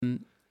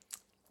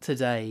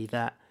today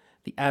that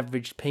the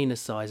average penis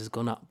size has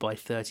gone up by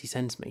 30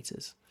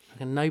 centimetres.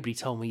 And nobody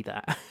told me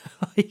that.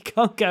 You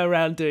can't go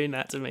around doing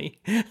that to me.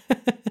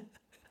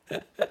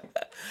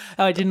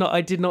 I did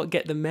not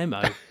get the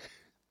memo.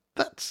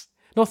 That's...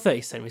 Not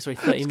 30 centimetres, sorry,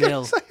 30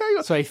 mil. Say, hang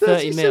on, Sorry,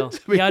 30 mil.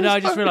 Yeah, I know, I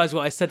just centimetres. realised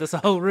what I said. That's a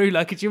whole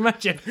ruler. Could you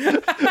imagine?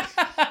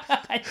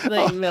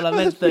 30 mil, I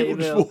meant 30 People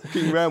just mil.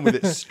 walking around with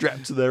it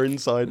strapped to their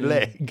inside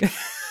leg.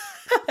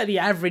 The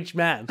average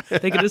man. They're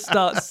going to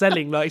start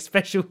selling like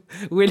special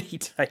willy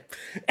tape.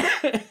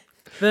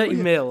 30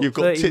 mil. You've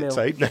got 30 tit mil.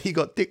 tape, now you've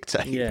got dick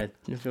tape. Yeah,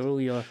 for all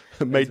your...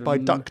 Made by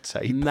duct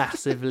tape.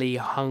 Massively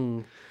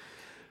hung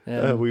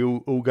We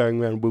all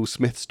going around Will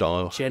Smith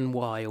style. Gen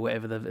Y or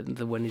whatever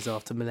the one is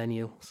after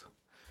millennials.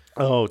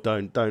 Oh,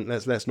 don't.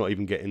 Let's not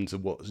even get into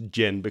what's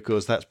Gen,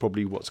 because that's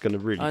probably what's going to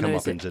really I come know,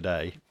 up is in it-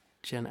 today.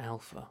 Gen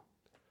Alpha.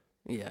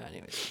 Yeah,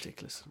 anyway, it's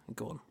ridiculous.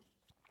 Go on.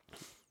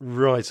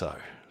 Righto.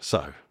 So,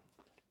 are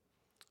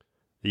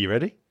you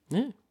ready?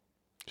 Yeah.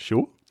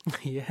 Sure.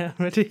 Yeah,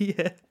 ready?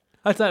 Yeah.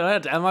 I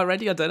don't know. Am I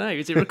ready? I don't know.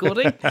 Is it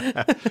recording?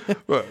 Right,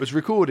 it was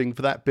recording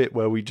for that bit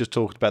where we just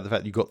talked about the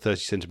fact you got 30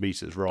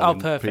 centimetres wrong. Oh,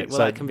 and perfect. Well,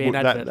 so that can be an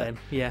advert then.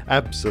 Yeah.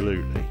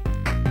 Absolutely.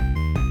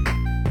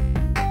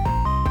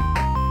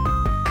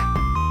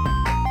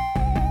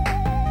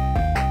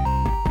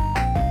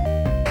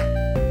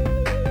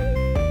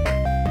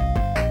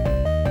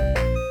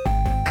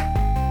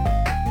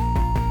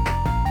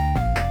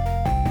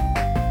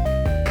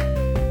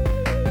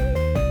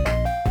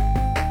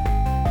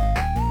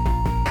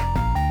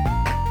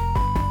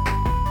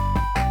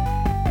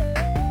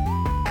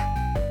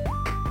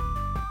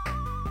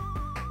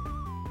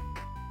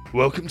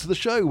 Welcome to the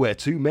show where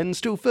two men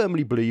still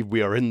firmly believe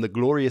we are in the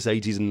glorious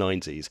 80s and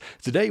 90s.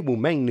 Today we'll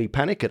mainly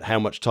panic at how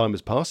much time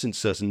has passed since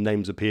certain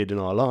names appeared in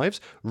our lives.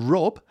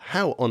 Rob,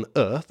 how on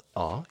earth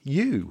are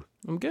you?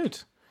 I'm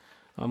good.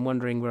 I'm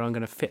wondering where I'm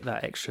going to fit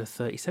that extra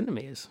 30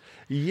 centimetres.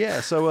 Yeah,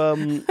 so a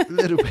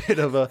little bit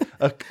of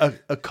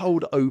a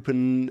cold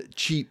open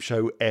cheap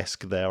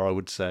show-esque there, I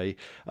would say.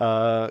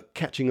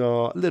 Catching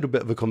our little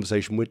bit of a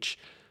conversation, which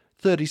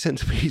 30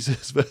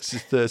 centimetres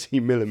versus 30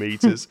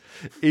 millimetres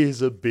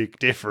is a big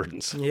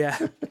difference. Yeah.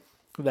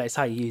 That's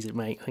how you use it,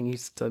 mate. I think you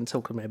don't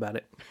talk to me about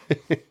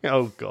it.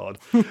 Oh, God.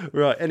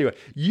 Right, anyway,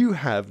 you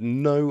have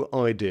no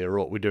idea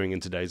what we're doing in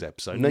today's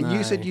episode. Now, No.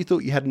 you said you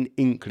thought you had an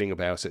inkling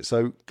about it,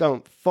 so go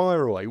on,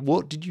 fire away.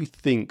 What did you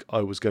think I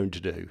was going to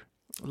do?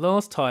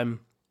 Last time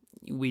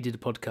we did a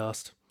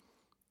podcast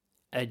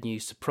and you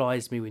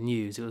surprised me with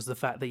news, it was the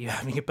fact that you're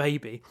having a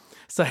baby.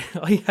 So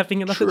are you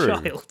having another True.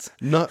 child?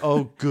 No,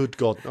 oh, good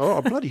God. Oh,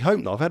 I bloody hope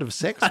not. I've had a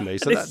vasectomy,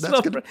 so It's that's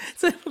not- going to...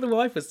 So the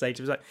wife was saying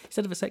to me, like, you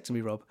said a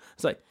vasectomy, Rob. I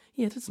was like,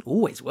 yeah, it doesn't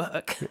always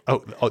work.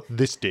 Oh,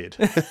 this did.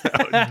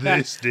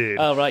 This did.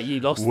 Oh, right, you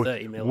lost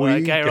 30 mil. we-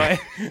 Okay,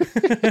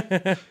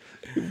 right.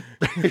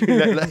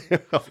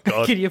 Oh,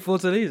 God. Can you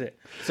afford to lose it?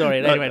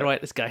 Sorry, anyway,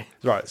 right, let's go.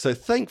 Right, so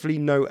thankfully,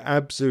 no,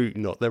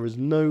 absolutely not. There is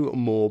no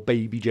more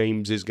Baby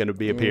James is going to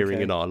be appearing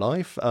Okay. in our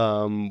life.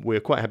 We're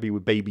quite happy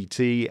with Baby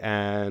T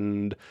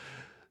and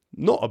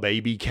not a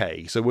Baby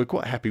K, so we're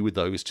quite happy with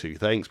those two.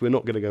 Thanks. We're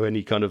not going to go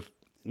any kind of...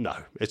 No,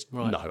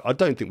 Right. no. I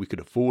don't think we could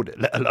afford it,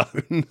 let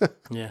alone...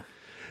 Yeah.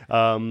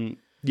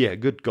 Yeah,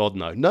 good God,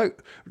 no. No,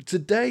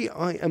 today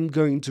I am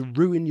going to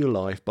ruin your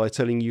life by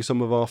telling you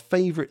some of our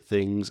favourite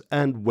things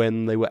and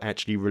when they were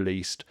actually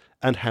released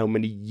and how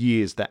many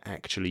years that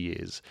actually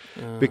is.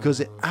 Because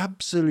it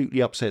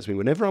absolutely upsets me.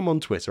 Whenever I'm on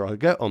Twitter, I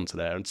get onto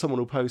there and someone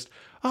will post,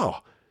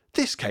 oh,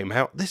 this came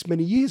out this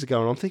many years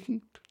ago. And I'm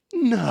thinking,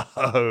 no.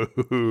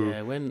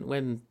 Yeah,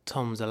 when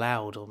Tom's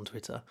allowed on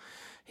Twitter,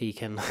 he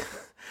can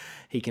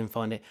he can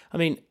find it. I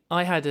mean,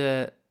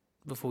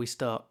 before we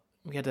start,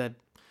 we had a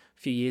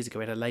few years ago,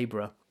 we had a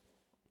labourer,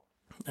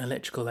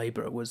 electrical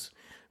labourer was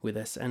with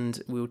us,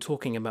 and we were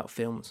talking about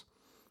films,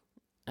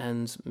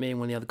 and me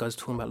and one of the other guys were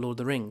talking about Lord of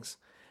the Rings,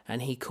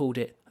 and he called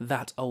it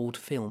That Old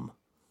Film.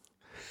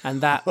 And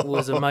that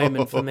was a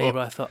moment for me where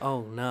I thought,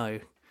 oh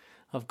no,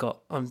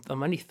 I'm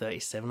only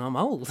 37, I'm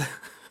old.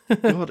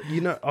 God,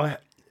 you know,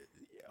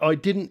 I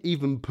didn't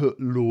even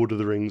put Lord of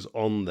the Rings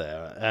on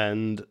there,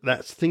 and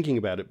that's thinking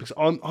about it because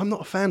I'm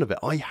not a fan of it.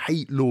 I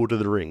hate Lord of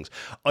the Rings.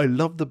 I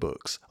love the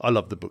books. I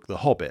love the book The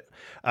Hobbit,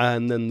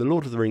 and then the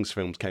Lord of the Rings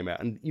films came out,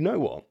 and you know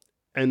what?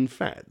 In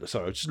fact,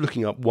 sorry, I was just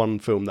looking up one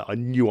film that I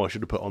knew I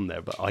should have put on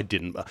there, but I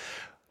didn't. But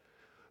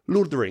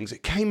Lord of the Rings,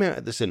 it came out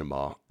at the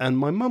cinema, and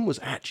my mum was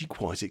actually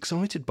quite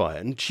excited by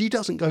it, and she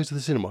doesn't go to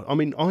the cinema. I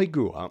mean, I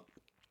grew up,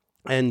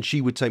 and she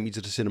would take me to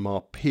the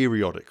cinema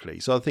periodically.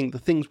 So I think the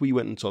things we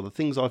went and saw, the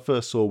things I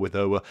first saw with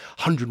her were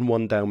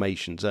 101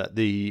 Dalmatians at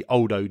the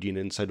Old Odeon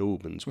in St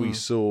Albans. We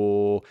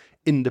saw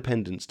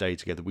Independence Day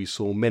together. We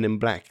saw Men in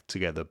Black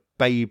together.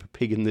 Babe,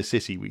 Pig in the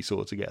City we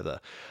saw together.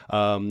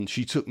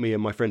 She took me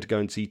and my friend to go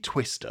and see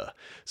Twister.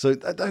 So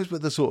those were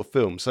the sort of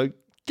films. So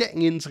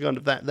getting into kind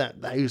of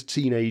those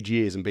teenage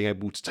years and being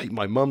able to take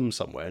my mum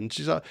somewhere, and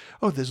she's like,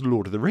 oh, there's a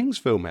Lord of the Rings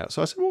film out.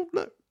 So I said, well,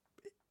 look,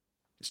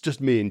 it's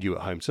just me and you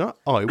at home tonight.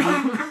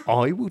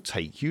 I will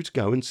take you to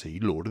go and see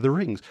Lord of the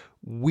Rings.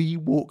 We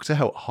walked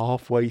out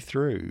halfway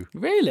through.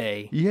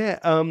 Really? Yeah.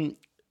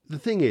 The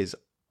thing is,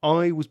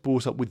 I was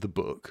brought up with the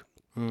book,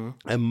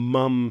 and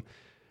Mum,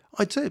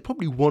 I'd say it's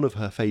probably one of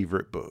her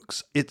favourite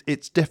books.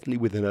 It's definitely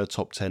within her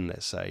top 10,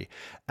 let's say.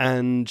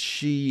 And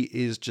she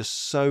is just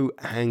so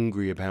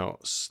angry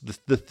about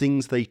the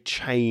things they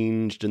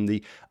changed and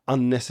the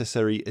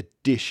unnecessary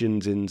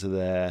additions into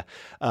there.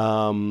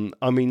 I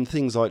mean,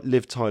 things like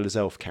Liv Tyler's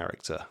elf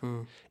character.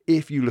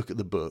 If you look at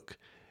the book,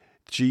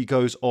 she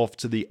goes off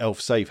to the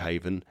elf safe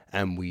haven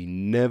and we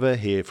never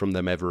hear from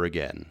them ever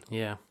again.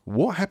 Yeah.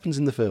 What happens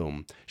in the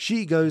film?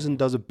 She goes and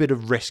does a bit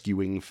of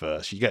rescuing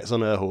first. She gets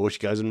on her horse, she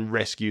goes and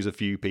rescues a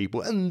few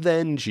people, and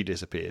then she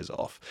disappears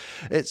off.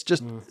 It's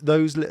just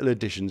those little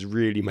additions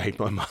really made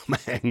my mum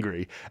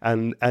angry.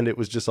 And it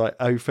was just like,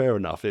 oh, fair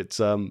enough. It's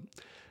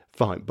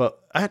fine. But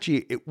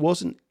actually, it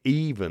wasn't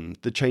even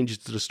the changes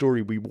to the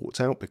story we walked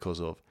out because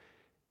of.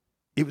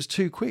 It was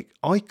too quick.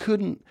 I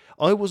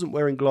wasn't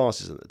wearing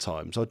glasses at the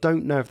time, so I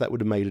don't know if that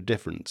would have made a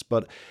difference.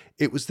 But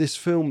it was this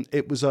film,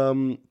 it was,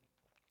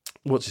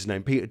 what's his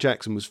name? Peter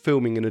Jackson was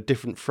filming in a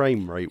different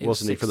frame rate,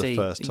 wasn't he, for the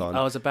first time?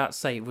 I was about to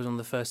say it was on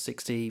the first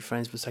 60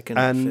 frames per second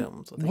and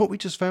films. I think. What we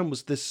just found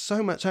was there's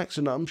so much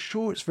action. I'm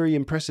sure it's very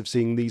impressive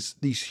seeing these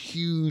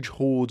huge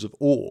hordes of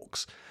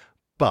orcs,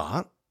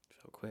 but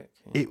Quick,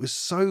 it was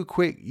so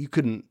quick you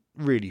couldn't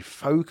really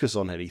focus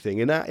on anything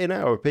in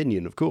our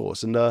opinion, of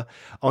course. And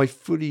I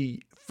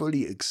fully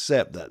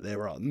accept that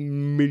there are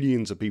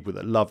millions of people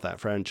that love that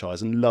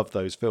franchise and love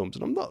those films,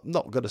 and I'm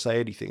not going to say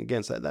anything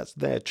against that. That's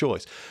their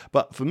choice.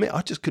 But for me,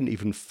 I just couldn't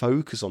even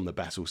focus on the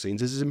battle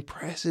scenes. As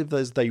impressive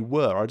as they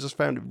were, I just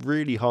found it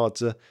really hard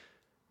to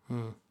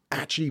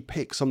actually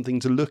pick something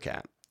to look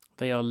at.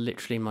 They are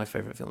literally my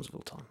favourite films of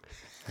all time.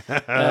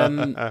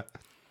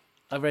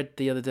 I read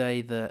the other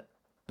day that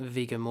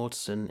Viggo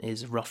Mortensen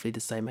is roughly the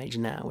same age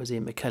now as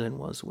Ian McKellen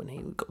was when he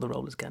got the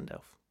role as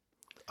Gandalf.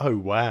 Oh,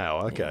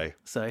 wow. Okay. Yeah.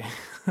 So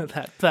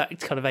that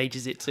kind of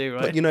ages it too,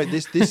 right? But,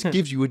 this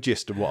gives you a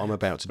gist of what I'm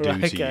about to do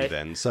to you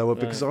then. So,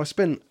 because I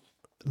spent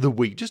the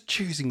week just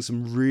choosing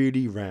some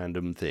really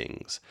random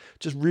things.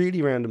 Just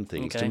really random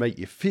things to make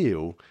you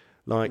feel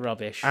like,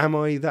 rubbish. Am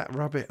I that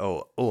rubbish?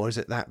 Or is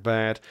it that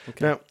bad?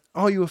 Okay. Now,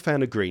 are you a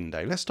fan of Green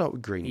Day? Let's start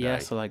with Green Day.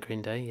 Yes, I like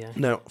Green Day, yeah.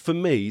 Now, for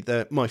me,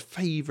 my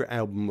favourite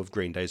album of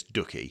Green Day is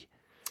Dookie.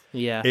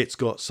 Yeah. It's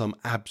got some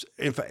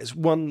in fact, it's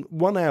one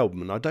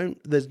album, and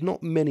there's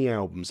not many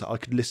albums that I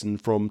could listen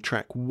from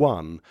track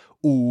 1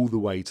 all the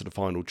way to the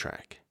final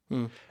track.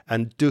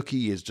 And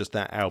Dookie is just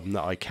that album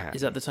that I can.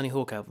 Is that the Tony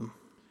Hawk album?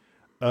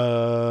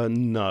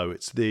 No,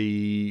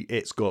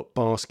 it's got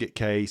Basket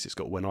Case, it's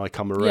got When I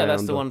Come Around. Yeah,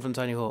 that's the one from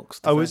Tony Hawk's.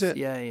 Is it?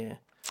 Yeah.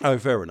 Oh,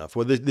 fair enough.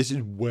 Well, this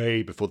is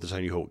way before the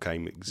Tony Hawk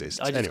game exists.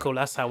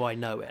 That's how I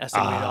know it. That's the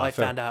way that I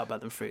found out about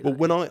them through. Well,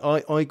 when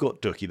I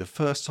got Dookie, the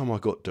first time I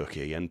got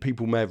Dookie, and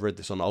people may have read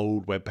this on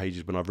old web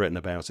pages when I've written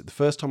about it, the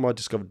first time I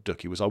discovered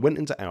Dookie was I went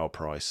into Our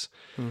Price,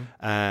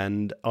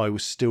 and I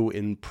was still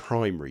in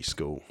primary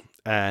school,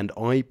 and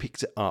I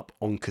picked it up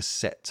on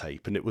cassette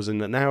tape, and it was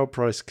in an Our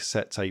Price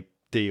cassette tape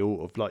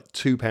deal of like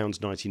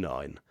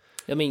 £2.99.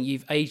 I mean,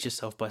 you've aged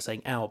yourself by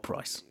saying Our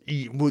Price.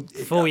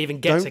 Before we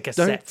even get to cassettes.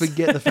 Don't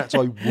forget the fact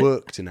I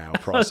worked in Our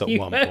Price at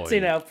one point. You worked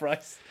in Our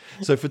Price.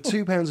 So for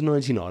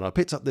 £2.99, I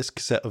picked up this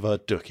cassette of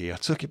Dookie. I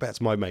took it back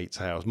to my mate's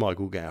house,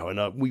 Michael Gow,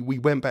 and we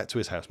went back to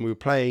his house, and we were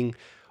playing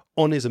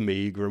on his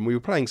Amiga, and we were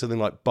playing something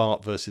like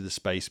Bart versus the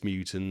Space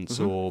Mutants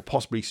or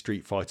possibly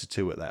Street Fighter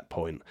 2 at that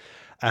point.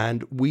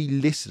 And we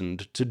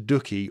listened to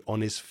Dookie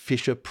on his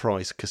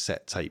Fisher-Price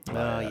cassette tape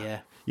player. Oh, yeah.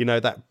 You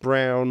know, that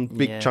brown,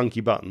 big, chunky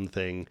button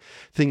thing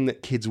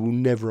that kids will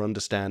never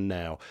understand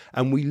now.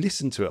 And we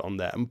listened to it on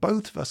there, and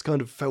both of us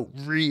kind of felt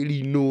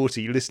really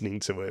naughty listening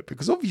to it,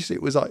 because obviously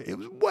it was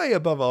way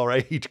above our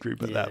age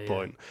group at that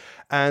point.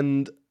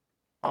 And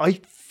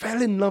I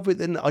fell in love with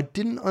it, and I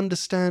didn't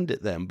understand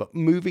it then, but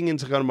moving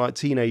into kind of my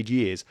teenage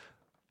years,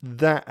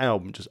 that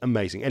album just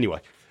amazing. Anyway,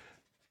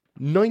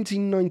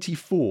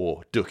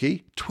 1994,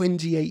 Dookie,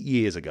 28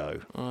 years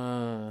ago.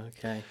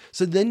 Okay.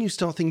 So then you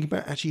start thinking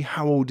about actually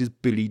how old is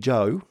Billy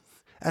Joe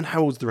and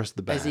how old's the rest of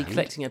the band? Is he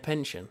collecting a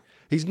pension?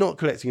 He's not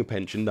collecting a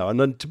pension, no. And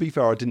then, to be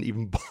fair, I didn't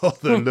even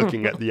bother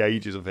looking at the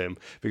ages of him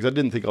because I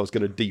didn't think I was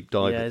going to deep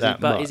dive it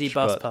that much. Is he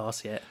bus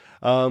pass yet?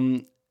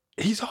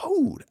 He's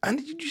old.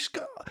 And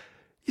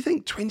you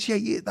think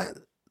 28 years,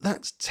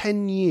 that's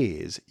 10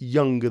 years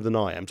younger than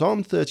I am. So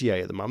I'm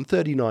 38 at the moment. I'm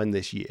 39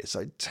 this year.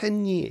 So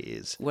 10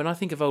 years. When I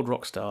think of old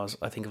rock stars,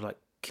 I think of like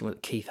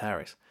Keith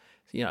Harris.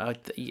 You know,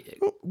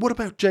 what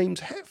about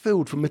James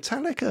Hetfield from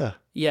Metallica?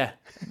 Yeah,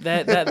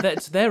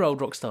 they're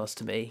old rock stars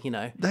to me. You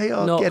know, they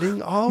are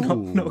getting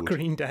old. Not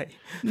Green Day.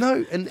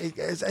 No, and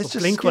it's just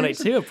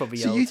Blink-182 are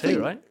probably old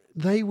too, right?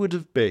 They would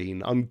have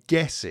been, I'm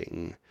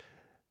guessing,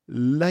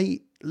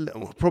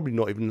 probably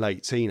not even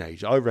late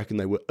teenage. I reckon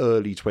they were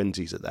early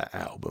 20s at that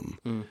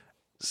album.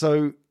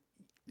 So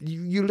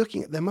you're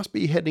looking at, they must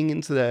be heading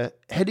into their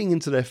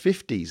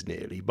 50s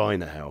nearly by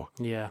now.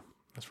 Yeah.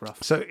 That's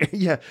rough. So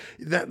yeah,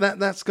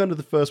 that's kind of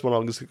the first one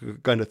I'm just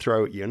going to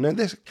throw at you. Now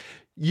this,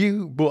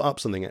 you brought up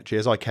something actually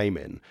as I came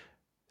in,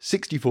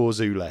 64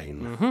 Zoo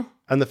Lane,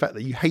 and the fact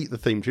that you hate the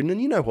theme tune.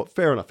 And you know what?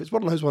 Fair enough. It's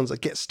one of those ones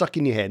that gets stuck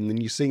in your head, and then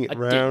you sing it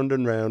round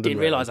and round. Didn't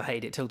realise I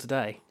hated it till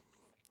today.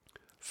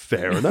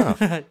 Fair enough.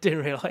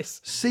 Didn't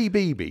realise.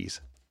 CBeebies.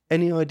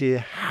 Any idea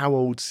how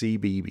old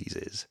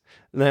CBeebies is?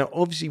 Now,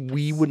 obviously,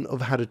 we wouldn't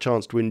have had a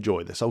chance to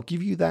enjoy this. I'll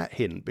give you that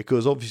hint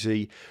because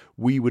obviously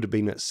we would have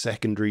been at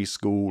secondary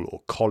school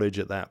or college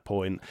at that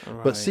point.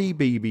 Right. But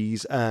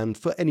CBeebies, and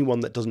for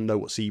anyone that doesn't know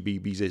what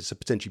CBeebies is, so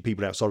potentially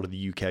people outside of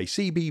the UK,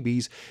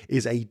 CBeebies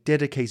is a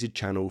dedicated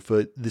channel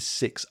for the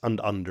 6 and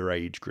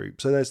underage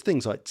group. So there's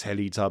things like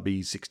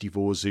Teletubbies,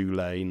 64 Zoo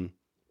Lane.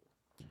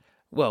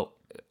 Well,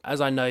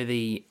 as I know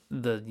the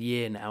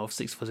year now of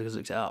 64 Zoo,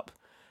 looked it up.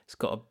 It's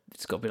got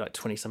to be like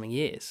 20-something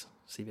years,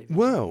 CBeebies.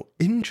 Well,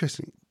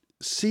 interesting.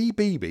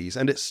 CBeebies,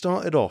 and it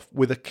started off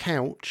with a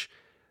couch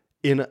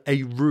in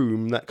a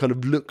room that kind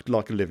of looked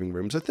like a living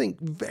room. So I think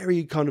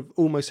very kind of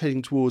almost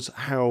heading towards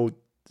how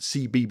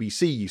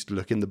CBBC used to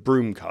look in the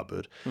broom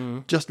cupboard.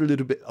 Just a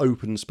little bit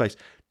open space.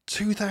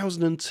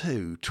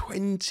 2002,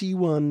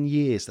 21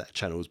 years that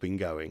channel's been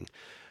going.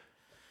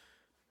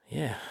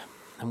 Yeah,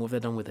 and what have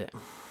they done with it?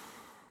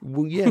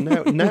 Well, yeah,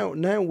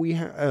 now we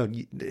have,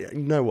 you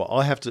know what,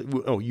 I have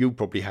to, oh, you'll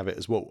probably have it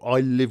as well. I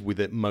live with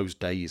it most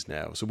days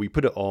now. So we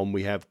put it on,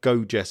 we have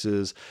Go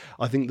Jessers.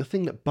 I think the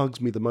thing that bugs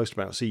me the most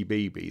about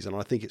CBeebies, and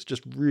I think it's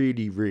just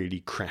really, really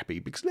crappy,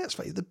 because let's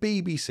face it, the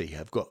BBC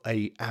have got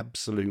a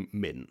absolute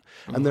mint.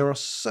 And there are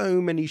so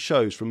many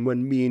shows from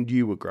when me and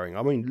you were growing.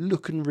 I mean,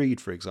 Look and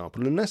Read, for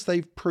example, unless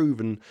they've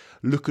proven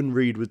Look and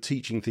Read were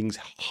teaching things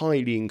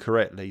highly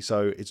incorrectly,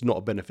 so it's not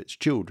a benefit to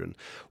children,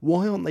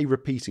 why aren't they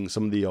repeating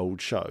some of the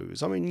old shows?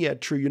 I mean, yeah,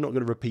 true, you're not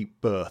going to repeat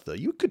Bertha.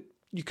 You could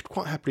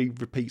quite happily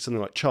repeat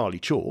something like Charlie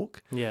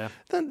Chalk. Yeah.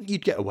 Then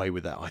you'd get away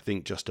with that, I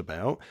think, just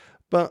about.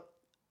 But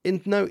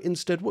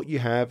instead what you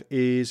have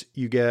is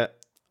you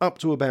get up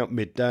to about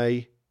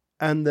midday,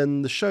 and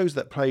then the shows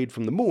that played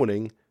from the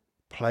morning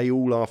play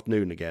all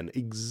afternoon again.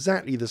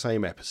 Exactly the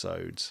same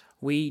episodes.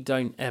 We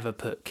don't ever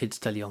put kids'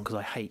 telly on because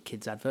I hate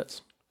kids'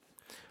 adverts.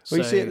 Well,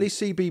 you see, at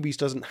least CBeebies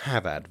doesn't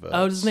have adverts.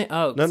 Oh, doesn't it?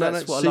 Oh, no,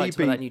 that's what I liked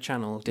about that new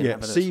channel. Didn't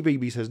have adverts.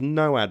 CBeebies has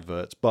no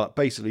adverts, but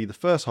basically the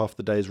first half of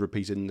the day is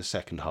repeated in the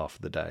second half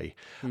of the day.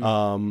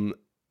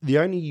 The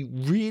only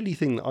really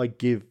thing that I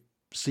give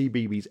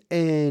CBeebies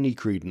any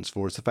credence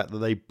for is the fact that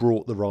they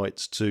brought the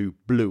rights to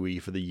Bluey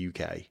for the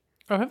UK.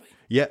 Oh, have they?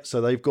 Yeah, so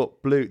they've got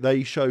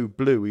They show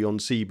Bluey on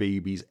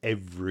CBeebies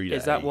every day.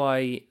 Is that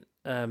why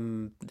the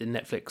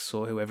Netflix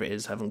or whoever it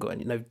is haven't got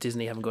any? No,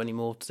 Disney haven't got any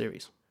more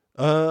series.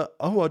 I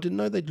didn't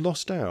know they'd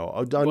lost out.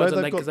 I know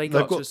they've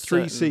got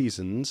 3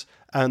 seasons,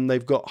 and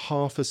they've got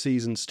half a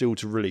season still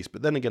to release.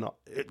 But then again,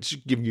 it's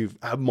giving you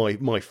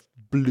my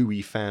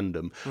Bluey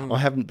fandom. I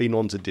haven't been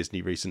onto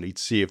Disney recently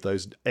to see if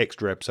those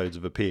extra episodes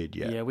have appeared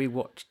yet. Yeah, we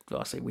watched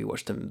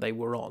them. They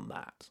were on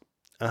that.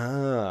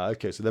 Ah,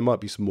 okay. So there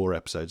might be some more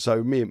episodes.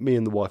 So me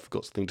and the wife have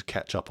got something to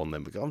catch up on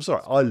them. Because I'm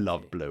sorry, I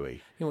love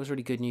Bluey. You know what's a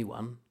really good new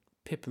one?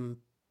 Pip and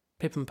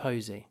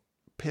Posy.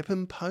 Pip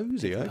and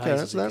Posy. Okay,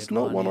 that's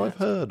not one I've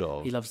heard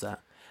of. He loves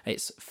that.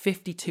 It's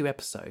 52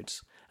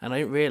 episodes, and I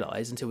didn't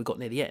realise until we got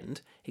near the end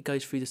it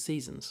goes through the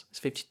seasons. It's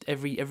 50.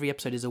 Every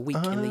episode is a week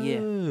in the year.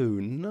 Oh,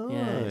 nice.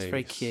 Yeah, it's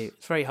very cute.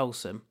 It's very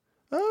wholesome.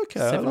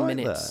 Okay, 7 I like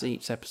minutes that.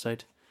 each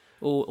episode.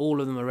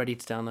 All of them are ready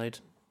to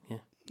download. Yeah.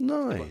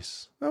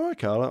 Nice. Oh,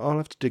 okay. I'll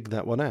have to dig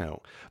that one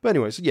out. But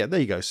anyway, so yeah,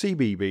 there you go.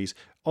 CBeebies.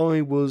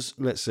 I was,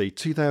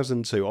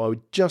 2002. I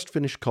had just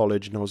finished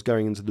college and I was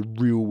going into the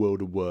real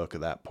world of work at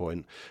that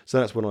point. So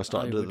that's when I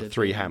started at the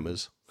Three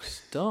Hammers.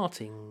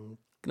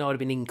 No, I'd have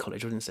been in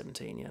college. I was in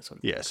 17. Yeah, sort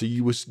of. Yeah. So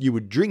you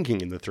were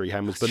drinking in the Three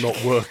Hammers, but not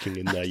working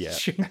in there yet.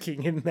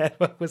 Drinking in there.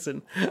 I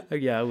wasn't. Oh,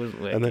 yeah, I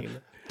wasn't working. And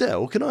then,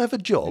 Del, can I have a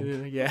job?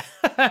 Yeah.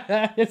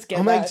 Let's get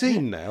I'm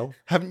 18 now.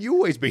 Haven't you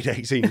always been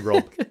 18,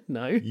 Rob?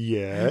 No.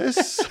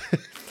 Yes.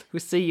 We'll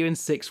see you in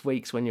 6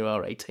 weeks when you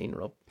are 18,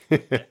 Rob.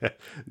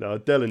 No,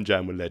 Del and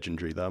Jan were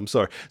legendary, though. I'm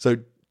sorry. So,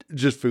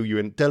 just fill you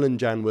in, Del and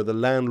Jan were the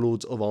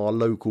landlords of our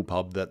local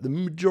pub that the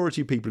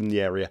majority of people in the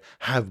area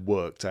have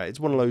worked at. It's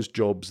one of those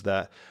jobs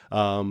that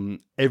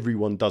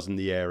everyone does in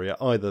the area.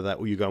 Either that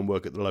or you go and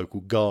work at the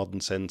local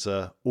garden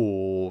centre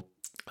or...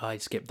 I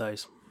skipped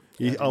those.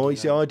 Yeah,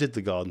 I did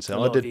the garden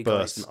centre. I did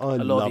Burston. I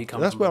loved it.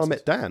 That's where I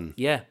met Dan.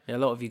 Yeah, a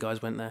lot of you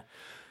guys went there.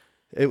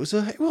 It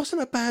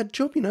wasn't a bad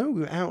job, you know.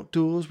 We were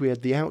outdoors. We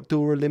had the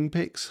outdoor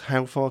Olympics.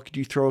 How far could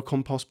you throw a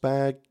compost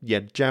bag? You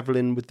had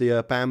javelin with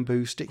the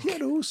bamboo stick. You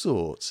had all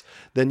sorts.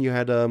 Then you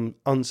had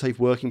unsafe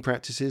working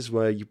practices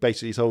where you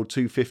basically told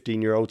 2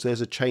 15-year-olds,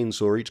 there's a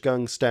chainsaw, each go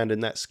and stand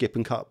in that skip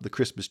and cut up the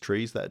Christmas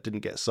trees that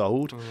didn't get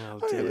sold.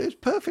 It was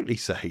perfectly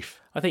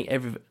safe. I think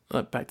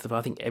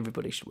I think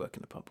everybody should work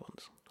in the pub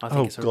once. I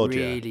think it's a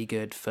really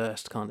good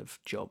first kind of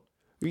job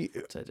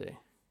to do.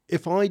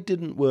 If I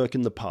didn't work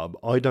in the pub,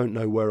 I don't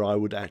know where I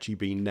would actually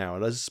be now.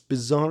 And as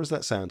bizarre as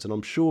that sounds, and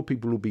I'm sure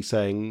people will be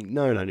saying,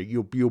 no,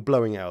 you're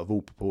blowing out of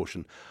all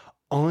proportion.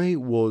 I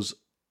was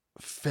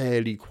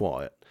fairly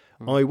quiet.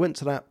 I went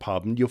to that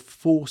pub and you're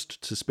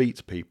forced to speak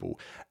to people.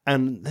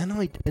 And then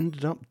I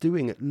ended up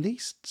doing at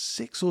least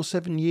 6 or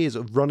 7 years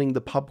of running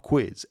the pub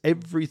quiz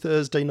every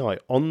Thursday night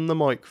on the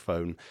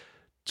microphone,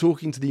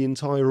 talking to the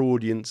entire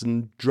audience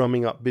and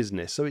drumming up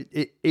business. So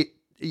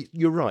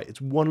you're right.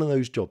 It's one of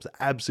those jobs that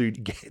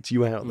absolutely gets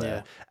you out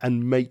there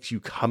and makes you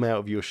come out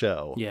of your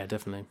shell. Yeah,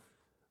 definitely.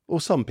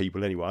 Or some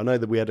people anyway. I know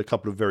that we had a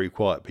couple of very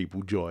quiet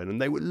people join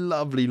and they were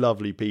lovely,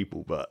 lovely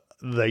people, but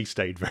they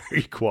stayed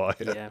very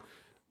quiet. Yeah.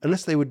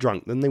 Unless they were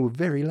drunk, then they were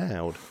very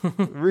loud.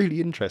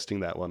 Really interesting,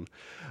 that one.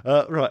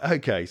 Right,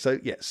 okay. So,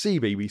 yeah,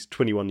 CBeebies,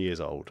 21 years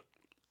old.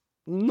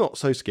 Not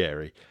so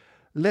scary.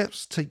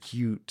 Let's take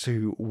you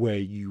to where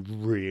you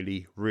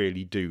really,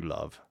 really do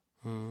love.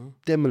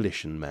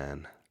 Demolition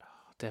Man.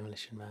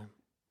 Demolition Man.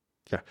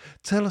 Yeah.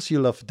 Tell us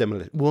your love for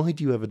Demolition. Why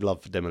do you ever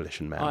love for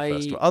Demolition Man,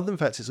 first of all? Other than the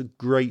fact it's a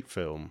great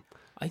film.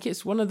 I think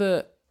it's one of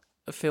the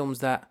films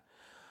that...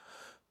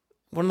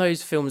 One of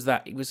those films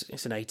that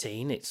it's an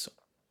 18.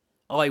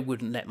 I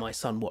wouldn't let my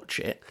son watch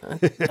it.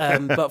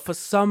 But for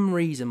some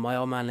reason, my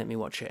old man let me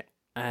watch it.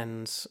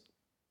 And...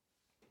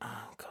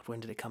 Oh, God, when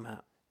did it come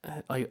out?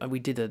 We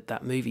did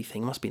that movie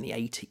thing. It must be in the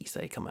 80s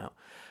they come out.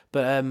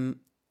 But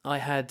I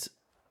had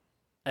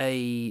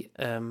a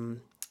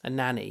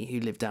nanny who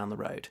lived down the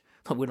road.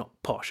 We're not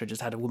posh. I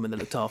just had a woman that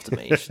looked after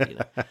me. She,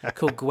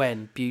 called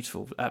Gwen.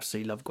 Beautiful.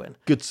 Absolutely love Gwen.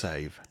 Good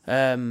save.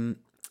 And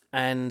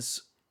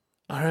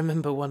I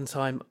remember one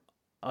time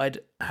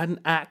hadn't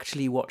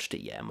actually watched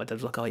it yet. My dad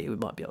was like, "Oh yeah, we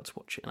might be able to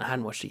watch it," and I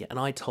hadn't watched it yet. And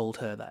I told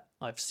her that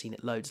I've seen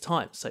it loads of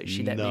times, so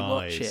she let me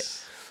watch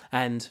it.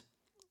 And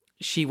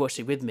she watched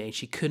it with me, and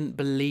she couldn't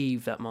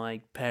believe that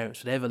my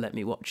parents would ever let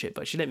me watch it.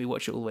 But she let me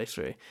watch it all the way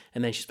through.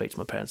 And then she spoke to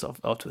my parents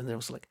afterwards, and they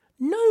was like,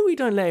 "No, we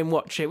don't let him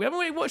watch it. We haven't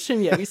really watched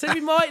him yet. We said we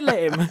might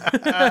let him."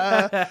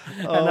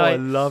 I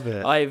love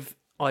it.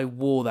 I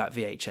wore that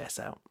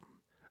VHS out.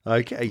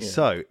 Okay,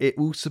 so it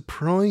will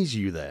surprise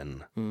you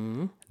then.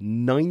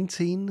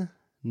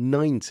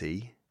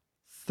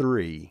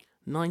 1993.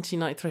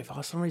 1993.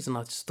 For some reason,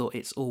 I just thought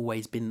it's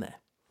always been there.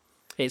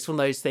 It's one of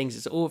those things.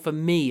 It's all for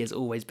me. Has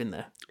always been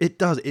there. It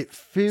does. It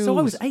feels. So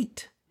I was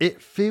 8.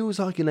 It feels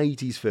like an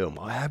 80s film.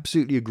 I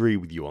absolutely agree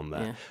with you on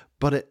that. Yeah.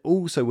 But it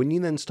also, when you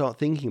then start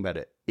thinking about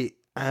it, it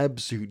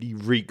absolutely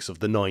reeks of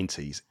the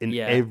 90s in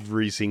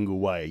every single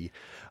way.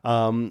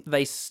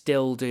 They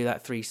still do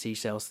that 3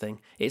 seashells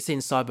thing. It's in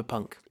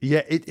Cyberpunk.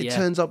 Yeah, it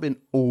turns up in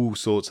all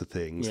sorts of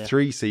things.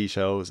 3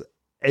 seashells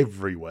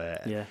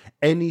everywhere. Yeah.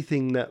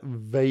 Anything that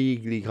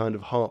vaguely kind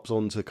of harps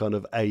onto kind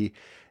of a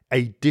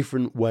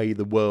different way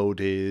the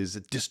world is,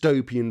 a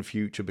dystopian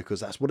future, because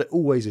that's what it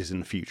always is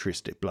in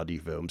futuristic bloody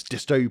films.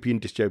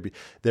 Dystopian.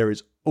 There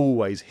is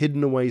always,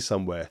 hidden away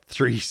somewhere,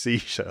 3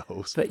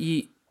 seashells. But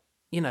you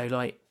know,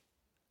 like,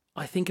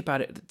 I think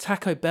about it,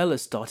 Taco Bell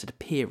has started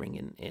appearing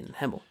in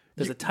Hemel.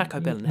 There's a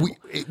Taco Bell in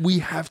Hemel. We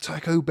have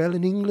Taco Bell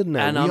in England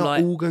now. And we are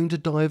all going to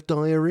die of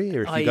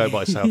diarrhea if you go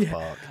by South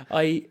Park.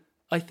 I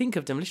think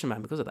of Demolition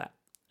Man because of that.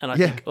 And I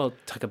think,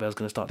 Taco Bell's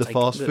going to start the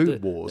fast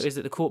food wars. Is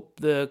it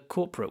the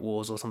corporate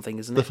wars or something,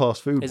 isn't it? The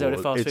fast food wars. Is it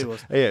the fast food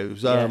wars? Yeah, it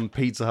was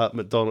Pizza Hut,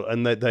 McDonald's,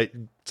 and they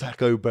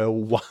Taco Bell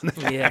won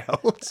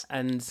out.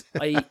 And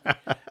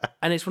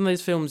it's one of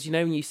those films, you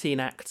know, when you see an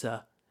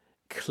actor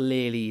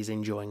clearly is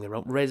enjoying the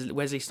role.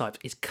 Wesley Snipes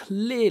is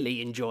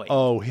clearly enjoying.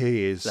 Oh,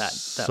 he is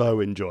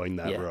so enjoying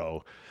that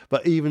role.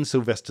 But even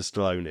Sylvester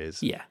Stallone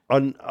is. Yeah.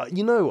 And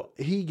you know,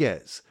 he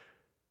gets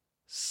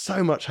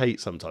so much hate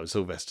sometimes,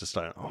 Sylvester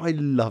Stallone. I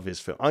love his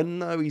film. I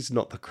know he's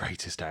not the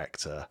greatest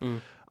actor.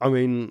 I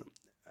mean,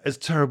 as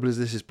terrible as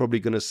this is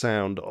probably going to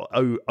sound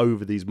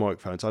over these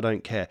microphones, I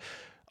don't care.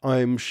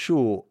 I'm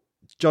sure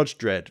Judge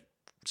Dredd,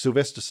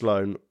 Sylvester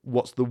Stallone,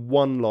 what's the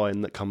one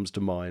line that comes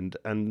to mind?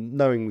 And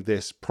knowing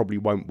this probably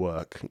won't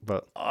work,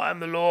 but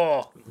I'm the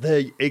law.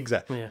 There,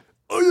 exactly. Yeah.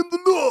 I am the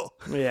law.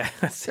 Yeah,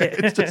 that's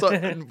it. It's just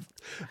like,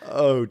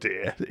 oh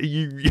dear,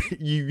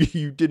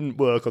 you didn't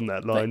work on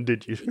that line,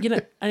 did you? You know,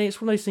 and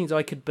it's one of those things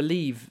I could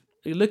believe.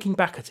 Looking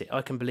back at it,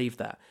 I can believe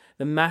that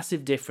the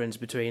massive difference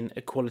between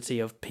equality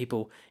of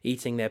people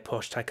eating their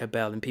posh Taco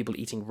Bell and people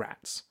eating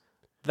rats.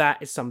 That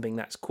is something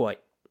that's quite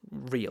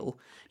real.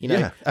 You know,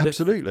 yeah,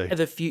 absolutely.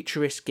 The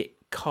futuristic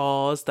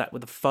cars that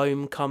with the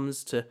foam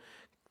comes to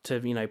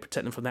protect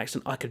them from the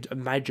accident. I could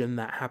imagine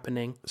that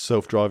happening.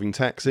 Self-driving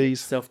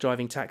taxis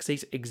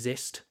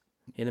exist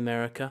in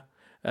America.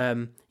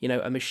 A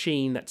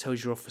machine that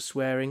tells you off for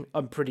swearing.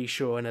 I'm pretty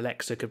sure an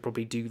Alexa could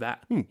probably do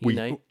that.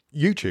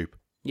 YouTube.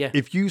 Yeah.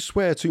 If you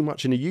swear too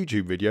much in a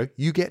YouTube video,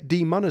 you get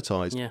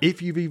demonetized. Yeah.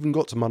 If you've even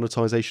got to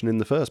monetization in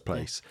the first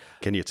place. Yeah.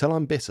 Can you tell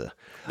I'm bitter?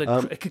 The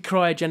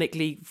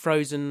cryogenically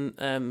frozen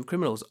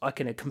criminals. I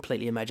can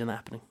completely imagine that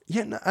happening.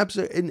 Yeah, no,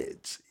 absolutely. And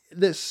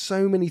there's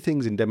so many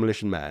things in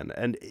Demolition Man,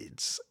 and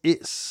it's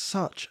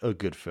such a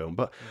good film,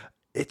 but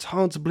it's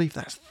hard to believe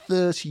that's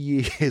 30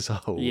 years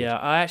old. Yeah,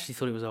 I actually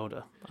thought it was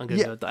older. I'm going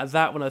to go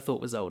that one I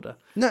thought was older.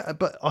 No,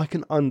 but I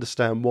can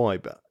understand why.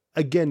 But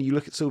again, you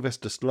look at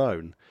Sylvester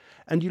Stallone,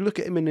 and you look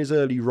at him in his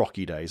early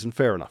Rocky days, and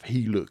fair enough,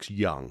 he looks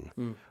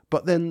young.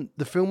 But then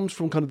the films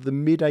from kind of the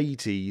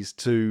mid-80s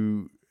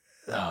to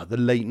the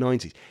late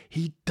 90s.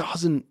 He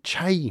doesn't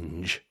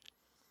change.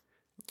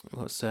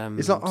 What's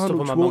It's like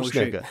Arnold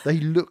Schwarzenegger. They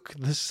look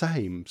the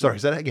same. Sorry,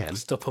 say that again.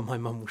 Stop on my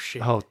mum will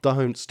shoot. Oh,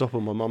 don't stop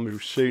on my mum will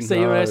shoot. So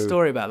no. you read a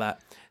story about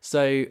that.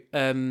 So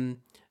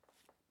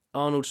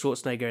Arnold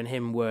Schwarzenegger and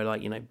him were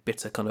like,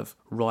 bitter kind of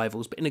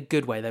rivals, but in a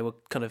good way. They were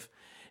kind of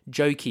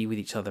jokey with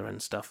each other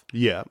and stuff.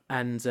 Yeah.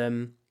 And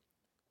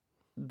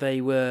they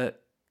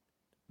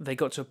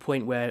got to a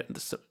point where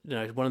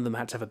one of them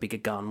had to have a bigger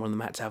gun, one of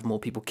them had to have more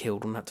people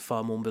killed, one had to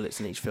fire more bullets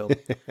in each film.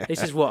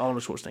 This is what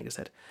Arnold Schwarzenegger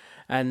said.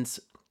 And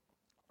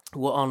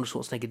what Arnold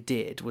Schwarzenegger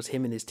did was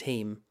him and his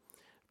team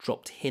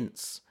dropped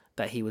hints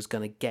that he was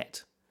going to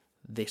get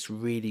this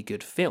really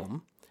good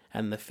film,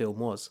 and the film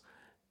was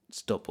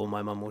Stop or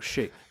My Mum Will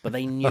Shoot. But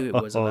they knew it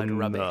was a load of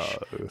rubbish.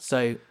 No.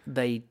 So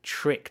they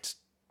tricked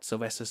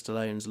Sylvester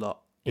Stallone's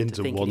lot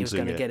into thinking he was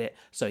going to get it.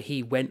 So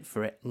he went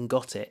for it and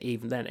got it,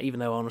 even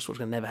though Arnold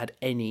Schwarzenegger never had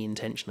any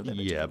intention of ever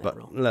doing that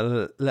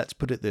role. Let's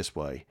put it this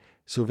way.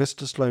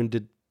 Sylvester Stallone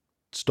did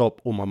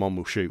Stop or My Mum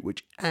Will Shoot,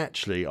 which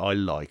actually I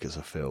like as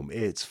a film.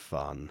 It's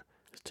fun.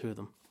 There's two of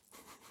them.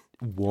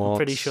 What? I'm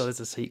pretty sure there's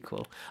a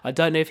sequel. I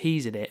don't know if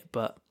he's in it,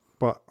 but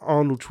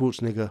Arnold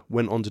Schwarzenegger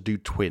went on to do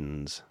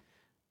Twins.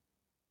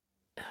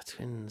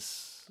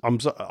 Twins.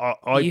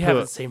 You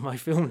haven't seen my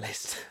film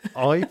list.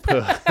 I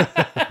put.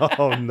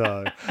 Oh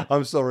no!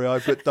 I'm sorry. I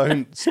put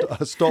Don't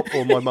Stop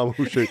or My Mum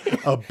Will Shoot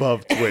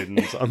above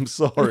Twins. I'm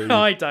sorry. No,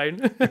 I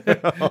don't.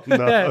 Oh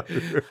no!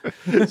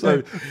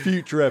 So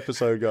future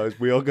episode, guys,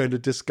 we are going to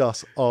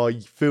discuss our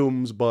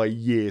films by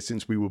year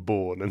since we were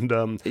born, and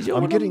I'm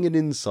getting an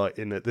insight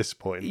in at this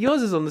point.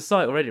 Yours is on the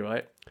site already,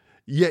 right?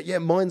 Yeah,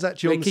 mine's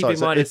actually on the site.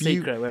 Keeping mine a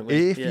secret, won't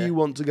we? If you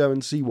want to go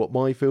and see what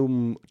my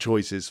film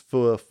choices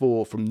for from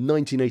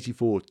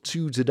 1984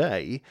 to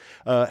today,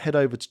 head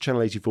over to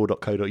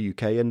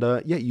channel84.co.uk and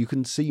you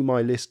can see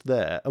my list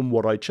there and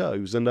what I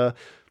chose. And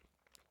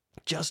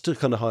just to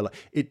kind of highlight,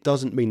 it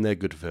doesn't mean they're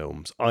good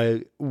films.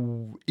 I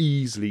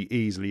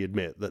easily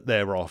admit that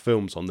there are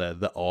films on there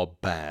that are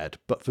bad.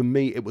 But for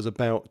me, it was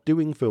about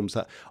doing films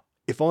that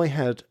if I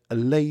had a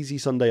lazy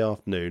Sunday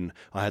afternoon,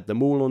 I had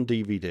them all on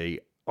DVD,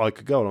 I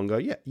could go along and go,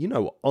 yeah, you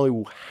know what? I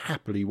will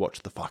happily watch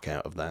the fuck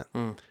out of that.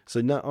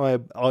 So now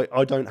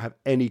I don't have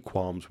any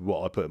qualms with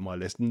what I put in my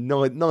list.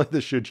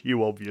 Neither should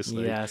you,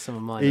 obviously. Yeah, some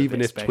of mine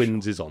even are if special.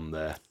 Twins is on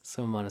there.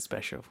 Some of mine are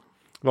special.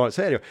 Right,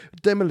 so anyway,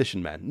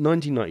 Demolition Man,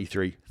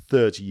 1993,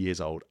 30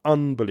 years old.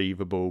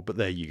 Unbelievable, but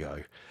there you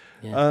go.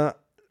 Yeah.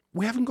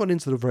 We haven't gone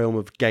into the realm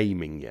of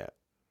gaming yet.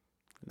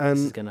 This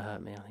is going to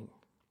hurt me, I think.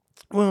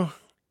 Well,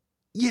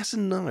 yes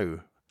and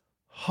no.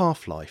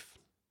 Half-Life.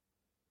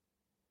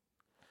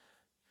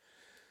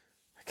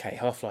 Okay,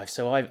 Half-Life.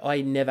 So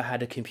I never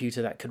had a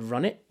computer that could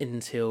run it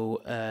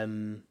until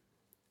the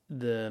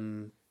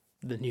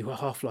newer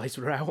Half-Lives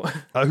were out.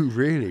 Oh,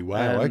 really?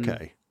 Wow,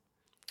 okay.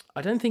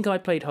 I don't think I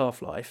played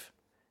Half-Life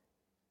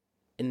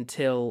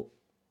until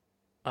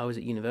I was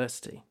at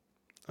university.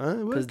 Oh,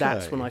 okay. Because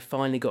that's when I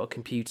finally got a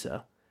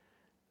computer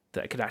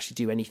that could actually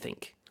do anything.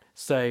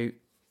 So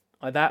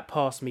that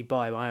passed me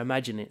by. I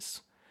imagine it's,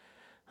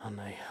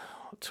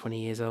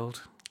 20 years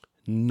old.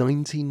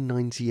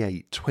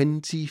 1998,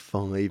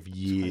 25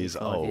 years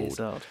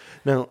old.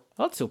 Now,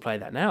 I'd still play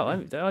that now.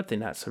 I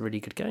think that's a really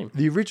good game.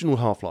 The original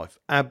Half-Life,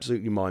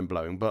 absolutely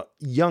mind-blowing, but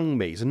young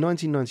me, so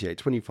 1998,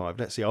 25,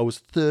 let's see, I was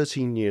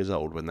 13 years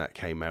old when that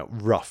came out,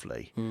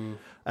 roughly.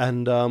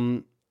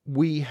 And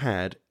we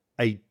had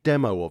a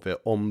demo of it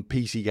on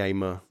PC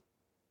Gamer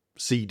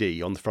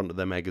CD on the front of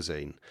their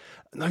magazine.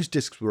 And those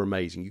discs were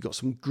amazing. You got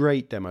some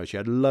great demos. You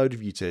had a load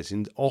of utilities,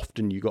 and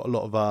often you got a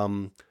lot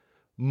of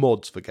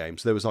mods for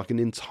games. There was like an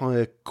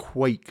entire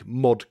Quake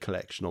mod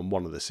collection on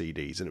one of the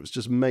CDs, and it was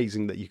just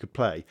amazing that you could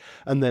play.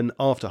 And then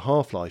after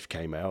Half-Life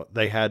came out,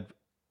 they had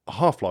a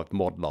Half-Life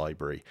mod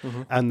library,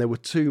 and there were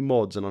two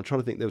mods, and I'm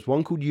trying to think, there was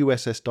one called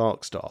USS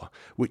Darkstar,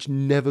 which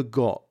never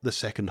got the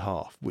second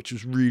half, which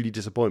was really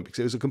disappointing because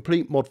it was a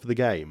complete mod for the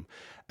game,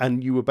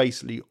 and you were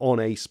basically on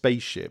a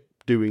spaceship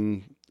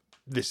doing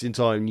this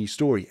entire new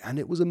story, and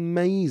it was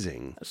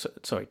amazing.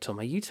 Sorry, Tom,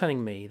 are you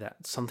telling me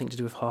that something to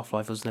do with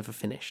Half-Life was never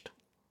finished?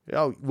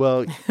 Oh,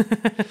 well,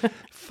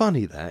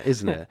 funny that,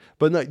 isn't it?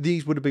 But no,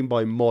 these would have been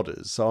by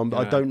modders, so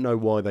I don't know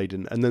why they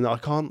didn't. And then I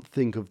can't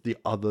think of the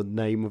other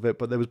name of it,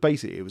 but there was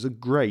basically, it was a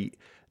great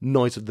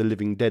Night of the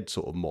Living Dead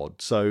sort of mod,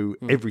 so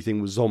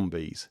everything was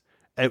zombies.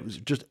 It was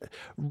just,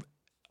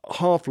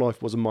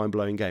 Half-Life was a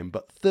mind-blowing game,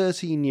 but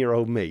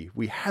 13-year-old me,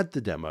 we had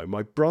the demo.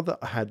 My brother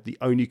had the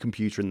only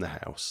computer in the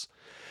house,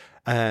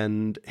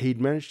 and he'd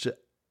managed to,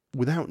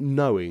 without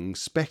knowing,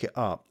 spec it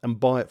up and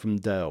buy it from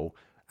Dell.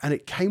 And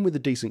it came with a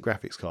decent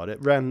graphics card.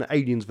 It ran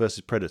Aliens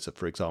vs. Predator,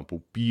 for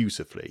example,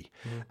 beautifully.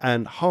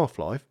 And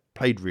Half-Life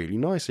played really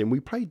nicely. And we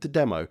played the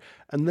demo.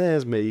 And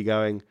there's me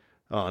going,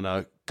 oh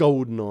no,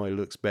 GoldenEye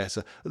looks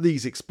better.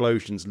 These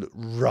explosions look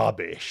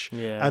rubbish.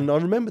 Yeah. And I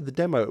remember the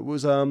demo. It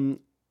was, I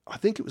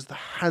think it was the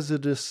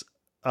hazardous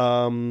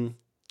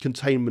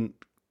containment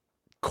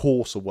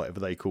course or whatever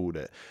they called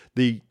it,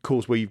 the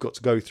course where you've got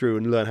to go through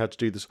and learn how to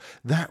do this.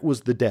 That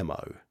was the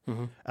demo.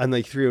 And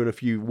they threw in a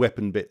few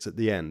weapon bits at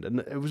the end.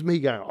 And it was me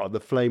going, oh, the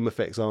flame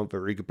effects aren't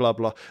very good, blah,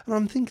 blah. And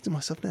I'm thinking to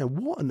myself now,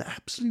 what an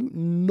absolute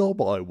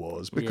knob I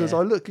was. Because I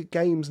look at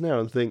games now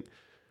and think,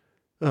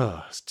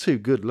 oh, it's too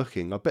good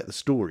looking. I bet the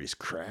story's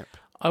crap.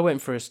 I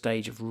went for a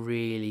stage of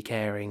really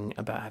caring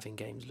about having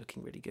games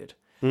looking really good.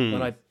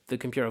 The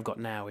computer I've got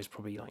now is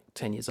probably like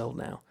 10 years old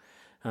now.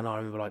 And I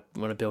remember, like,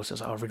 when I built it, I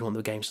was like, I really want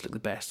the games to look the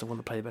best. I want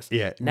to play the best.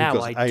 Yeah, now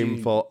I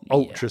aim for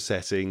ultra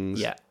settings.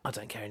 Yeah, I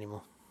don't care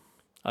anymore.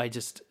 I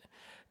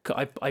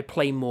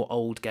play more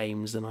old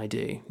games than I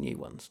do new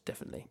ones,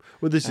 definitely.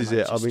 Well, this is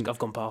it. I've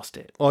gone past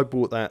it. I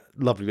bought that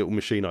lovely little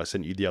machine I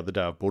sent you the other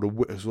day. I bought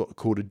what's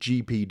called a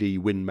GPD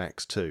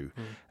WinMax 2.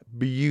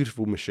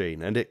 Beautiful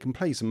machine, and it can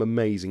play some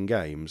amazing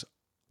games.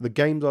 The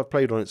games I've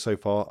played on it so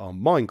far are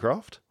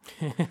Minecraft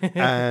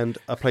and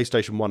a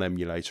PlayStation 1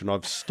 emulator, and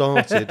I've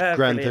started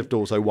Grand Theft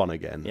Auto 1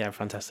 again. Yeah,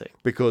 fantastic.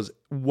 Because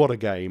what a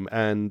game,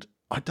 and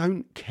I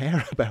don't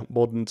care about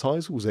modern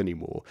titles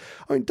anymore.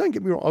 I mean, don't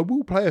get me wrong, I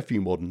will play a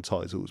few modern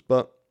titles,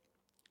 but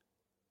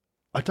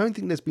I don't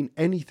think there's been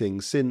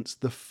anything since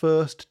the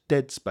first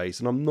Dead Space,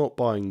 and I'm not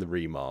buying the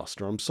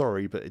remaster, I'm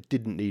sorry, but it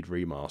didn't need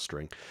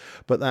remastering.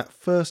 But that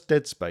first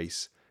Dead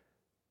Space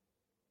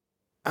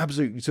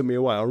absolutely took me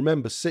away. I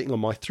remember sitting on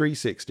my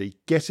 360,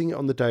 getting it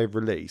on the day of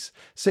release,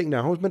 sitting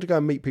down. I was meant to go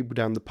and meet people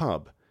down the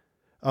pub.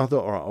 I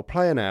thought, all right, I'll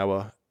play an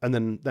hour, and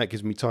then that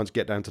gives me time to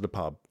get down to the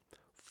pub.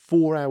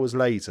 4 hours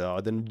later,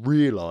 I then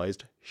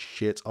realised,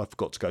 shit, I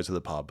forgot to go to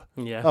the pub.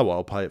 Yeah. Oh, well,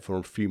 I'll play it for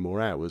a few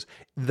more hours.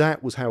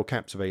 That was how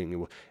captivating it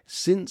was.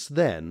 Since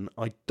then,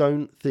 I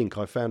don't think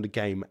I found a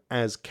game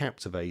as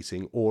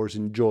captivating or as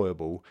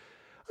enjoyable.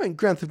 I mean,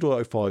 Grand Theft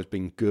Auto 5 has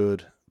been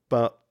good,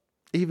 but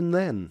even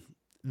then,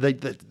 the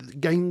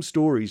game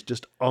stories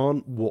just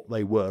aren't what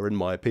they were, in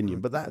my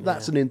opinion. But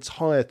that's an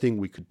entire thing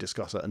we could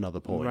discuss at another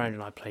point. Ryan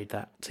and I played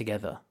that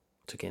together,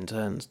 took it in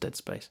turns, Dead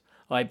Space.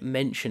 I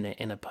mention it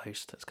in a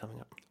post that's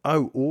coming up.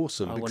 Oh,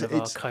 awesome. One of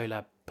our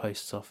collab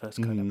posts, our first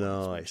collab.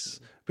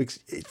 Nice. Because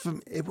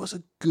it was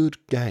a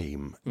good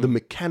game. The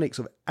mechanics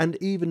of it, and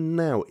even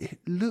now, it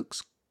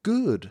looks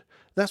good.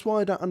 That's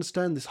why I don't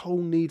understand this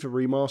whole need for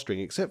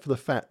remastering, except for the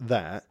fact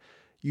that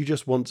you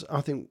just want,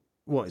 I think,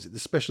 what is it, the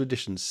special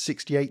edition,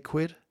 68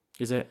 quid?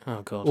 Is it?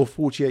 Oh, God. Or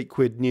 48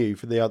 quid new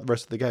for the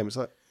rest of the game. It's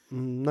like,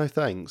 no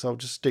thanks, I'll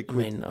just stick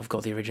with... I mean, I've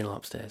got the original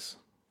upstairs.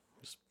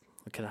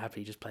 I can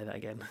happily just play that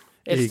again.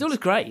 It still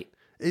looks great.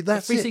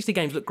 That's 360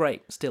 games look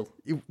great, still.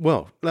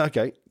 Well,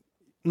 okay.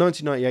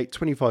 1998,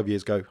 25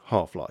 years ago,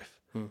 Half-Life.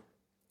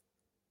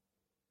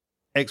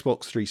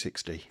 Xbox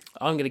 360.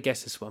 I'm going to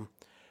guess this one.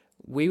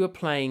 We were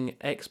playing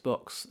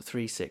Xbox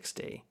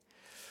 360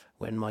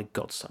 when my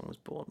godson was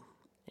born.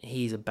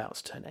 He's about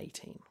to turn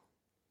 18.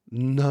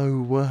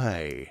 No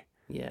way.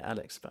 Yeah,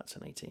 Alex is about to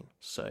turn 18.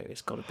 So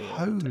it's got to be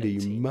around Holy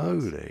 18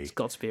 moly. years. It's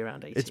got to be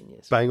around 18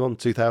 years. Bang on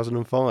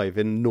 2005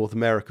 in North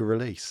America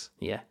release.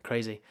 Yeah,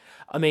 crazy.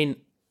 I mean,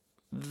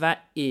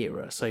 that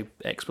era, so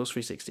Xbox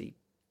 360,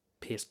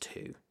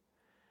 PS2,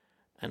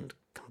 and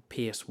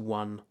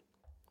PS1,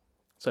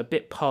 so a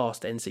bit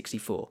past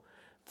N64,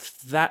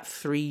 that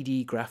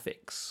 3D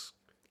graphics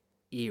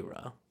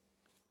era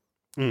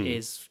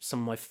is some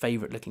of my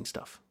favourite looking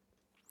stuff.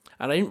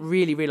 And I didn't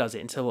really realise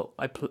it until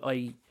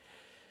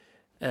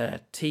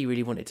T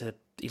really wanted to,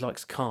 he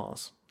likes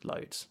cars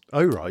loads.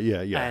 Oh, right,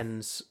 yeah.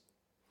 And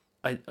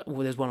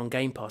there's one on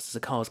Game Pass, there's a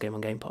Cars game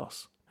on Game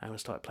Pass. I'm going to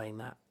start playing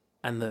that.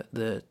 And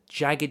the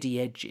jaggedy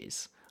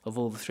edges of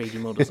all the 3D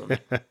models on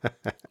it.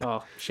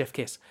 Oh, chef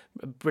kiss.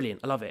 Brilliant,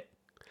 I love it.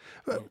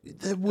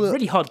 There were... A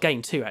really hard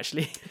game too,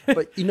 actually.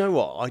 But you know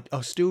what?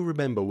 I still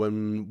remember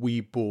when we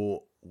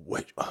bought...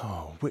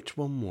 Which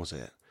one was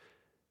it?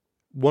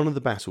 One of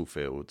the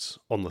Battlefields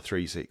on the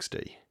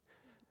 360.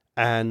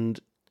 And...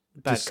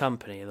 Bad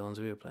Company are the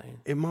ones we were playing.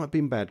 It might have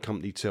been Bad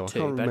Company 2. I can't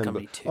remember. Bad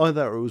Company 2.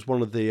 Either it was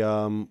one of the...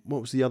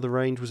 what was the other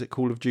range? Was it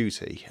Call of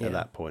Duty at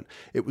that point?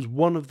 It was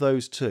one of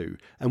those two.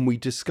 And we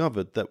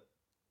discovered that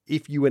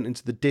if you went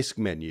into the disk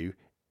menu,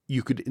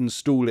 you could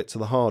install it to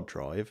the hard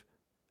drive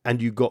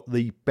and you got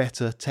the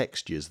better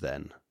textures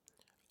then.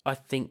 I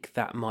think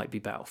that might be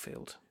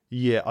Battlefield.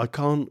 Yeah, I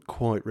can't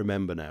quite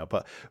remember now.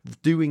 But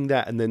doing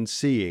that and then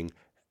seeing...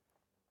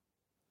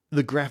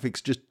 the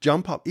graphics just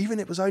jump up. Even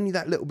it was only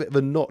that little bit of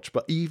a notch,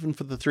 but even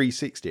for the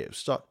 360, it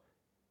was like,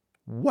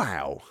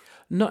 wow.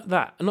 Not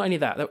only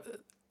that.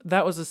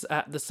 That was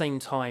at the same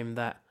time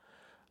that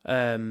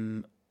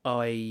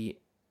I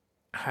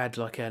had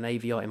like an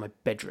AVR in my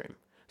bedroom.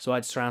 So I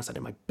had surround sound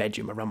in my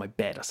bedroom around my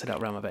bed. I set it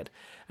up around my bed.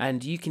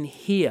 And you can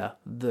hear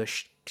the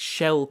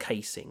shell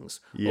casings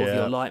of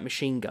your light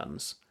machine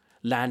guns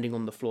landing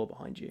on the floor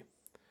behind you.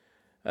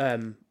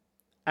 And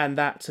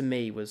that to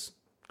me was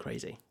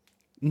crazy.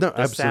 No,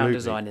 the absolutely. Sound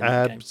design in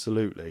that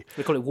absolutely. Game.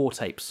 They call it war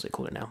tapes. They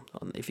call it now.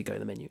 If you go to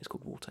the menu, it's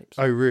called war tapes.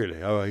 Oh,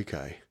 really? Oh,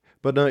 okay.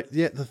 But no,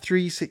 yeah, the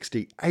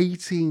 360,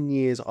 18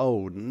 years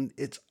old, and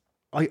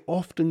I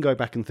often go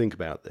back and think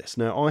about this.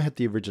 Now, I had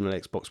the original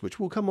Xbox, which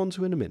we'll come on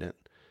to in a minute.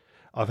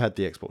 I've had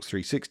the Xbox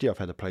 360, I've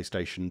had a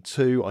PlayStation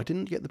 2. I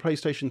didn't get the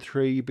PlayStation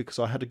 3 because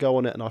I had to go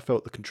on it and I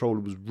felt the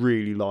controller was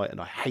really light and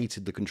I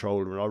hated the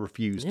controller and I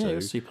refused to. Yeah, it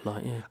was super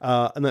light,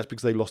 yeah. And that's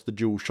because they lost the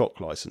dual shock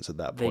license at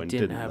that point,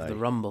 didn't they? They didn't have the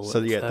rumble.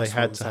 So yeah, they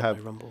had to have...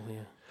 no rumble,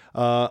 yeah.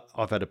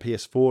 I've had a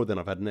PS4, then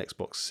I've had an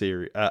Xbox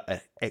Series,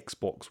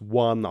 Xbox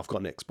One. I've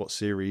got an Xbox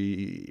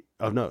Series.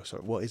 Oh no,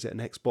 sorry, what is it? An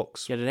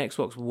Xbox? You had an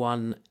Xbox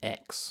One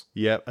X.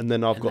 Yeah, and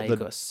then I've got the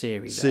got a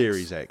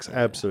Series X.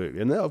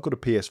 Absolutely, and then I've got a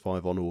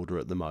PS5 on order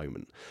at the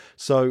moment.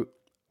 So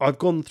I've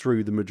gone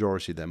through the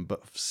majority of them,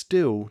 but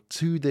still,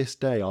 to this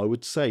day, I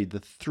would say the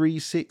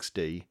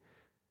 360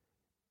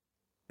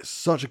 is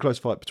such a close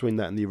fight between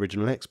that and the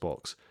original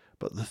Xbox.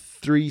 But the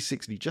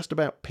 360 just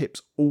about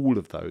pips all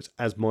of those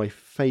as my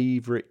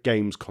favourite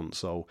games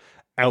console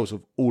out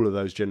of all of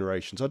those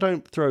generations. I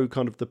don't throw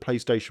kind of the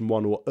PlayStation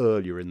 1 or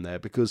earlier in there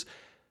because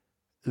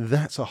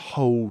that's a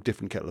whole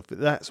different kettle of fish.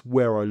 That's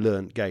where I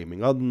learnt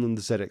gaming. Other than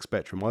the ZX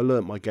Spectrum, I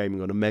learnt my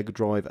gaming on a Mega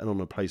Drive and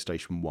on a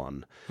PlayStation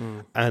 1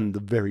 and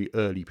the very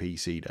early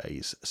PC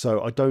days.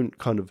 So I don't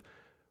kind of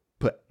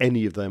put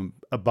any of them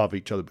above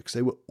each other because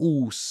they were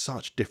all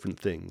such different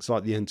things,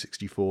 like the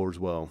N64 as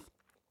well.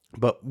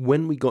 But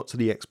when we got to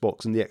the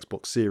Xbox and the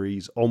Xbox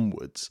Series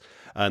onwards,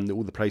 and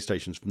all the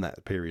PlayStations from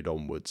that period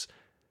onwards,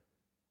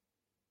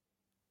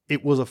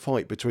 it was a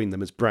fight between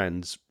them as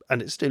brands,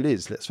 and it still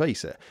is, let's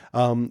face it.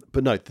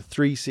 But no, the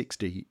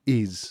 360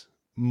 is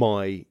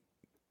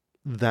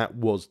that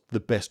was the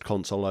best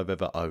console I've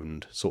ever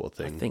owned, sort of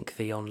thing. I think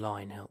the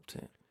online helped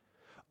it.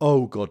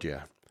 Oh, God,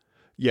 yeah.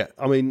 Yeah,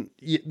 I mean,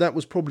 that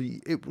was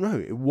probably...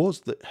 Okay,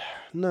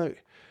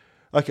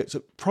 so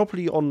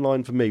properly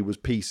online for me was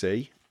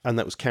PC... and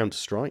that was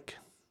Counter-Strike.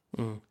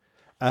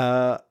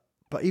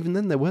 But even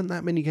then, there weren't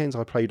that many games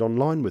I played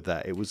online with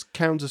that. It was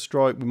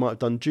Counter-Strike. We might have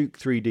done Duke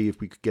 3D if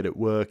we could get it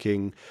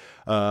working.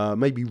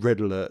 Maybe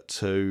Red Alert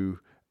 2.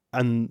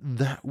 And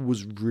that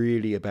was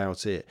really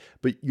about it.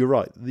 But you're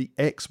right. The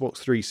Xbox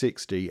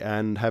 360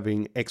 and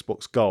having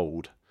Xbox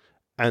Gold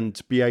and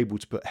to be able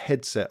to put a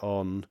headset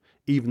on,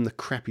 even the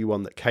crappy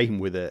one that came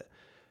with it,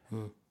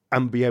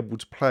 and be able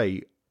to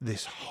play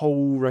this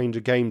whole range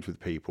of games with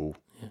people...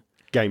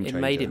 Game changer.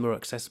 It made it more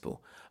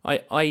accessible.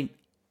 I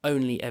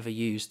only ever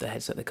used the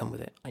headset that come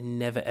with it. I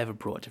never ever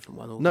brought a different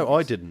one. No,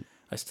 I didn't.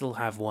 I still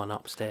have one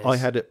upstairs. I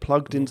had it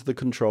plugged into the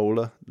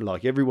controller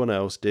like everyone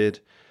else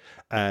did,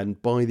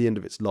 and by the end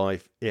of its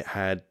life, it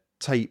had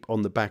tape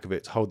on the back of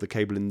it to hold the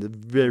cable in the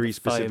very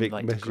specific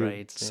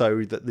measure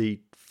so that the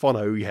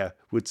phono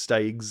would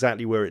stay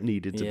exactly where it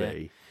needed to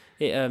be.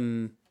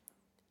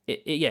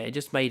 It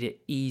just made it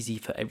easy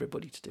for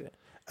everybody to do it.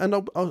 And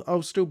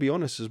I'll still be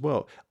honest as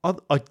well.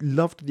 I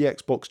loved the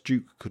Xbox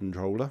Duke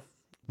controller,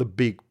 the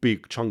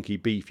big, chunky,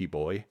 beefy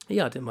boy.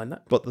 Yeah, I didn't mind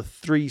that. But the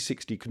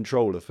 360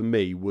 controller for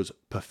me was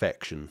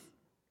perfection.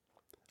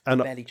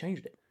 And they barely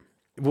changed it.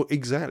 Well,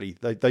 exactly.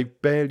 They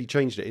barely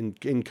changed it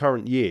in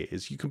current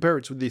years. You compare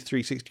it to the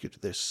 360,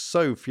 there's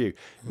so few.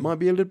 It might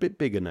be a little bit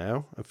bigger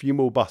now, a few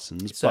more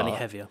buttons. It's certainly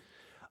heavier.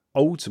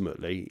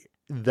 Ultimately,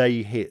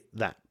 they hit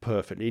that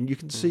perfectly, and you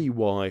can see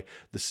why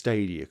the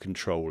Stadia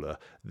controller,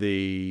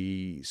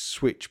 the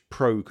Switch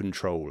Pro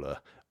controller,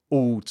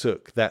 all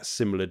took that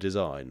similar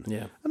design.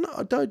 Yeah, and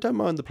I don't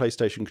mind the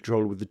PlayStation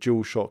controller with the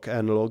DualShock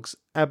analogs,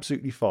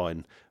 absolutely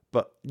fine.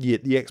 But yeah,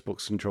 the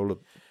Xbox controller,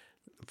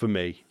 for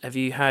me, have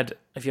you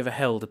ever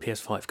held a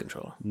PS5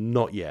 controller?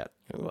 Not yet.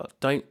 Well,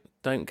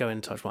 don't go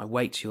and touch mine.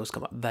 Wait till yours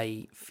come up.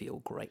 They feel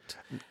great.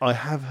 I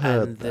have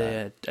heard and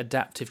the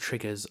adaptive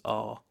triggers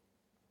are.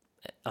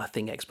 I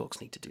think Xbox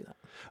need to do that.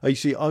 You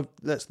see,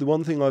 that's the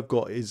one thing I've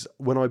got is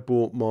when I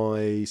bought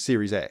my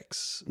Series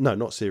X, no,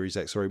 not Series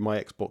X, sorry,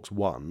 my Xbox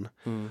One,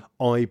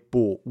 I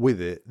bought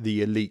with it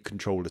the Elite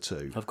Controller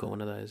 2. I've got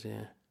one of those,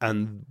 yeah.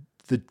 And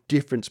the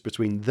difference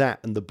between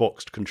that and the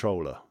boxed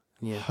controller,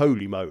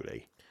 holy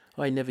moly.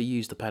 I never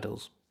used the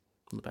paddles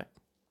on the back.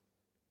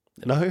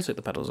 No? I took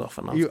the paddles off.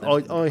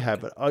 And I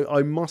have it.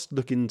 I must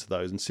look into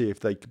those and see if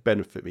they could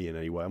benefit me in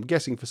any way. I'm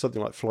guessing for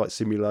something like Flight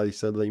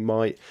Simulator, they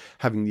might,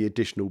 having the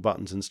additional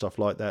buttons and stuff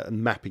like that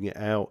and mapping it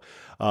out.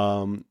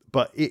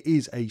 But it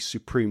is a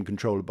supreme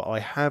controller. But I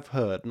have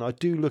heard, and I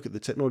do look at the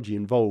technology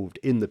involved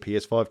in the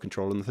PS5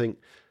 controller and think,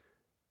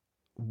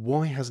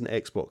 why hasn't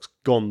Xbox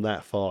gone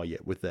that far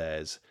yet with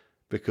theirs?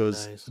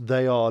 Because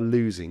they are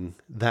losing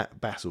that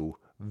battle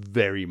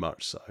very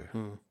much so.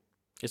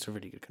 It's a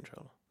really good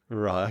controller.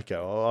 Right, okay,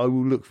 I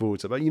will look forward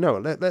to it. But you know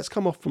what, let's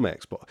come off from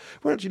Xbox.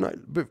 Well, actually,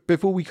 no,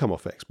 before we come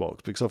off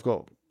Xbox, because I've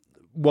got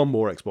one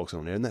more Xbox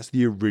on here, and that's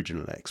the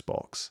original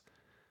Xbox.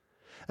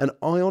 And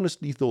I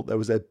honestly thought there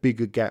was a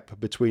bigger gap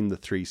between the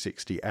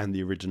 360 and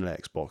the original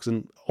Xbox,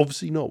 and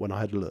obviously not when I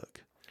had a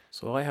look.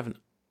 So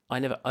I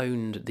never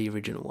owned the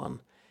original one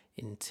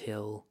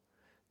until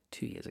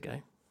 2 years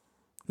ago.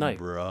 No,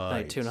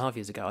 2.5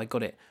 years ago. I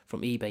got it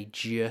from eBay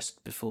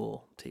just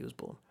before T was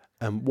born.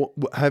 And what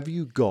have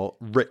you got?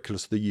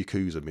 Reckless the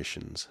Yakuza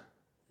missions.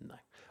 No.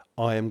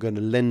 I am going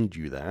to lend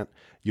you that.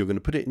 You're going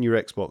to put it in your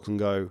Xbox and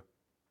go,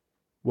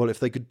 well, if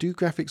they could do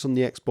graphics on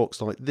the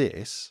Xbox like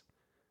this,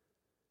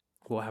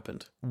 What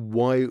happened?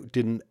 Why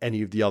didn't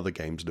any of the other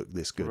games look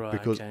this good? Right,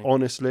 Because okay.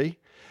 honestly,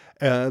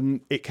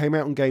 it came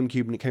out on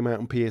GameCube and it came out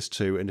on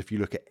PS2. And if you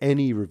look at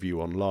any review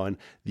online,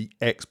 the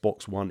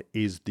Xbox One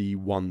is the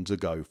one to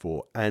go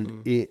for.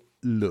 And it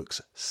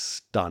looks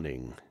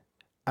stunning.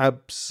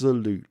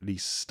 Absolutely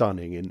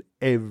stunning in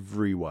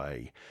every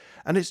way.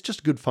 And it's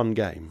just a good fun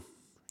game.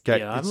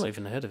 Yeah, I've not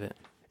even heard of it.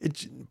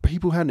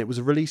 People hadn't. It was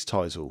a release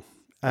title.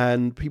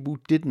 And people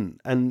didn't.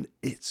 And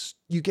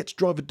you get to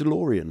drive a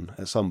DeLorean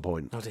at some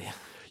point. Oh dear.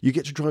 You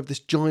get to drive this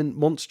giant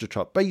monster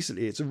truck.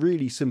 Basically, it's a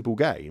really simple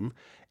game.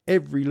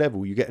 Every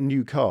level, you get a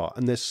new car,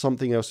 and there's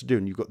something else to do.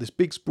 And you've got this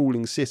big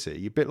sprawling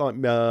city, a bit like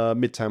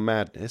Midtown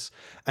Madness,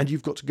 and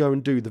you've got to go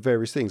and do the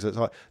various things. So it's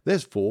like,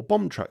 there's 4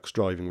 bomb trucks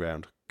driving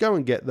around. Go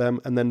and get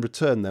them, and then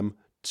return them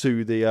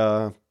to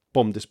the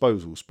bomb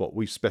disposal spot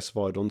we've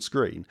specified on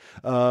screen.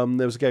 There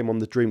was a game on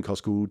the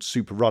Dreamcast called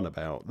Super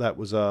Runabout. That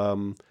was...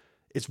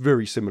 it's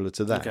very similar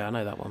to that. Okay, I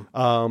know that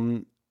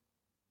one.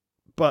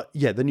 But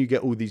yeah, then you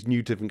get all these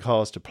new different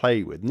cars to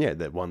play with. And yeah,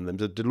 one of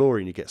them's a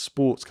DeLorean. You get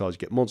sports cars, you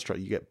get monster truck,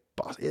 you get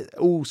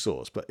all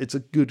sorts. But it's a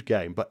good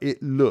game. But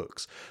it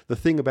looks... The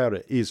thing about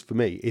it is, for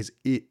me, is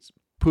it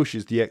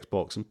pushes the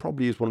Xbox and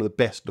probably is one of the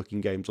best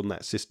looking games on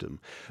that system.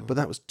 But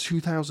that was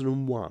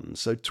 2001,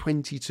 so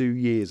 22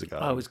 years ago.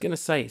 I was going to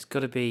say, it's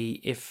got to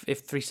be... If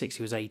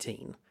 360 was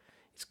 18...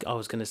 I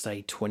was going to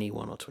say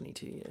 21 or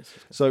 22 years.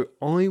 So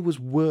I was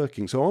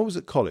working. So I was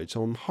at college.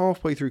 So I'm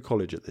halfway through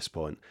college at this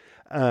point.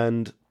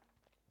 And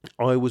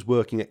I was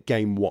working at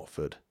Game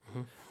Watford.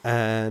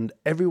 And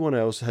everyone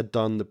else had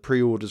done the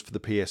pre-orders for the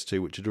PS2,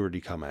 which had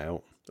already come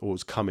out, or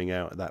was coming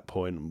out at that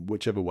point,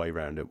 whichever way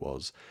round it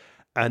was.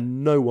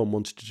 And no one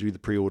wanted to do the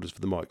pre-orders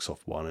for the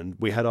Microsoft one. And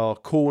we had our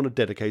corner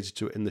dedicated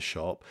to it in the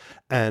shop.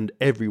 And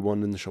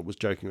everyone in the shop was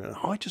joking around.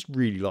 I just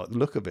really like the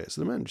look of it. So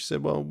the manager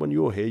said, well, when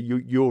you're here,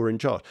 you're in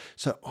charge.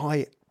 So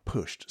I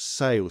pushed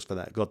sales for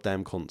that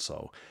goddamn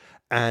console.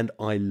 And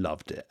I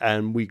loved it.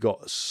 And we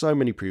got so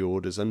many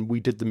pre-orders. And we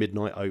did the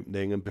midnight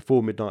opening. And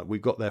before midnight, we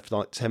got there for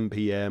like 10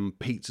 p.m.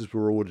 Pizzas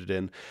were ordered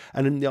in.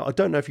 And I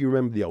don't know if you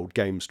remember the old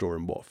game store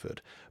in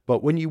Watford.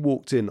 But when you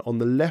walked in, on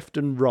the left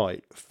and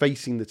right,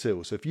 facing the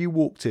till, so if you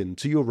walked in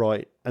to your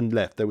right and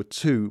left, there were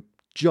 2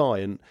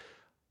 giant,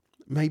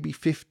 maybe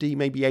 50,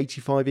 maybe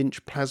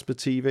 85-inch plasma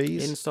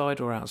TVs. Inside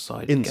or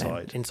outside?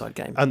 Inside. Game? Inside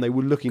game. And they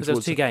were looking Because there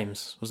was towards... 2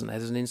 games, wasn't there?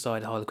 There's an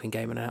inside Harlequin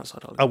game and an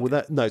outside Harlequin Oh,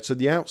 well, no. So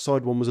the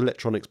outside one was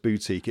Electronics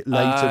Boutique. It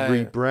later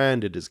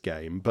rebranded as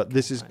Game, but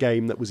this is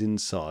Game that was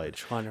inside.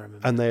 I'm trying to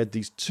remember. And they had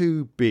these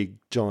 2 big,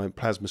 giant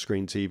plasma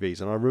screen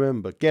TVs. And I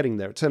remember getting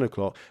there at 10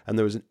 o'clock, and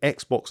there was an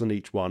Xbox on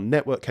each one,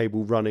 network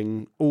cable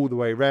running all the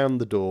way around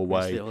the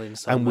doorway.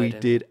 And we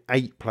did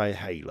 8-player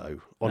Halo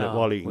on it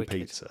while eating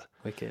pizza.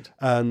 Wicked.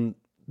 And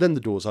then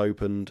the doors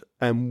opened,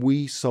 and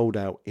we sold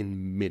out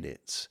in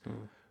minutes.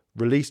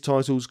 Release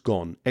titles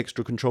gone,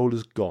 extra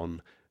controllers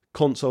gone,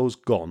 consoles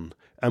gone,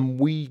 and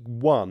we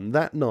won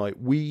that night.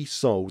 We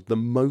sold the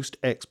most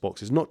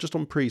Xboxes, not just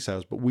on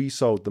pre-sales, but we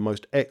sold the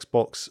most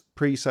Xbox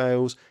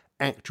pre-sales,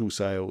 actual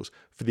sales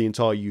for the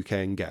entire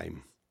UK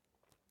game.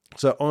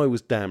 So I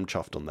was damn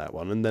chuffed on that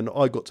one. And then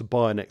I got to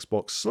buy an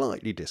Xbox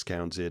slightly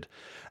discounted,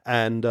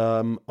 and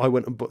I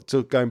went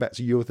and going back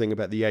to your thing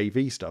about the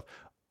AV stuff.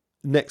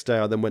 Next day,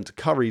 I then went to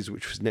Curry's,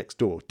 which was next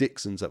door,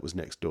 Dixon's, that was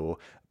next door,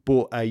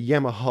 bought a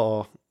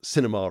Yamaha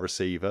cinema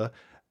receiver,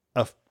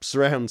 a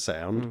surround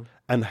sound,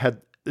 and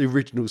had the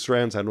original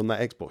surround sound on that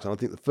Xbox. And I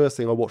think the first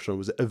thing I watched on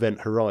was Event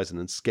Horizon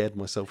and scared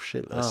myself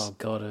shitless. Oh,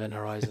 God, Event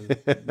Horizon.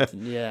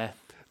 Yeah.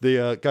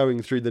 The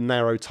going through the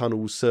narrow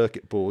tunnel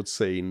circuit board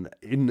scene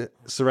in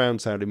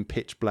surround sound in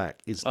pitch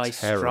black is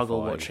terrifying. I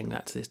struggle watching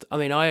that to this. I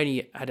mean, I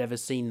only had ever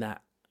seen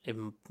that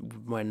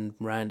when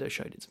Miranda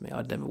showed it to me.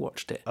 I'd never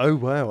watched it. Oh,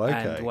 wow,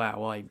 okay. And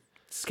wow, it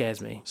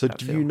scares me. So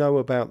do you know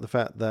about the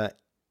fact that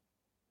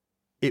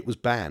it was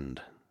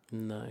banned?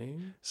 No.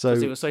 So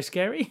because it was so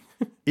scary?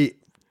 It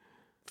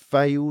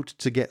failed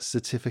to get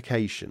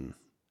certification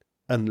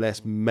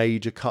unless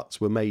major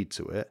cuts were made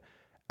to it,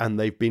 and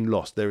they've been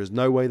lost. There is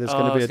no way there's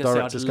going to be a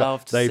director's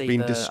cut. They've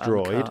been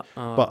destroyed,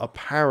 but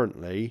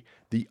apparently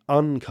the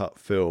uncut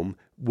film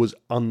was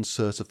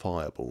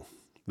uncertifiable.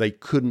 They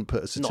couldn't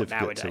put a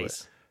certificate to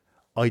it.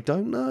 I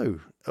don't know.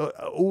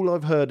 All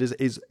I've heard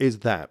is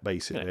that,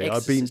 basically.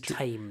 I've been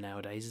tame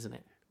nowadays, isn't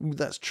it?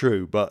 That's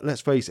true, but let's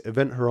face it,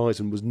 Event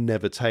Horizon was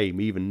never tame,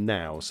 even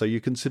now. So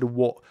you consider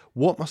what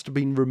must have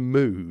been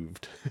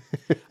removed.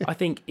 I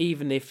think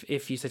even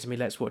if you said to me,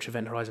 let's watch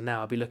Event Horizon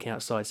now, I'd be looking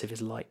outside to see if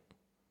it's light.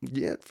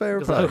 Yeah, fair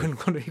play. play. I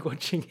wouldn't want to be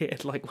watching it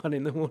at like 1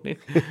 a.m.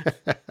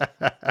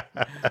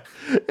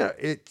 Yeah,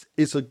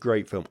 it's a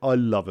great film. I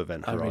love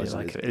Event Horizon.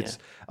 I really like it.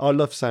 I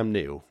love Sam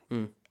Neill.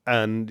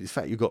 And in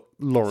fact, you've got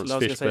Lawrence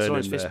Fishburne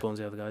Lawrence in there. Fishburne's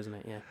the other guy, isn't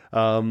it?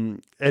 Yeah.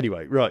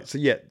 Anyway, right. So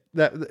yeah,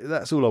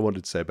 that's all I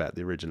wanted to say about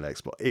the original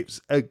Xbox. It's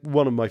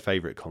one of my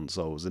favourite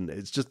consoles, and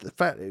it's just the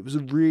fact it was a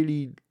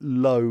really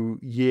low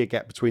year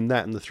gap between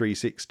that and the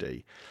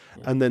 360,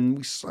 and then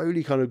we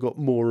slowly kind of got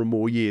more and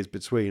more years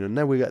between, and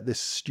now we're at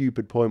this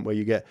stupid point where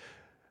you get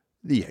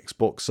the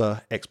Xbox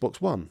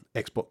One,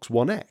 Xbox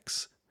One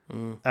X,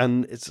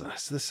 and it's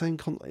the same.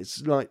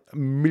 It's like a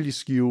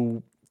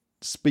minuscule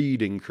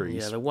speed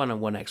increase. Yeah, the One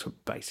and One X were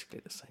basically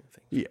the same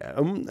thing. Yeah,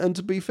 and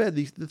to be fair,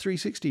 the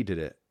 360 did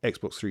it.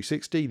 Xbox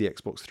 360, the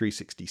Xbox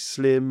 360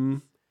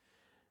 Slim.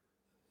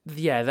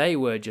 Yeah, they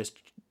were just.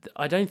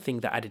 I don't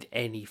think that added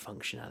any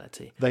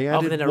functionality. They added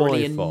other than a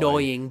really Wi-Fi.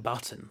 annoying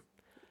button.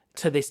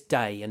 To this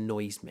day,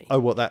 annoys me. Oh,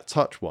 what, that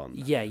touch one?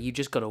 Yeah, you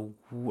just got to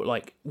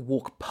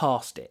walk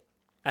past it,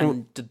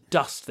 and the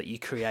dust that you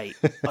create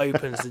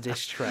opens the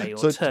disc tray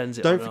or turns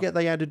it. Don't on forget and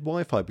they added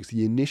Wi-Fi because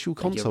the initial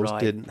consoles right.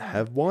 didn't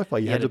have Wi-Fi.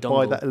 You had had to a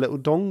buy dongle. that little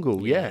dongle.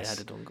 off. Yeah, Yes. it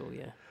had a dongle.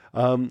 Yeah.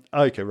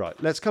 Okay, right.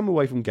 Let's come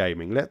away from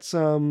gaming. Let's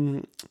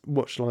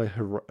what shall I?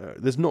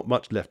 There's not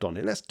much left on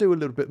it. Let's do a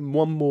little bit.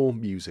 One more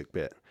music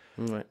bit.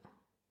 Right.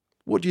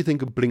 What do you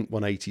think of Blink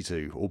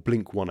 182 or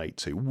Blink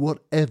 182?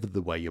 Whatever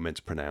the way you're meant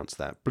to pronounce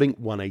that, Blink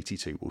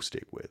 182 we'll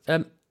stick with.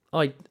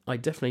 I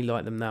definitely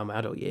like them now in my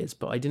adult years,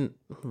 but I didn't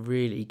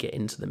really get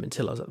into them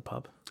until I was at the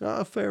pub.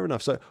 Fair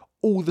enough. So,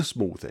 All the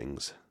Small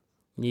Things.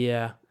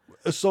 Yeah.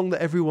 A song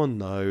that everyone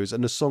knows,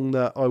 and a song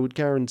that I would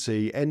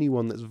guarantee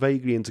anyone that's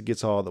vaguely into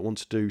guitar that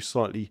wants to do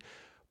slightly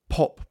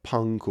pop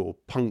punk or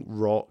punk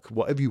rock,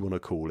 whatever you want to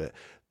call it,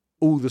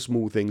 All the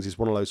Small Things is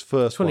one of those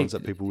first ones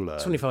that people learn.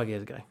 25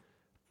 years ago.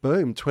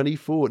 Boom,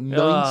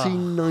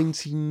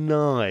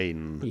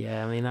 1999.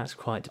 Yeah, I mean, that's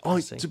quite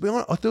depressing. To be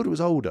honest, I thought it was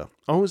older.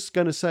 I was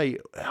going to say,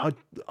 I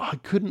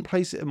couldn't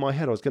place it in my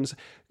head. I was going to say,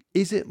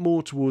 is it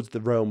more towards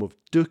the realm of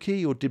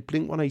Dookie, or did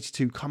Blink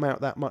 182 come out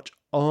that much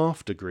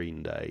after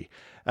Green Day?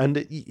 And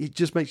it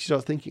just makes you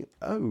start thinking,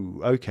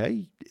 oh,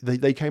 okay,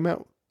 they came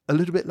out a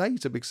little bit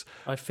later because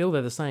I feel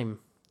they're the same.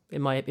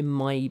 In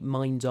my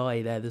mind's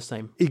eye, they're the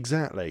same.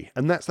 exactly,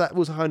 and that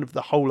was kind of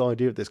the whole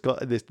idea of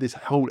this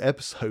whole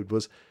episode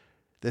was.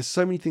 There's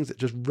so many things that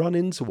just run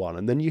into one,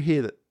 and then you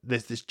hear that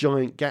there's this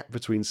giant gap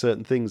between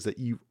certain things that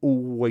you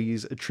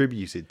always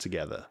attributed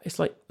together. It's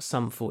like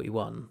Sum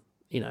 41.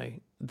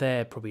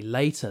 They're probably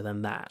later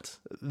than that.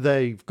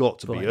 They've got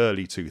to be Right.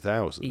 early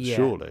 2000s, Yeah,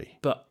 surely.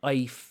 But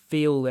I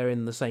feel they're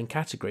in the same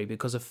category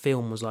because a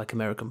film was like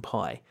American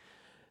Pie.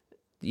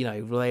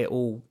 They're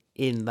all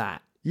in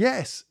that.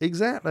 Yes,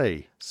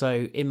 exactly.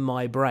 So in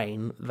my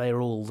brain,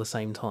 they're all the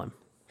same time.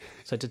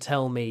 So to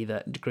tell me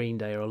that Green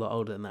Day are a lot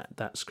older than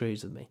that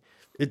screws with me.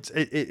 It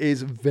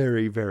is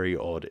very, very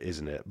odd,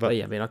 isn't it? But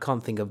yeah, I mean, I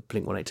can't think of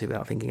Blink-182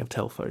 without thinking of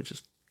Telfo.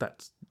 Just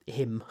that's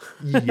him.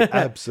 Yeah,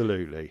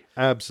 absolutely.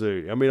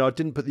 Absolutely. I mean, I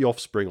didn't put the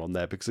Offspring on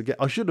there because, again,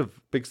 I should have,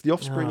 because the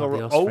Offspring Oh, are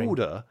the Offspring.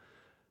 older.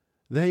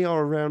 They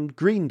are around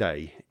Green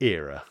Day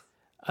era.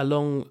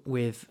 Along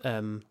with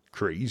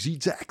Crazy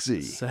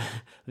Taxi. so,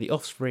 the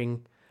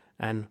Offspring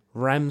and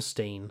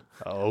Rammstein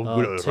Oh,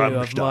 are two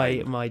of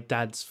Rammstein. my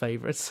dad's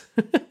favourites.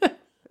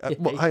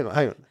 Well, hang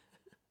on.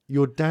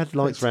 Your dad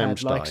likes Dad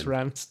Rammstein. likes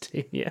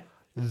Rammstein, yeah.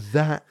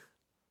 That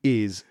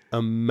is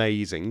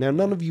amazing. Now,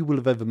 none of you will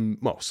have ever,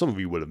 well, some of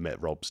you will have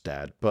met Rob's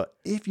dad, but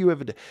if you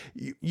ever did,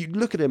 you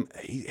look at him,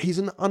 he's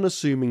an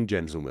unassuming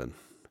gentleman.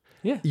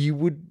 Yeah. You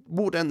would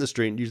walk down the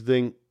street and you'd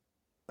think,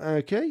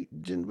 okay,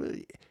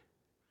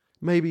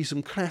 maybe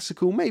some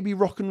classical, maybe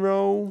rock and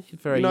roll,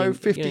 Very,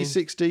 50s,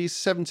 60s,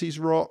 70s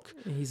rock.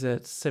 He's a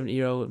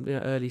 70-year-old,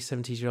 early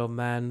 70s-year-old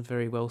man,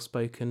 very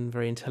well-spoken,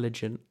 very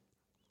intelligent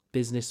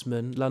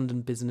businessman,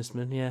 London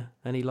businessman, yeah,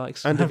 and he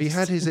likes. And if he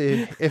had his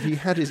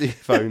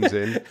earphones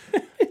in,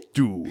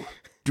 du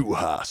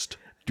hast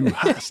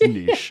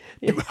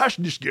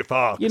nicht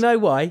gefragt. You know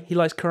why? He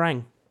likes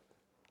Kerrang.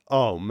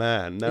 Oh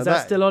man, now Is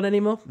that still on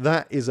anymore?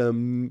 That is a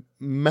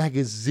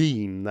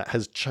magazine that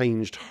has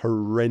changed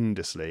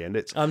horrendously, and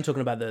it's. I'm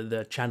talking about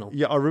the channel.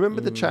 Yeah, I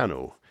remember the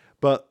channel,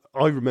 but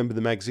I remember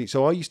the magazine.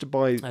 So I used to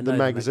buy know the the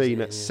magazine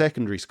magazine, at yeah.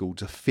 secondary school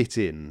to fit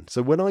in.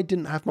 So when I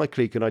didn't have my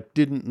clique and I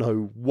didn't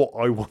know what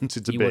I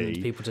wanted to You be,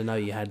 wanted people to know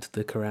you had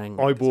the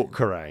Kerrang. I bought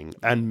Kerrang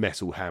and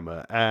Metal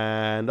Hammer,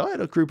 and I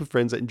had a group of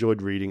friends that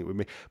enjoyed reading it with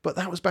me. But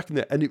that was back in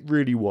there, and it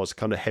really was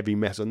kind of heavy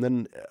metal. And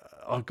then,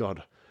 oh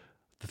God,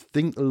 I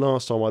think the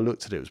last time I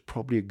looked at it was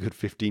probably a good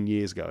 15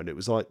 years ago, and it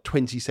was like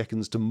 20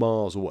 Seconds to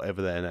Mars or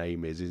whatever their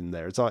name is in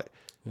there. It's like,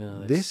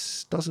 Yeah,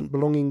 this doesn't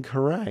belong in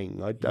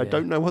Kerrang. I Yeah.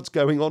 don't know what's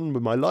going on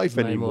with my life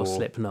no anymore. more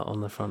Slipknot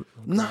on the front.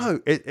 No,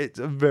 it's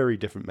a very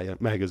different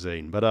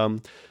magazine. But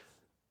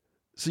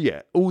so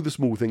yeah, All the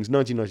Small Things,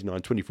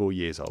 1999, 24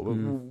 years old.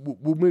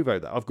 We'll move over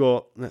that. I've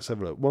got, let's have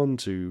a look, 1,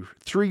 2,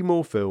 3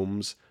 more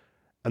films,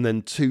 and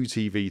then 2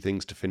 TV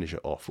things to finish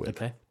it off with.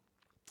 Okay.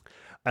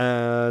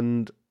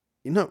 And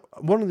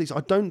one of these,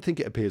 I don't think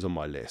it appears on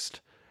my list,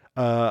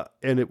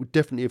 and it would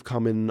definitely have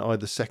come in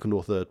either second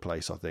or third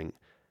place. I think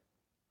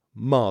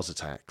Mars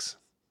Attacks,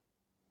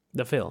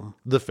 The film.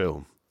 the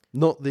film,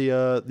 not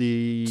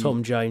the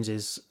Tom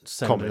Jones's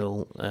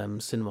seminal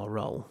cinema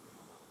role.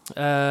 It's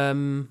a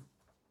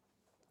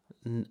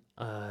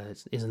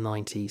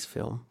 90s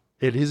film.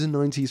 It is a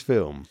 90s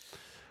film.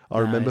 I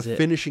No, remember is it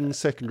finishing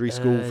secondary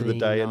school for the early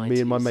day, and me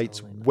and my 90s,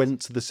 mates early 90s?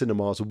 went to the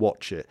cinema to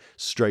watch it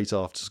straight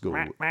after school.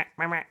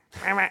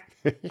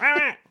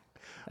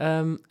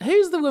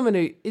 Who's the woman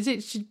who is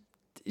it?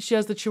 she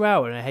has the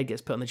chihuahua and her head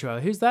gets put on the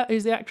chihuahua. Who's that?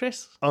 Who's the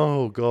actress?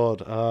 Oh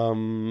God.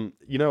 I'm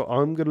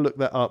gonna look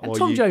that up. And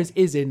Tom Jones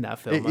is in that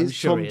film. It I'm is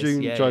sure Tom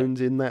he is.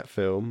 Jones in that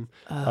film.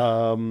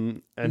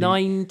 And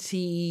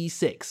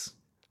 96.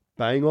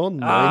 bang on,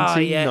 Ah,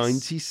 yes.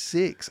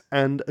 1996,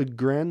 and a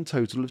grand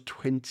total of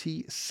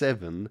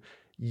 27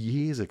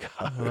 years ago.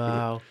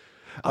 Wow.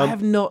 I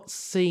have not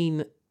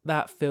seen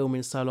that film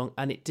in so long,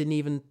 and it didn't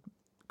even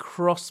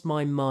cross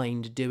my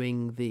mind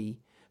doing the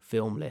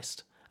film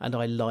list. And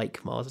I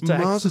like Mars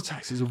Attacks. Mars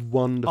Attacks is a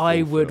wonderful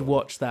I would film.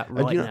 watch that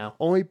right now.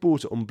 I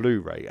bought it on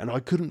Blu-ray and I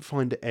couldn't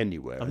find it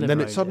anywhere. And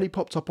then it suddenly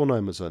popped up on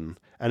Amazon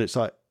and it's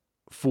like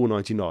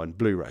 $4.99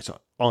 Blu-ray. So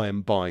I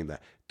am buying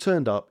that.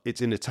 Turned up,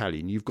 it's in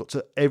Italian. You've got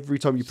to, every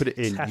time you put it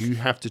in, you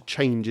have to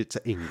change it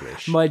to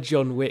English. My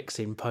John Wick's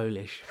in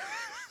Polish.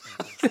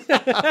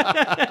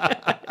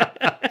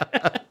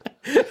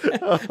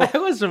 That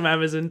was from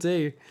Amazon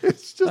too. I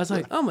was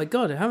like, oh my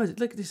God,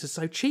 look, this is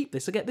so cheap.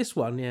 I get this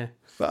one, yeah.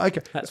 But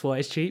okay. That's why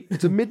it's cheap.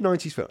 It's a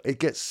mid-90s film. It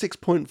gets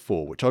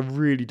 6.4, which I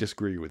really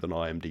disagree with on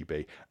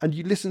IMDb. And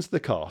you listen to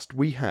the cast.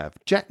 We have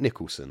Jack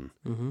Nicholson,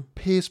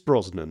 Pierce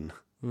Brosnan,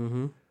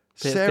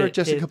 Sarah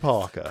Jessica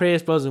Parker.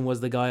 Pierce Brosnan was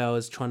the guy I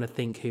was trying to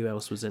think who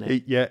else was in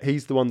it.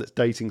 He's the one that's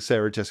dating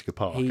Sarah Jessica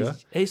Parker.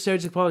 Sarah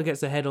Jessica Parker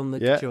gets the head on the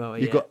chihuahua.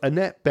 You've got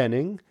Annette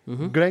Bening,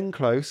 Glenn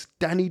Close,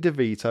 Danny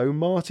DeVito,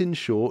 Martin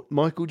Short,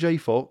 Michael J.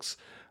 Fox,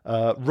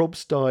 Rob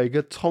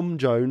Steiger, Tom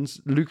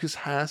Jones, Lucas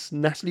Haas,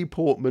 Natalie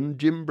Portman,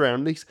 Jim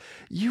Brownlee.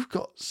 You've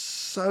got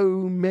so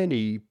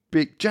many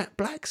big... Jack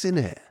Black's in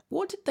it.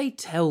 What did they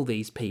tell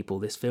these people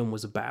this film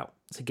was about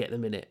to get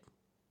them in it?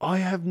 I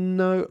have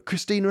no...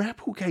 Christina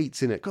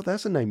Applegate's in it. God,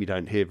 that's a name you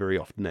don't hear very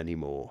often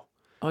anymore.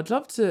 I'd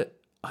love to...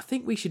 I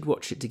think we should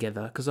watch it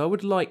together because I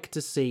would like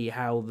to see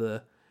how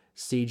the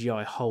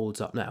CGI holds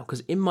up now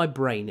because in my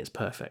brain it's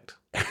perfect.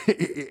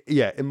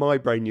 Yeah, in my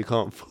brain you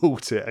can't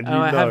fault it. And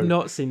I have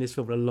not seen this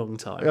film in a long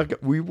time. Okay,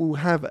 we will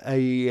have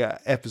a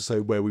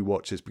episode where we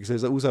watch this because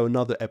there's also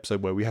another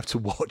episode where we have to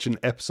watch an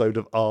episode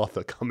of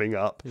Arthur coming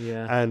up.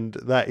 Yeah. And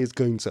that is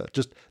going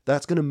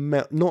to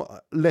melt,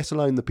 not let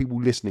alone the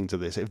people listening to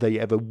this, if they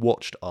ever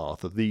watched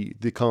Arthur, the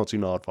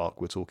cartoon aardvark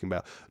we're talking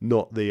about,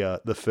 not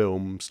the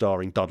film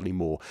starring Dudley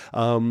Moore.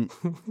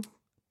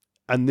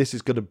 And this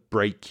is going to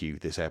break you,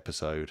 this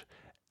episode.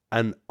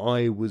 And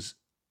I was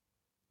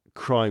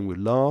crying with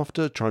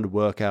laughter, trying to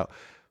work out,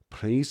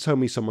 please tell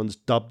me someone's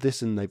dubbed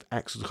this and they've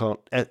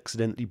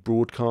accidentally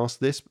broadcast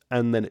this.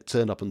 And then it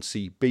turned up on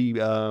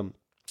not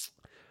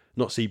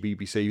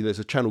CBBC. There's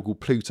a channel called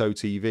Pluto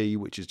TV,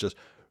 which is just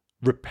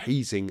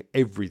repeating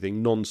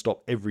everything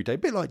non-stop every day. A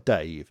bit like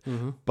Dave,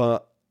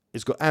 but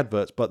it's got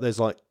adverts, but there's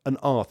like an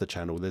Arthur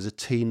channel. There's a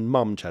Teen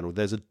Mum channel.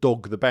 There's a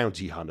Dog the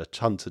Bounty Hunter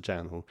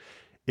channel.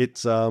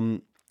 It's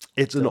an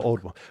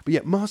odd one. But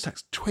yeah, Mars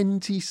Attacks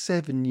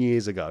 27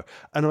 years ago.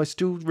 And I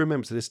still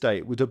remember to this day,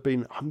 it would have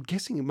been, I'm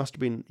guessing it must have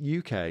been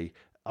UK.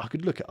 I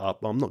could look it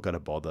up. I'm not going to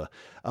bother.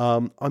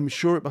 I'm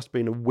sure it must have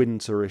been a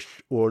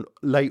winterish or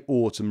late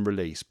autumn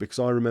release because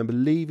I remember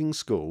leaving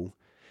school.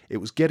 It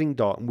was getting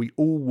dark and we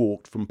all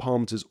walked from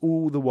Palmerton's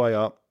all the way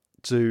up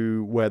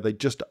to where they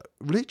just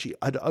literally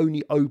had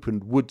only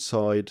opened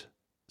Woodside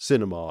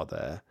Cinema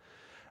there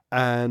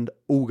and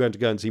all going to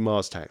go and see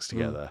Mars Attacks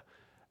together.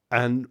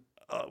 And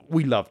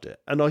we loved it.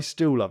 And I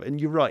still love it. And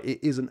you're right,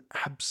 it is an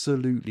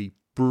absolutely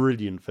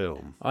brilliant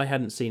film. I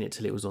hadn't seen it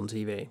till it was on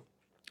TV.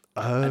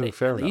 Oh,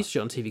 fair enough. They used to show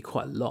it on TV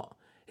quite a lot.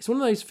 It's one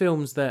of those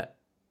films that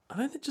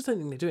just don't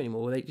think they do it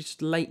anymore. They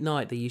just late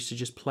night they used to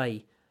just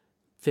play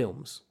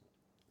films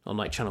on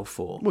like Channel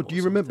 4. Well, do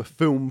you remember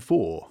Film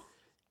 4?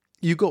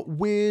 You got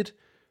weird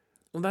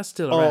that's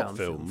still art around,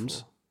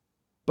 films,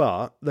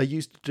 but they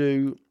used to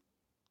do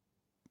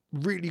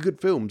really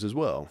good films as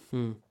well.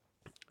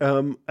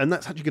 And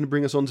that's actually going to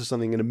bring us on to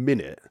something in a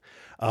minute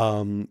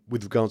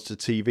with regards to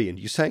TV. And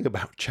you're saying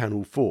about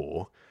Channel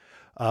 4.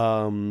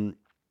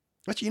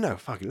 Actually,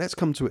 fuck it, let's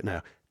come to it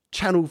now.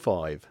 Channel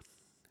 5.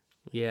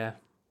 Yeah.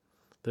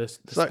 The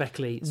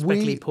speckly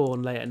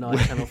porn late at night,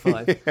 Channel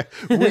 5.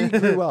 We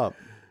grew up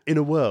in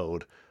a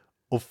world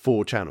of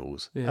 4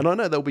 channels. Yeah. And I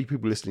know there'll be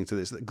people listening to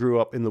this that grew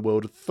up in the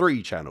world of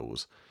 3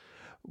 channels.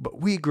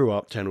 But we grew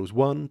up channels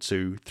 1,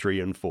 2,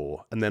 3, and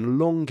 4. And then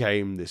along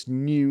came this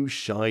new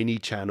shiny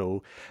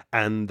channel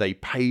and they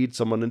paid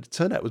someone. And it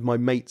turned out it was my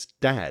mate's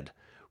dad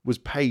was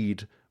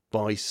paid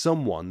by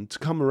someone to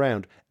come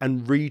around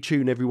and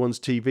retune everyone's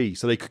TV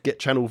so they could get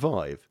Channel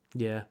 5.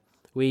 Yeah.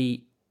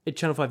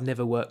 Channel 5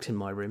 never worked in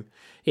my room.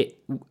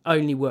 It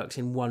only works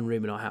in one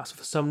room in our house.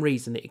 For some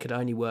reason, it could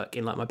only work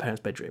in like my parents'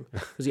 bedroom.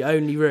 It was the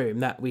only room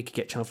that we could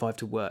get Channel 5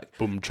 to work.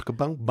 Boom, chicka,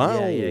 bang, bang.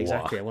 Yeah,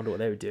 exactly. I wonder what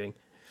they were doing.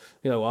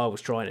 What I was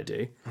trying to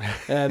do.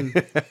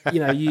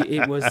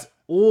 It was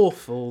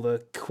awful,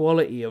 the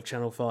quality of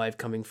Channel 5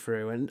 coming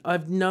through, and I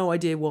have no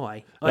idea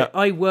why.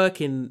 I work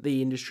in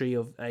the industry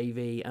of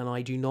AV, and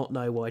I do not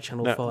know why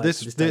Channel 5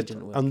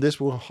 didn't work. And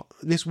this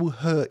will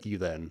hurt you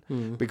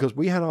then, because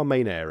we had our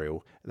main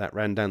aerial that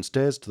ran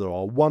downstairs to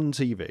our one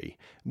TV.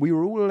 We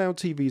were all allowed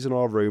TVs in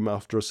our room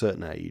after a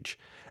certain age,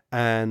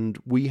 and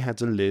we had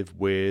to live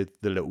with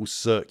the little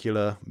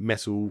circular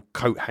metal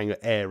coat hanger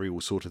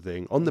aerial sort of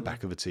thing on the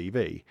back of a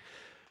TV.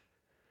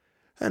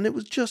 And it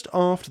was just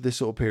after this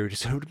sort of period,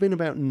 so it would have been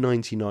about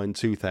 99,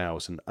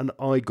 2000, and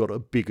I got a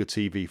bigger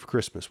TV for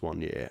Christmas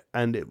one year,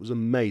 and it was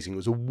amazing. It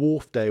was a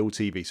Wharfdale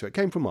TV, so it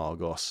came from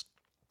Argos,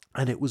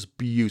 and it was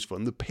beautiful,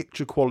 and the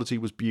picture quality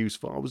was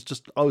beautiful.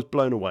 I was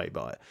blown away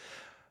by it.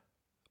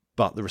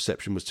 But the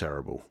reception was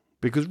terrible,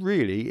 because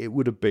really it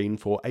would have been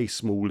for a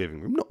small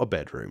living room, not a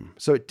bedroom,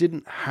 so it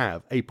didn't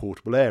have a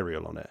portable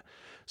aerial on it.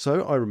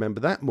 So I remember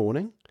that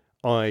morning,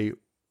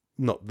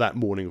 not that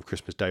morning of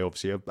Christmas Day,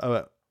 obviously,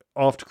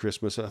 after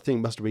Christmas, I think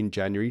it must have been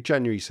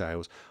January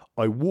sales,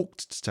 I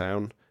walked to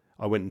town,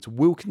 I went into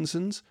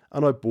Wilkinson's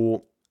and I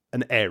bought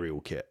an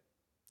aerial kit.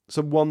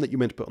 So one that you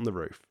meant to put on the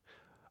roof.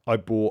 I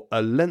bought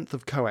a length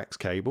of coax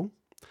cable.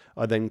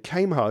 I then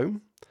came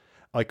home,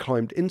 I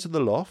climbed into the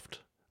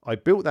loft, I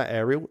built that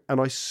aerial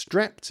and I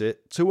strapped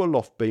it to a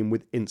loft beam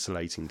with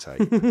insulating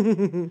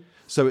tape.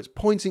 So it's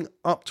pointing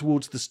up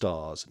towards the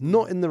stars,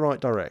 not in the right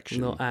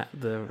direction. Not at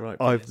the right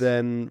place. I've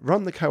then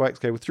run the coax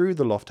cable through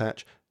the loft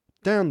hatch,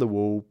 down the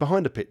wall,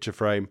 behind a picture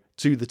frame,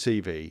 to the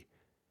TV.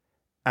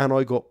 And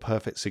I got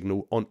perfect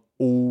signal on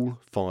all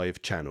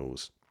 5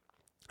 channels.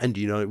 And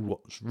do you know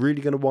what's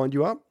really going to wind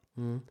you up?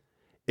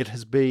 It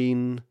has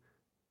been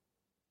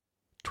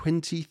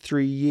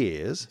 23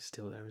 years. It's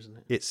still there, isn't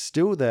it? It's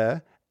still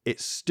there. It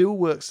still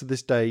works to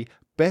this day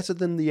better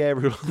than the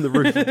aerial on the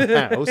roof of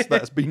the house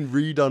that's been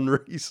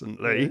redone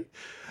recently.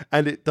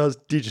 And it does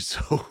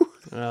digital.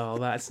 Oh,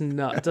 that's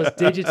nuts. It does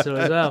digital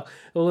as well.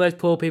 All those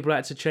poor people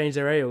had to change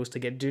their aerials to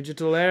get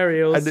digital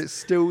aerials. And it's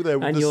still there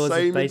with and the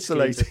same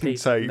insulating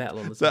tape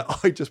that that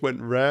I just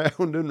went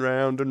round and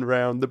round and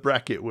round the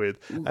bracket with.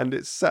 Ooh. And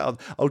it's sat on.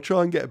 I'll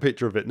try and get a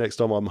picture of it next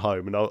time I'm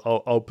home, and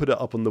I'll put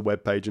it up on the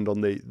webpage and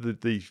on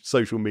the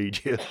social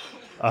media.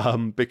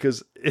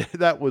 Because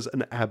that was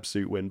an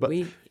absolute win. But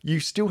you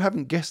still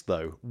haven't guessed,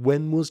 though.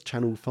 When was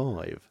Channel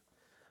 5?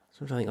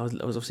 So I think I was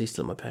obviously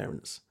still at my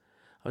parents'.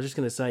 I was just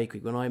going to say,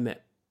 quick, when I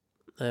met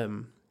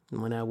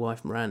my now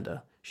wife,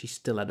 Miranda, she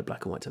still had a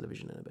black and white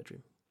television in her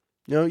bedroom.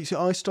 You see,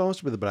 I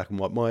started with a black and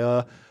white.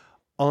 My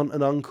aunt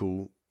and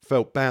uncle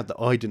felt bad that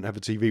I didn't have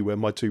a TV where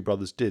my 2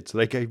 brothers did. So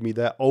they gave me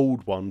their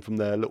old one from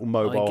their little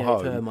mobile home.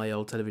 I gave her my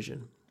old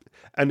television.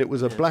 And it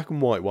was a black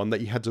and white one that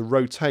you had to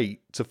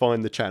rotate to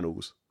find the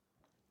channels.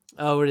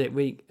 Oh,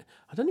 really?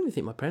 I don't even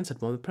think my parents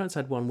had one. My parents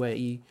had one where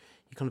you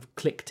kind of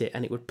clicked it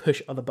and it would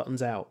push other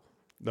buttons out.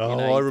 Oh,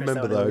 I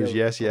remember those.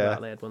 Yes, yeah.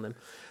 They had one of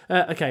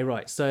them. Okay,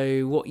 right.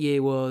 So what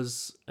year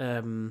was...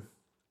 what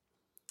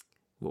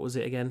was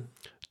it again?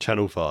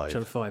 Channel 5.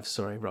 Channel 5,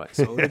 sorry. Right.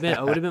 So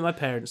I would have been my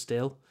parents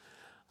still.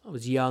 I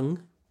was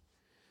young,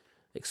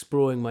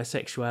 exploring my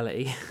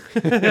sexuality.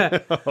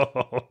 I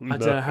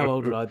don't know how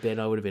old would I have been.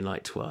 I would have been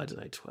like 12, I don't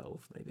know,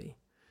 12 maybe.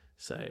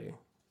 So...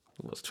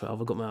 What's 12?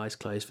 I've got my eyes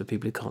closed for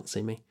people who can't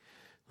see me.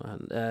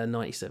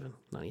 97,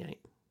 98.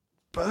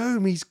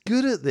 Boom, he's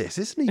good at this,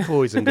 isn't he,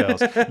 boys and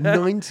girls?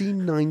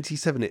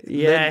 1997, it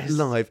yes. went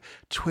live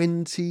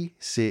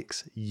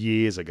 26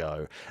 years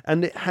ago.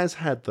 And it has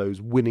had those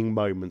winning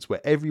moments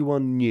where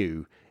everyone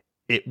knew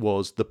it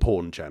was the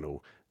porn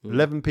channel.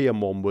 11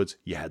 p.m. onwards,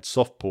 you had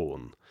soft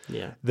porn.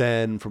 Yeah.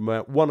 Then from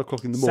about 1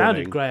 o'clock in the morning...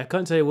 Sounded great. I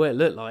can't tell you what it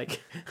looked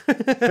like.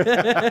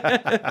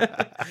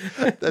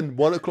 Then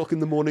 1 o'clock in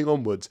the morning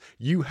onwards,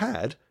 you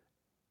had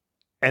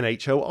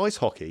NHL ice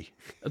hockey.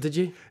 Oh, did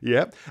you?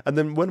 Yeah. And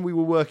then when we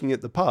were working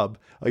at the pub,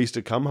 I used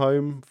to come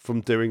home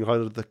from doing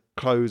kind of the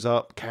close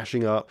up,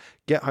 cashing up,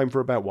 get home for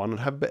about 1 and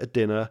have a bit of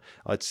dinner.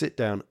 I'd sit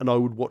down and I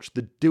would watch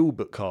the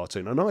Dilbert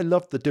cartoon. And I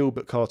loved the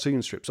Dilbert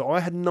cartoon strip. So I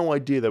had no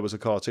idea there was a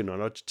cartoon.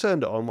 And I just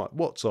turned it on, like,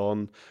 what's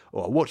on?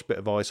 Or I watched a bit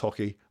of ice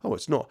hockey. Oh,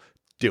 it's not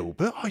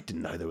Dilbert. I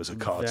didn't know there was a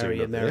cartoon. Very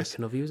of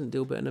American of you. Isn't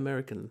Dilbert an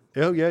American?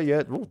 Oh,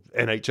 yeah. Well,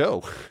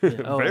 NHL.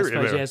 Yeah. Oh, Very I suppose,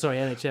 American. yeah, sorry,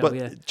 NHL, but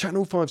yeah.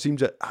 Channel 5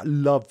 seems to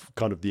love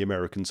kind of the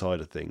American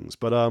side of things.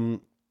 But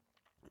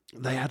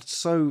they had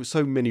so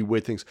many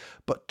weird things.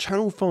 But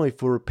Channel 5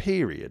 for a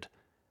period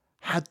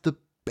had the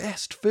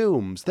best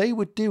films. They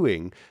were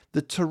doing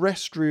the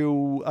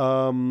terrestrial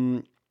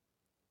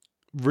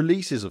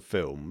releases of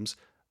films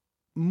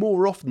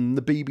more often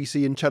than the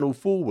BBC and Channel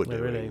 4 were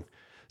doing. Really?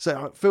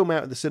 So film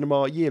out at the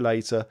cinema, a year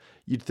later,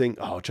 you'd think,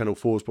 oh, Channel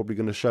 4 is probably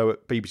going to show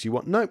it. BBC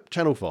One. Nope,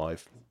 Channel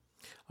 5.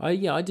 I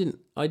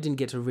didn't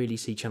get to really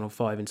see Channel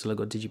 5 until I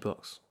got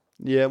Digibox.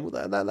 Yeah,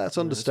 well, that's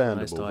understandable.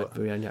 That's when I started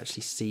to only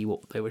actually see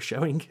what they were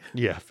showing.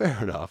 Yeah, fair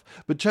enough.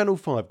 But Channel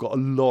 5 got a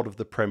lot of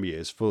the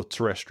premieres for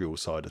terrestrial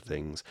side of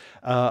things.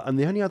 And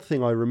the only other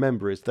thing I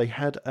remember is they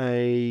had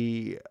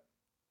I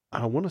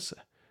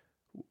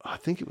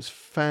think it was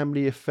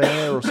Family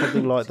Affair or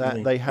something like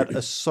that. They had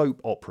a soap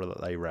opera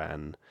that they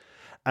ran.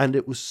 And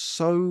it was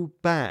so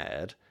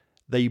bad,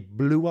 they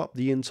blew up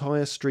the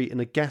entire street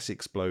in a gas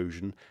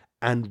explosion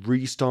and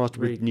restarted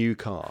with new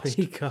cast.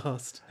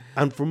 Recast.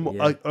 And from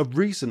a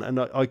recent, and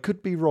I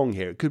could be wrong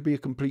here, it could be a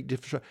complete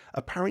different show.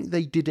 Apparently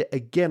they did it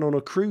again on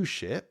a cruise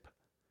ship,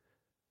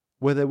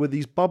 where there were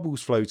these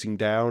bubbles floating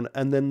down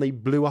and then they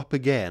blew up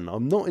again.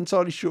 I'm not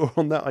entirely sure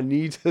on that. I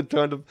need to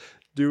kind of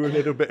do a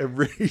little bit of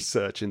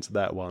research into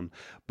that one.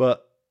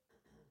 But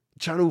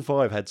Channel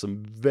 5 had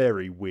some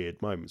very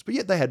weird moments. But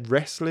yet they had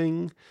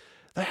wrestling.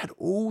 They had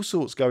all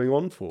sorts going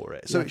on for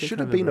it. So Yeah, I it think should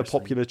I have been a remember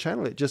wrestling. popular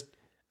channel. It just...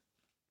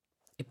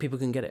 If people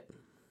can get it,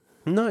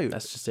 No.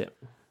 that's just it.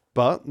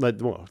 But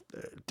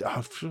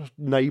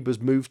Neighbours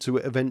moved to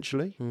it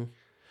eventually.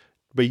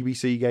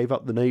 BBC gave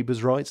up the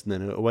Neighbours rights and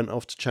then it went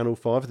off to Channel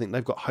 5. I think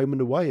they've got Home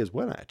and Away as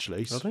well,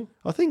 actually. Really?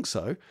 I think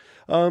so.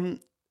 I'm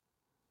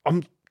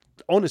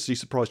honestly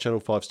surprised Channel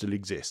 5 still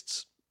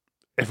exists,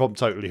 if I'm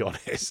totally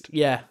honest.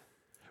 Yeah.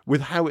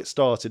 With how it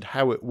started,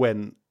 how it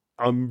went,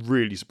 I'm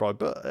really surprised.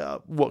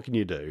 But what can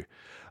you do?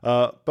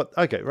 But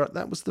okay, right,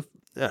 that was the...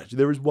 Actually,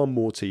 there is one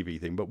more TV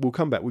thing, but we'll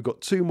come back. We've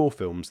got 2 more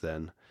films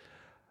then.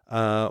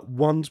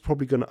 One's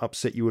probably going to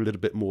upset you a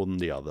little bit more than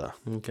the other.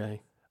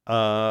 Okay.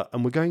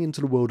 And we're going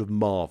into the world of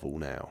Marvel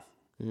now.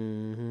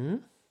 Mm-hmm.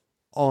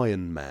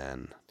 Iron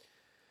Man.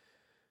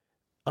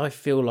 I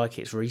feel like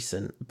it's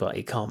recent, but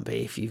it can't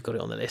be if you've got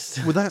it on the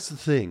list. Well, that's the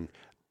thing.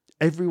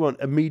 Everyone,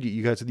 immediately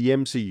you go to the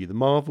MCU, the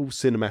Marvel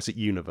Cinematic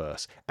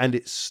Universe, and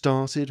it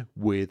started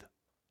with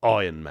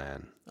Iron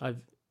Man. I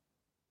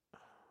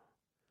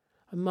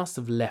must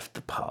have left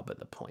the pub at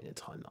the point in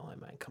time that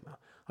Iron Man came out.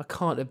 I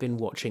can't have been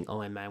watching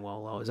Iron Man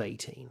while I was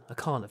 18. I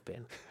can't have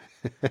been.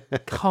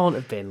 Can't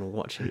have been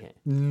watching it.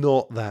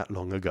 Not that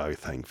long ago,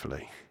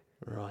 thankfully.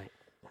 Right.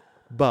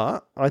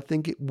 But I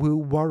think it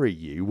will worry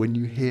you when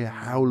you hear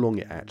how long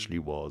it actually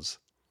was.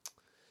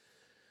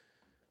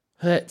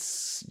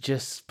 Let's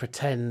just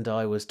pretend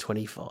I was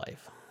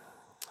 25.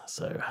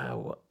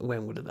 So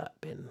when would have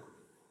that been?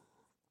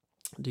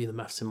 Do the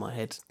maths in my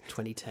head.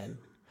 2010.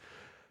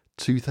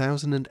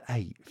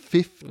 2008, Oh,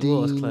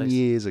 15 that's close.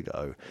 years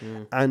ago.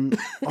 And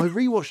I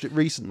rewatched it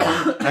recently,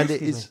 and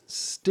it is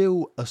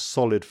still a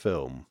solid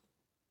film.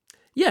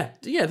 Yeah,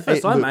 the first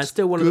It Iron Man looks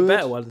still one of the good.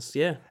 better ones.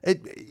 Yeah.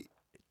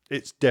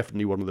 It's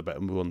definitely one of the better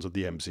ones of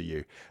the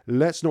MCU.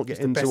 Let's not get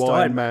into Best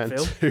Iron Man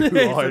film. 2, It's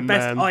the Iron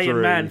best Man Iron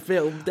 3. Man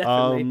film,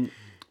 definitely.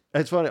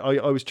 It's funny,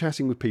 I was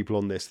chatting with people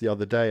on this the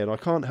other day, and I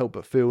can't help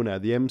but feel now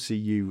the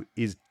MCU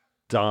is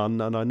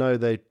done, and I know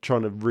they're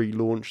trying to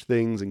relaunch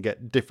things and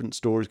get different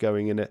stories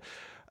going in it,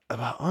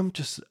 but I'm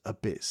just a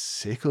bit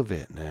sick of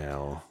it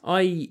now.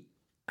 I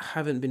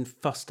haven't been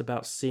fussed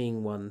about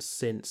seeing one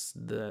since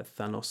the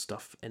Thanos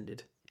stuff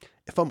ended.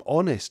 If I'm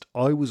honest,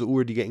 I was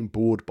already getting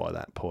bored by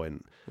that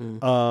point.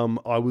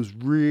 I was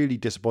really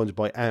disappointed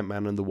by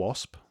Ant-Man and the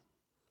Wasp.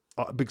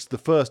 Because the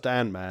first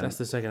Ant-Man... That's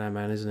the second Ant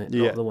Man, isn't it?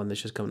 Yeah. Not the one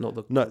that's just come. Not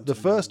the No, the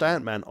first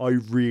Ant-Man I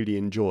really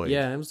enjoyed.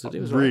 Yeah, it was I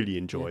right. really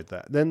enjoyed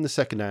that. Then the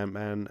second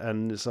Ant-Man,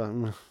 and it's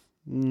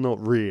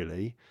not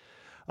really.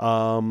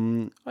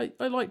 I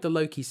liked the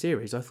Loki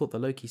series. I thought the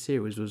Loki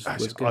series was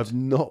good. I've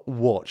not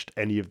watched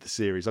any of the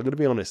series. I'm going to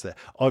be honest there.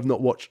 I've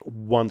not watched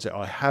one series.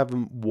 I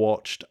haven't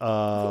watched...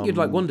 I think you'd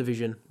like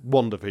WandaVision.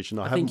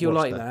 WandaVision. I think you'll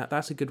watched like that.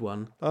 That's a good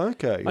one.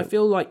 Okay. I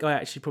feel like I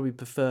actually probably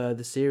prefer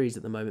the series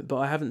at the moment, but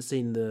I haven't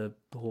seen the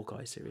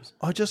Hawkeye series.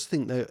 I just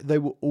think they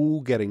were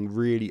all getting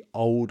really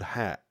old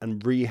hat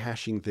and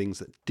rehashing things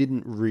that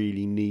didn't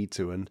really need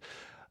to. And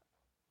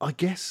I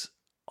guess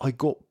I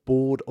got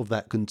bored of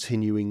that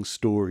continuing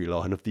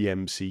storyline of the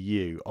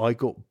MCU. I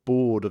got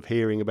bored of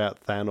hearing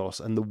about Thanos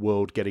and the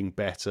world getting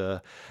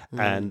better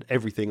and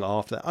everything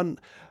after that. And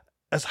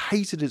as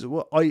hated as it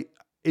was, I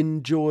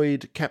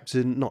enjoyed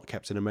Captain Marvel.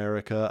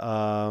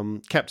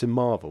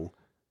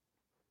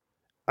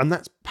 And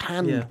that's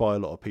panned by a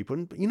lot of people.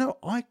 And,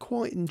 I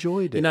quite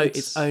enjoyed it.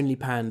 It's only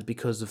panned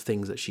because of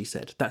things that she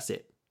said. That's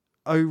it.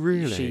 Oh,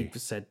 really? She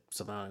said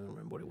something, I don't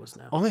remember what it was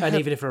now.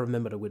 Even if I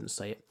remembered, I wouldn't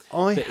say it.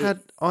 I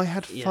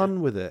had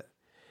fun with it.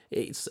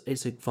 It's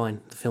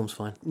fine. The film's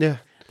fine. Yeah.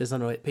 There's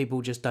nothing.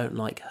 People just don't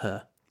like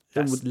her.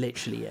 That's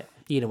literally it.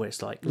 You know what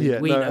it's like. We Yeah,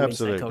 know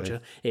absolutely. internet culture.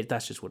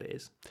 That's just what it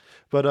is.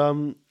 But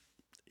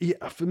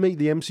yeah, for me,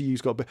 the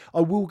MCU's got a bit.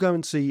 I will go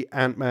and see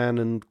Ant-Man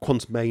and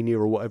Quantumania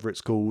or whatever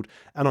it's called,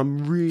 and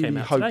I'm really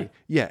hoping. Today.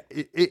 Yeah,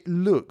 it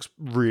looks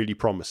really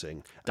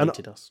promising.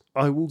 Dated us.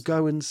 I will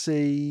go and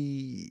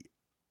see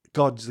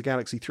Guardians of the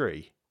Galaxy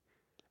 3,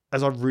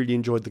 as I've really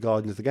enjoyed the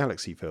Guardians of the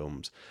Galaxy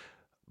films.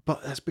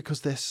 But that's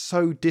because they're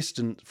so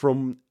distant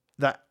from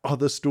that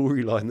other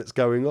storyline that's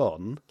going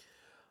on.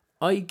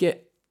 Because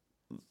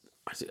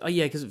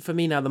for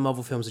me now, the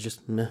Marvel films are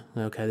just, meh,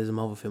 okay, there's a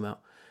Marvel film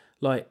out.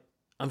 Like,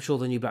 I'm sure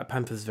the new Black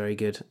Panther is very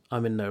good.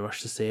 I'm in no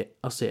rush to see it.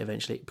 I'll see it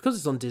eventually. Because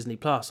it's on Disney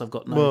Plus, I've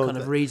got no kind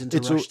of reason to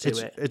rush to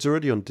it. It's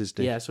already on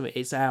Disney. Yeah, so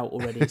it's out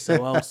already,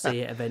 so I'll see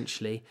it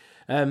eventually.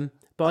 But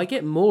I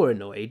get more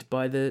annoyed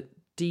by the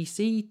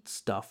DC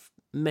stuff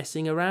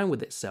messing around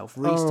with itself,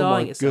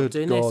 restarting itself,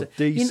 doing this.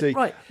 DC.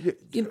 Right.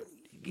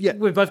 Yeah.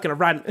 We're both going to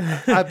rant.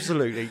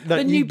 Absolutely. No,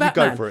 The new you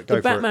Batman, go for it.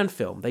 the Batman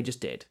film they just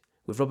did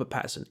with Robert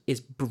Pattinson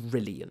is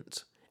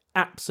brilliant.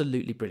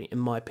 Absolutely brilliant, in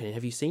my opinion.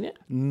 Have you seen it?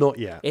 Not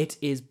yet. It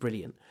is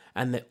brilliant.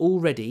 And they're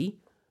already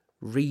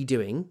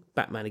redoing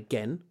Batman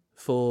again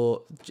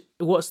for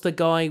what's the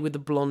guy with the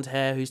blonde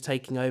hair who's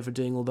taking over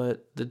doing all the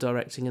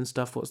directing and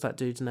stuff? What's that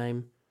dude's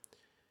name?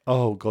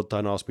 Oh God,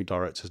 don't ask me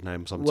director's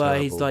names. I'm Well,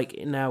 terrible. he's like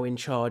now in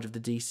charge of the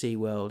DC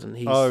world, and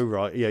he's Oh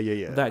right,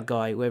 yeah. that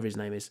guy, whoever his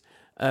name is.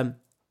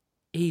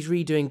 He's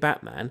redoing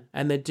Batman,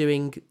 and they're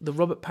doing the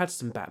Robert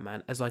Pattinson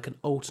Batman as like an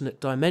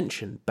alternate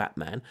dimension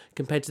Batman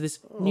compared to this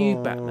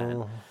new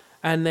Batman.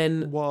 And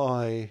then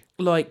Why?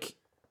 like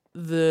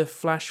the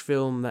Flash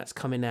film that's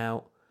coming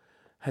out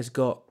has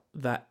got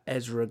that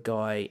Ezra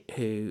guy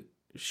who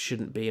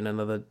shouldn't be in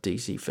another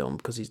DC film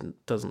because he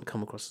doesn't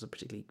come across as a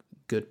particularly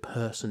good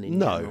person in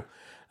general.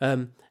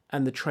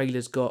 And the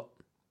trailer's got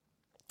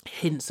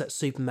hints at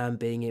Superman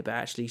being it, but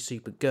actually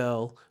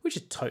Supergirl, which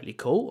is totally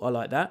cool. I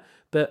like that.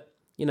 But,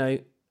 you know,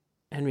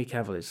 Henry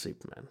Cavill is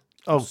Superman.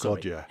 Oh Sorry,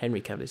 God, yeah.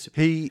 Henry Cavill is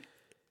Superman.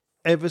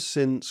 Ever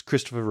since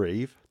Christopher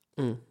Reeve,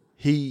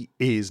 he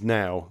is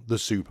now the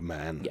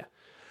Superman. Yeah.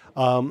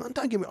 And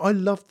don't get me, I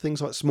loved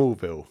things like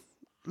Smallville.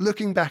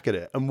 Looking back at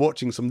it and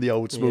watching some of the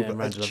old Smallville,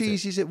 Rand as loved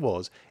cheesy as it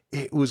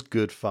was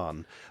good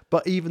fun.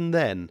 But even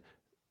then,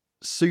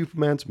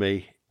 Superman to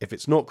me, if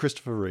it's not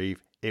Christopher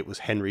Reeve, it was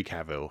Henry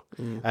Cavill.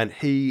 And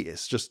he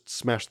has just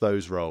smashed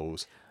those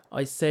roles.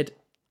 I said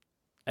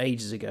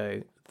ages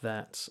ago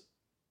that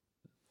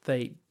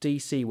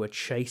DC were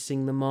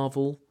chasing the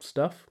Marvel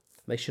stuff.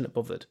 They shouldn't have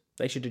bothered.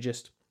 They should have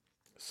just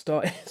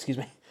started. Excuse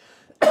me.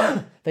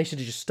 They should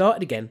have just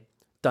started again,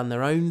 done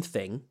their own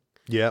thing,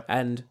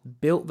 and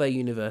built their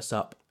universe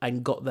up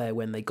and got there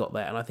when they got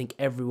there. And I think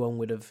everyone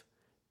would have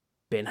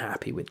been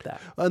happy with that.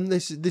 And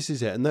this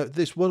is it. And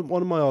this one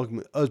of my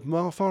arguments, as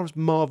far as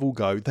Marvel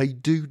go, they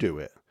do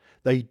it.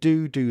 They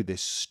do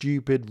this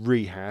stupid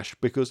rehash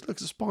because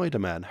look at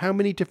Spider-Man. How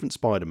many different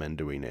Spider-Men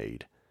do we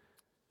need?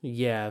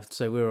 Yeah,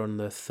 so we're on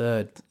the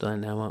third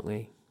now, aren't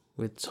we?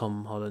 With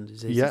Tom Holland.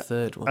 Is he the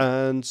third one?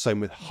 And same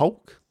with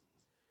Hulk.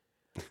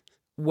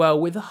 Well,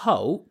 with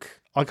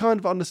Hulk, I kind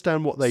of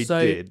understand what they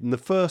did. And the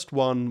first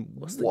one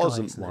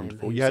wasn't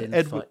wonderful. You had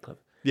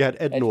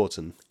Ed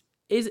Norton.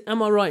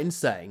 Am I right in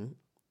saying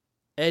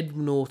Ed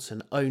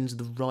Norton owns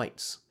the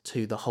rights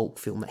to the Hulk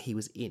film that he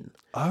was in?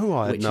 Oh,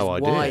 I had no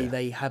idea. Which is why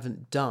they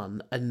haven't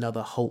done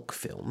another Hulk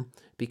film,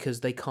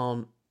 because they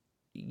can't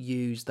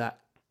use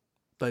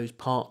those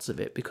parts of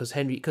it because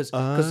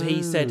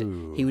he said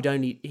he would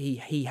only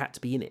he had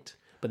to be in it,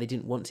 but they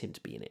didn't want him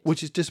to be in it.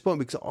 Which is disappointing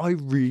because I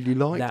really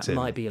liked him.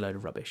 That might be a load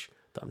of rubbish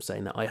that I'm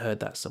saying that. I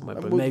heard that somewhere,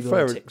 but maybe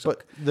on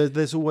TikTok. But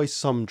there's always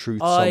some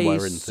truth somewhere in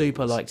things. I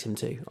super liked him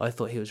too. I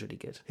thought he was really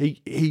good.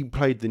 He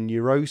played the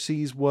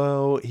neuroses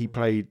well. He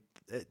played...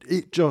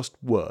 It just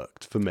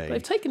worked for me.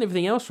 They've taken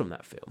everything else from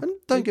that film. And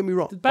don't get me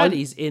wrong. The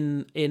baddies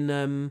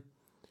in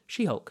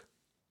She-Hulk.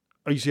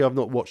 You see, I've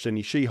not watched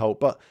any She-Hulk,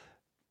 but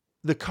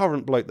the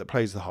current bloke that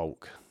plays the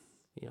Hulk...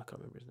 Yeah, I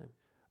can't remember his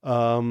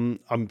name.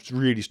 I'm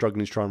really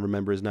struggling to try and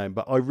remember his name,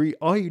 but I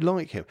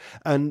like him.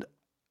 And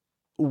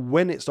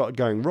when it started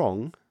going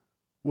wrong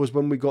was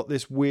when we got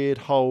this weird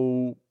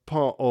whole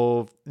part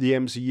of the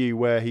MCU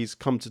where he's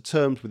come to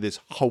terms with this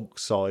Hulk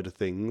side of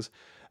things,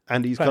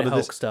 and he's Planet got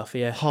Hulk this stuff,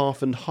 yeah.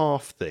 half and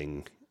half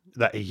thing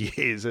that he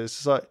is.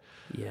 It's like,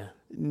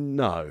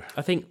 no.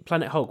 I think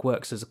Planet Hulk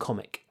works as a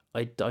comic.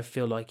 I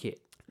feel like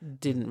it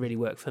didn't really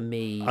work for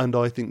me. And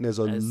I think there's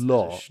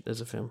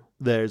as a film.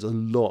 There's a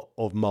lot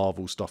of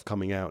Marvel stuff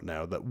coming out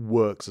now that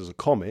works as a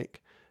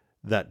comic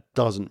that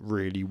doesn't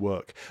really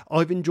work.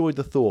 I've enjoyed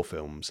the Thor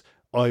films.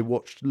 I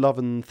watched Love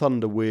and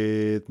Thunder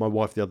with my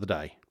wife the other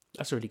day.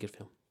 That's a really good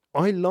film.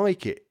 I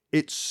like it.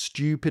 It's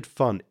stupid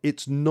fun.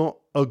 It's not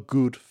a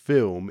good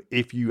film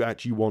if you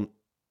actually want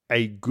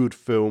a good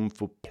film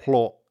for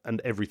plot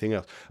and everything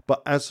else.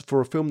 But as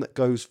for a film that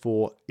goes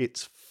for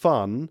it's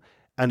fun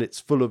and it's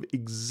full of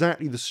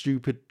exactly the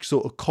stupid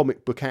sort of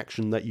comic book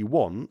action that you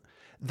want,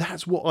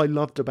 that's what I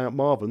loved about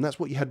Marvel. And that's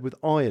what you had with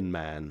Iron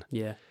Man.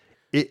 Yeah.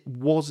 It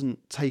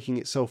wasn't taking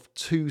itself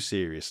too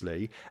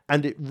seriously,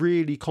 and it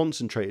really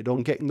concentrated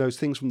on getting those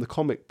things from the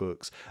comic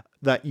books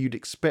that you'd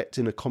expect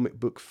in a comic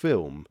book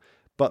film.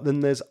 But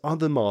then there's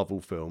other Marvel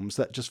films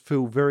that just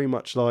feel very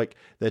much like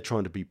they're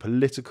trying to be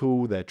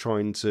political, they're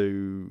trying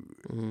to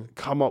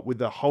come up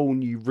with a whole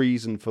new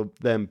reason for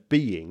them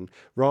being,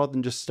 rather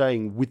than just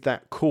staying with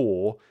that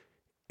core.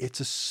 It's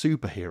a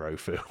superhero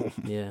film.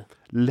 Yeah.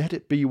 Let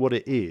it be what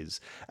it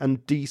is.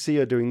 And DC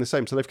are doing the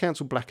same. So they've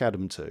cancelled Black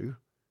Adam 2.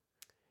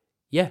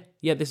 Yeah,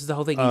 this is the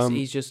whole thing.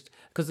 He's just...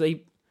 Because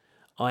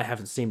I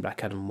haven't seen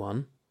Black Adam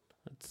 1.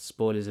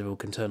 Spoilers, everyone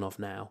can turn off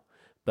now.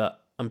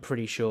 But I'm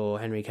pretty sure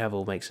Henry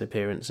Cavill makes an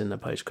appearance in the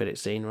post-credit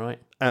scene, right?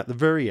 At the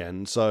very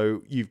end.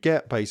 So you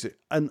get basic...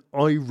 And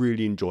I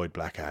really enjoyed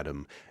Black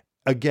Adam.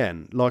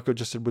 Again, like I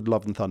just said with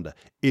Love and Thunder,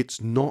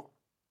 it's not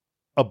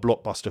a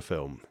blockbuster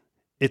film.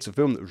 It's a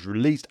film that was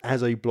released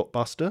as a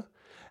blockbuster.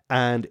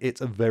 And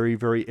it's a very,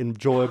 very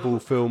enjoyable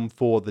film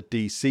for the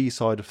DC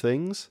side of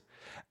things.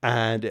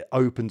 And it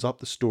opens up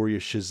the story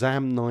of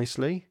Shazam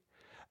nicely.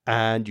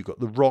 And you've got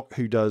The Rock,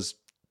 who does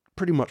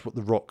pretty much what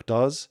The Rock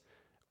does,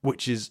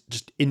 which is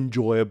just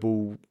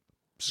enjoyable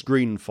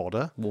screen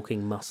fodder.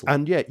 Walking muscle.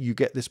 And yet you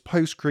get this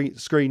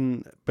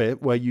post-screen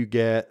bit where you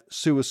get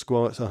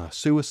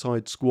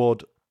Suicide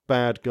Squad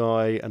bad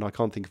guy, and I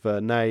can't think of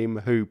her name,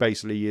 who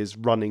basically is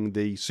running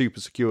the super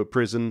secure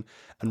prison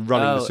and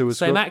running the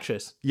Suicide same Squad.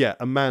 actress. Yeah,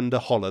 Amanda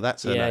Holler,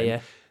 that's her name.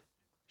 Yeah.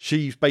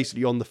 She's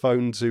basically on the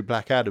phone to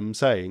Black Adam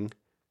saying,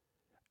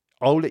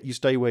 I'll let you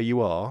stay where you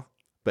are,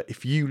 but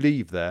if you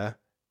leave there,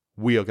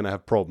 we are going to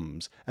have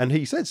problems. And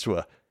he says to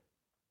her,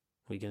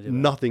 What are you going to do?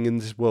 nothing in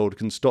this world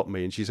can stop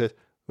me. And she says,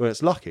 well,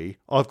 it's lucky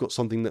I've got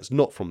something that's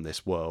not from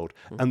this world.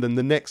 And then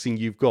the next thing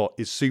you've got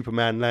is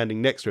Superman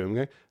landing next to him and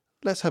going,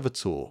 let's have a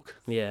talk.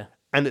 Yeah.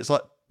 And it's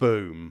like,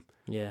 boom.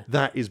 Yeah.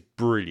 That is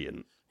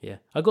brilliant. Yeah.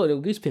 I got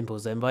little goose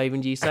pimples then by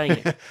even you saying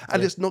it.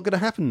 And it's not going to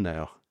happen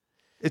now.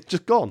 It's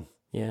just gone.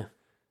 Yeah.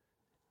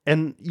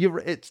 And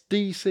it's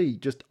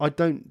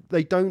DC.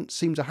 They don't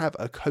seem to have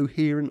a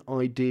coherent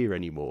idea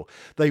anymore.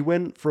 They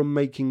went from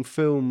making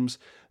films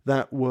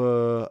that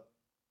were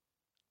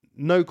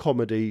no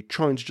comedy,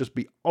 trying to just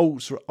be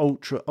ultra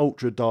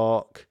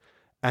dark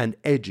and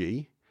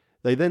edgy.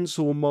 They then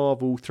saw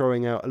Marvel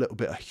throwing out a little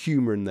bit of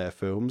humour in their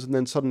films, and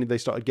then suddenly they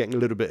started getting a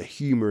little bit of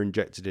humour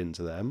injected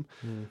into them.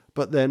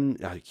 But then,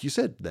 like you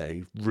said,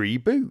 they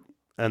reboot,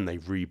 and they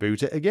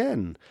reboot it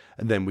again.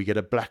 And then we get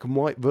a black and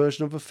white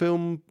version of a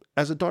film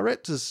as a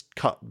director's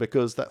cut,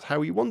 because that's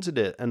how he wanted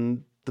it,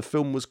 and the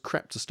film was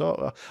crap to start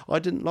with. I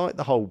didn't like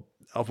the whole...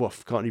 I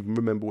can't even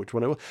remember which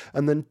one it was.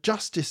 And then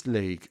Justice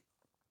League...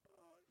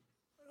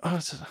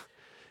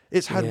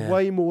 It's had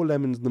way more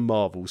lemons than the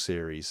Marvel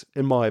series,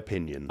 in my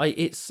opinion.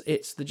 It's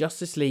the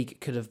Justice League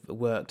could have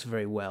worked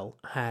very well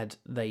had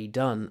they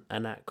done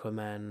an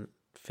Aquaman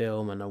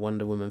film and a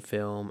Wonder Woman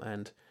film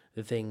and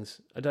the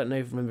things. I don't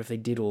remember if they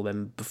did all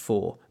them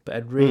before, but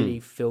I'd really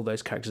fill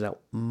those characters out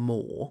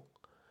more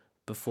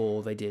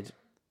before they did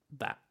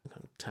that.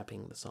 I'm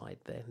tapping the side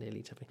there,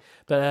 nearly tapping.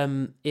 But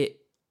it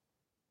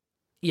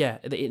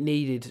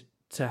needed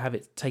to have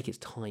it take its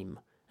time,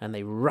 and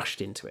they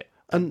rushed into it.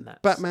 And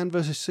Batman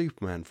vs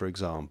Superman, for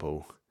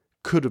example,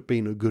 could have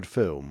been a good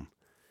film.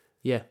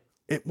 Yeah.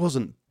 It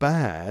wasn't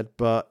bad,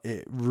 but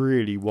it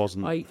really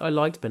wasn't. I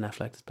liked Ben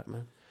Affleck as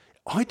Batman.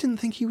 I didn't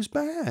think he was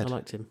bad. I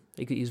liked him.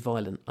 He was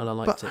violent, and I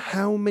liked but it.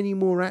 How many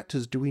more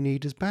actors do we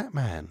need as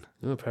Batman?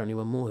 Well, apparently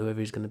one more, whoever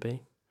he's going to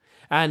be.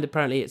 And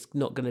apparently it's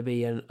not going to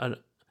be an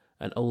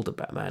older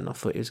Batman. I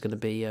thought it was going to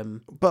be...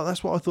 But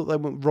that's what I thought they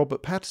went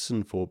Robert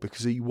Pattinson for,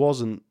 because he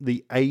wasn't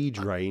the age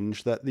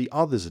range that the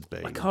others had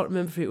been. I can't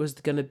remember if it was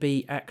going to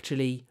be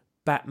actually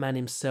Batman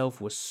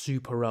himself was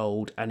super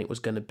old and it was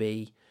going to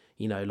be,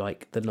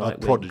 like the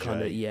Nightwing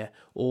kind of,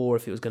 or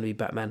if it was going to be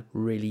Batman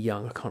really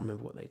young. I can't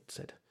remember what they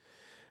said.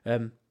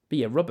 But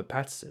yeah, Robert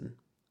Pattinson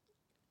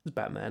was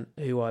Batman,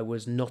 who I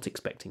was not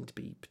expecting to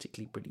be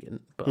particularly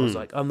brilliant. But I was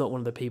like, I'm not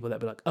one of the people that'd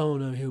be like, oh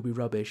no, he'll be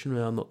rubbish, and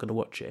I'm not going to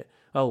watch it.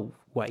 Oh,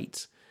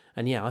 wait.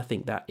 And yeah, I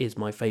think that is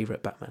my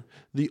favourite Batman.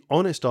 The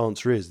honest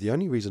answer is, the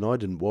only reason I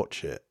didn't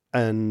watch it,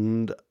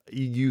 and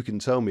you can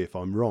tell me if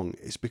I'm wrong,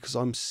 is because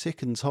I'm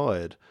sick and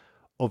tired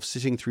of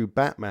sitting through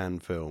Batman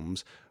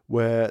films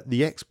where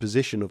the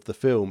exposition of the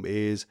film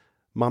is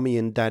Mummy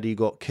and Daddy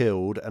got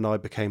killed and I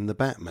became the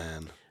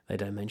Batman. They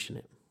don't mention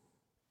it.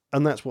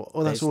 And that's what.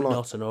 Well, that's it's all.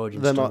 Not an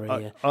origin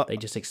story. They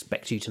just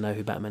expect you to know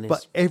who Batman is.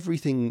 But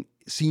everything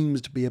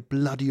seems to be a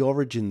bloody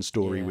origin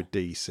story with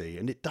DC,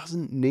 and it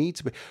doesn't need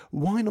to be.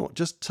 Why not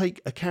just take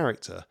a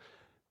character,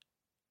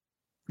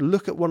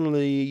 look at one of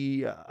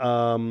the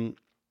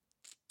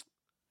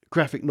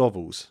graphic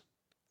novels,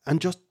 and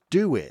just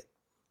do it?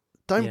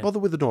 Don't bother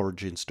with an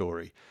origin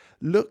story.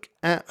 Look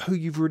at who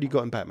you've really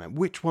got in Batman.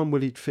 Which one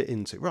will it fit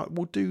into? Right,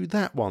 we'll do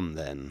that one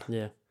then.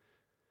 Yeah.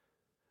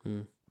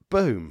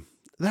 Boom.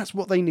 That's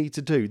what they need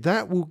to do.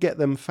 That will get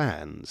them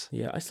fans.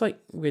 Yeah, it's like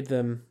with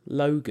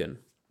Logan.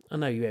 I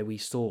know we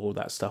saw all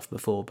that stuff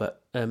before,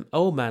 but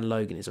Old Man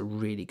Logan is a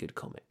really good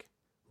comic.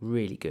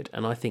 Really good.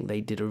 And I think they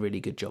did a really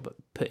good job at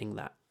putting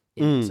that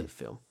into the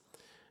film.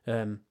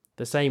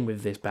 The same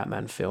with this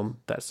Batman film.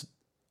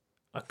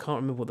 I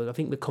can't remember I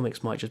think the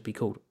comics might just be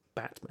called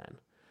Batman.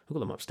 I've got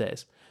them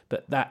upstairs.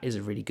 But that is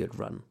a really good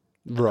run.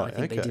 Right, I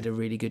think they did a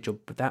really good job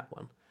with that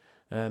one.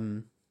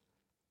 And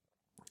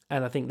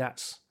I think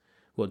that's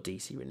what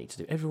DC really needs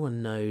to do.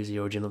 Everyone knows the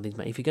origin of these.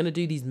 If you're going to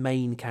do these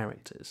main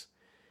characters,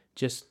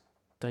 just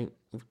don't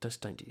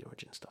do the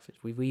origin stuff.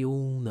 We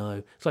all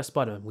know. It's like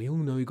Spider-Man. We all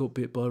know he got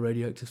bit by a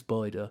radioactive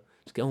spider.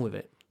 Just get on with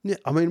it. Yeah,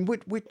 I mean,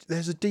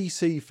 there's a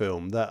DC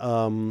film that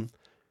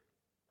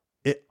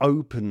it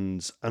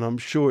opens, and I'm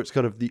sure it's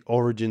kind of the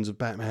origins of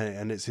Batman,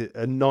 and it's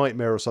a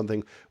nightmare or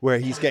something where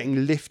he's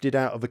getting lifted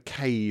out of a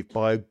cave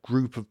by a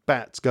group of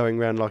bats going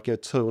around like a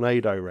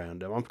tornado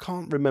around him. I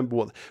can't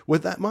remember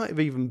that might have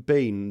even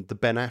been the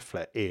Ben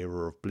Affleck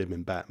era of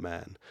blimmin'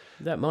 Batman.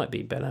 That might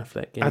be Ben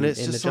Affleck in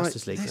the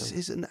Justice League. This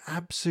is an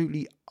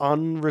absolutely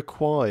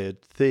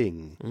unrequired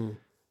thing.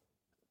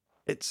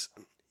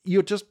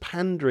 You're just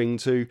pandering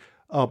to,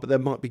 but there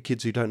might be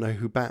kids who don't know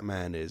who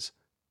Batman is.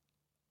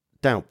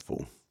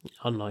 Doubtful.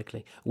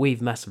 Unlikely.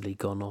 We've massively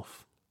gone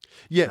off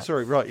Yeah,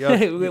 sorry, right.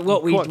 Yeah,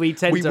 What we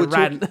tend to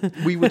rant.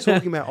 We were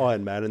talking about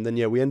Iron Man, and then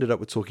we ended up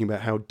with talking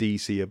about how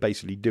DC are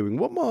basically doing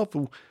what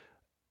Marvel.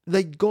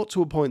 They got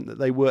to a point that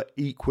they were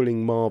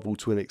equaling Marvel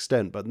to an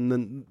extent, but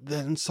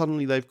then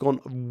suddenly they've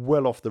gone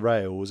well off the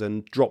rails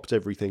and dropped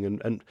everything.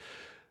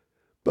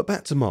 But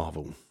back to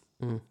Marvel,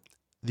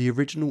 the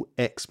original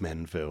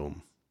X-Men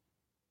film.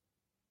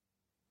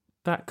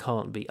 That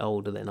can't be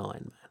older than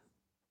Iron Man.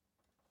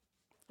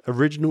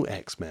 Original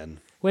X-Men.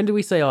 When did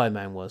we say Iron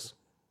Man was?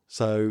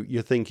 So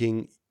you're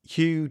thinking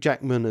Hugh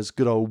Jackman as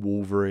good old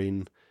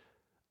Wolverine,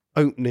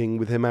 opening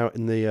with him out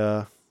in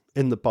the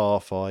bar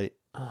fight.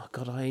 Oh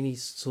God, I only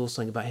saw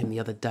something about him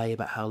the other day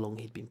about how long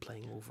he'd been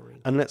playing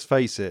Wolverine. And let's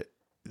face it,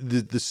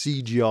 the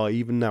CGI,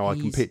 even now I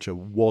can picture,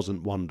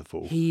 wasn't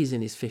wonderful. He's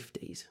in his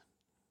 50s.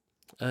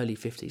 Early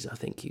 50s, I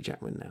think, Hugh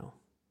Jackman now.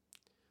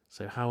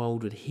 So how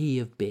old would he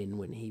have been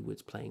when he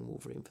was playing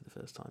Wolverine for the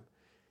first time?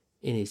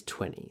 In his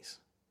 20s.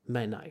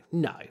 Man,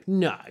 no.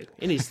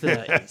 In his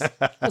 30s.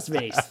 Must have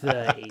been in his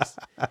 30s.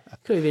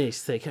 Could have been in his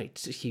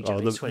 30s. Hugh Jackman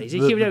in his 20s. He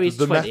could have been in his 20s.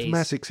 The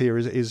mathematics here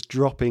is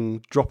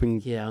dropping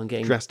yeah, I'm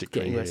getting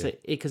drastically here.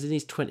 Because in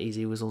his 20s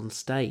he was on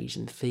stage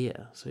in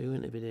theatre, so he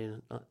wouldn't have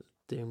been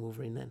doing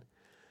Wolverine then.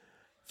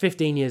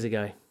 15 years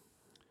ago.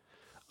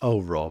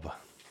 Oh, Rob.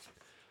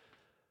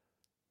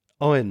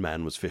 Iron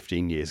Man was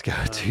 15 years ago,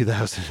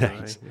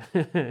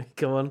 2008.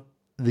 Go on.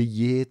 The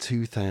year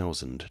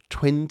 2000,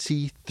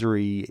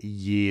 23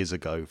 years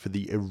ago for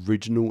the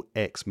original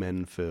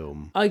X-Men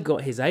film. I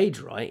got his age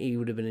right. He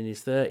would have been in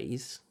his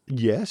 30s.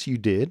 Yes, you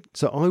did.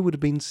 So I would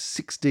have been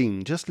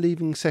 16, just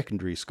leaving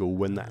secondary school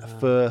when that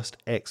first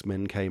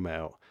X-Men came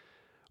out.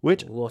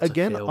 Which,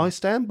 again, I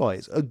stand by.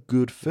 It's a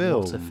good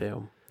film. What a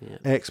film. Yeah.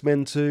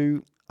 X-Men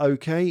 2,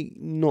 okay,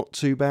 not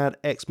too bad.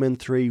 X-Men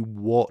 3,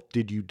 what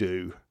did you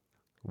do?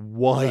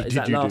 Why did you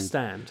do? Is that Last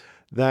Stand?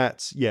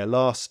 That's,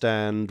 Last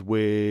Stand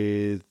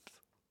with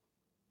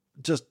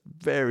just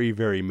very,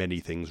 very many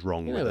things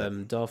wrong with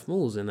it. Darth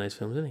Maul's in those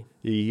films, isn't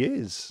he? He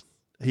is.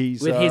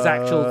 He's with his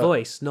actual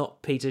voice,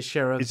 not Peter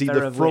Is he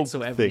the frog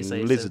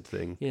thing, lizard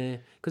thing? Yeah,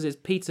 because it's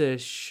Peter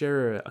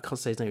Sherr. I can't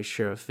say his name is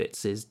Sherr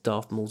Fitz. Is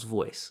Darth Maul's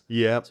voice?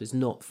 Yeah. So it's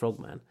not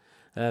Frogman.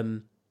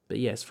 But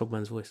yes,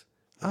 Frogman's voice.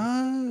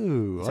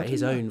 Oh, it's like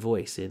his own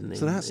voice in.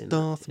 So that's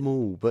Darth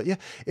Maul. But yeah,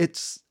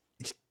 it's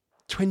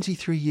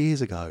 23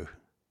 years ago.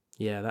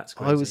 Yeah, that's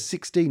crazy. I was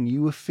 16.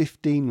 You were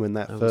 15 when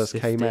that first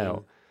came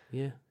out.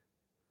 Yeah.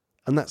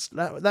 And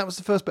that was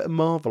the first bit of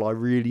Marvel I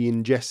really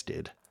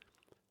ingested.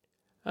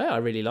 Oh, I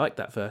really liked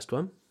that first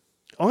one.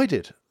 I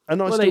did.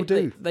 And I still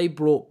do. They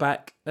brought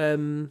back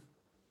Sabretooth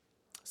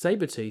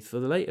for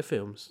the later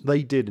films.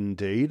 They did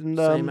indeed. And,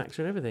 same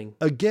actor and everything.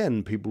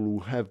 Again, people will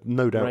have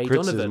no doubt Ray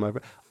criticism over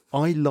it.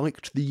 I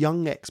liked the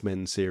Young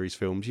X-Men series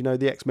films. You know,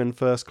 the X-Men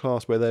First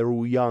Class where they're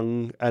all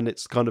young and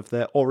it's kind of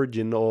their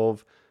origin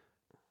of...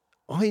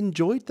 I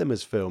enjoyed them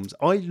as films.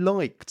 I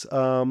liked...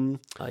 I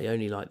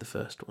only liked the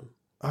first one.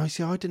 I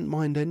see. I didn't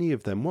mind any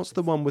of them. What's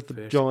the one with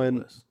the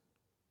giant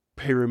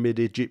pyramid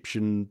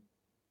Egyptian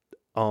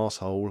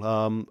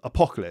arsehole?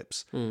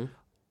 Apocalypse. I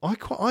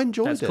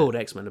enjoyed it. That's called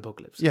X-Men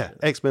Apocalypse. Yeah,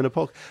 X-Men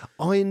Apocalypse.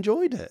 I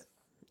enjoyed it.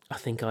 I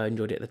think I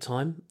enjoyed it at the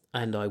time,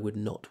 and I would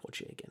not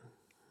watch it again.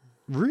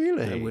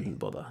 Really? I wouldn't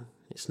bother.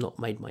 It's not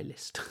made my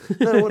list.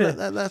 No,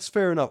 well, that's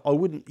fair enough. I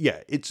wouldn't.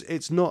 Yeah,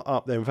 it's not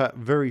up there. In fact,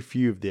 very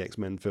few of the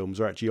X-Men films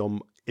are actually on.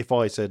 If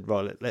I said,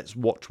 right, let's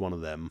watch one of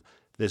them,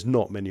 there's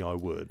not many I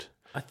would.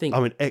 I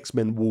mean,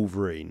 X-Men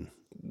Wolverine.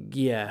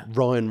 Yeah.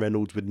 Ryan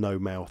Reynolds with no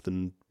mouth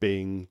and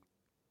being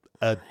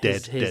a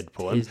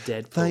Deadpool. His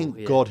Deadpool.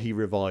 Thank God he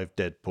revived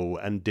Deadpool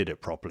and did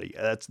it properly.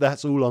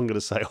 That's all I'm going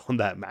to say on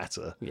that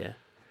matter. Yeah.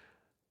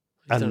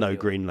 And no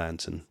Green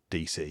Lantern,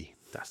 DC.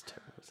 That's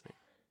terrible, isn't it?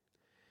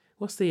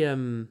 What's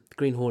the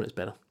Green Hornet's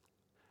better?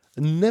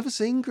 I've never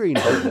seen Green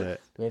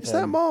Hornet. Is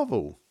that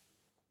Marvel?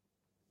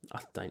 I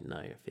don't know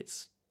if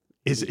it's...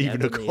 Is it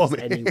even a comic?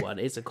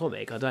 It's a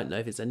comic. I don't know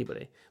if it's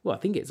anybody. Well, I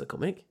think it's a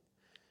comic.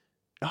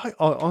 I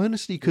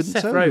honestly couldn't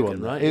Seth tell Rogen, you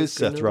on that. right? It is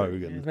Seth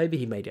Rogen. Yeah, maybe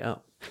he made it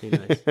up. Who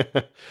knows?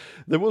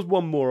 There was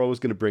one more I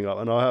was going to bring up,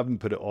 and I haven't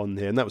put it on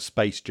here, and that was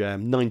Space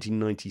Jam,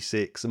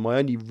 1996. And my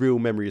only real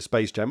memory of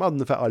Space Jam, other than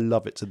the fact I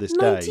love it to this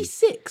day.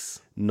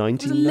 96?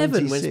 1996. I was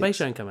 11 when Space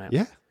Jam came out.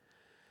 Yeah.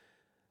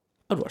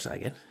 I'd watch that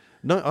again.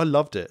 No, I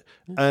loved it.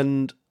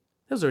 And...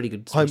 That was a really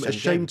good I'm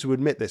ashamed to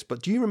admit this,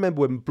 but do you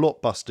remember when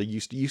Blockbuster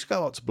used to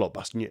go up to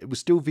Blockbuster and it was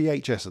still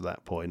VHS at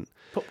that point?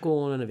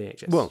 Popcorn and a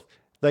VHS. Well,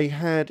 they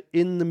had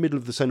in the middle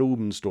of the St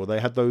Albans store, they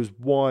had those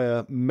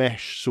wire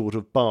mesh sort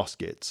of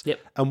baskets.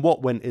 Yep. And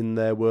what went in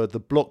there were the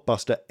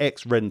Blockbuster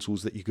X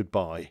rentals that you could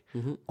buy.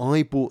 Mm-hmm.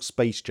 I bought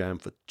Space Jam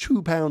for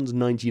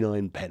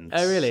 £2.99.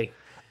 Oh, really?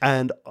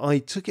 And I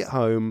took it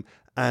home.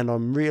 And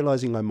I'm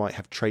realising I might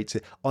have traits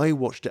it. I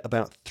watched it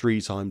about 3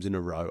 times in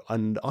a row.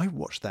 And I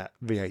watched that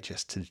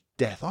VHS to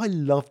death. I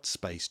loved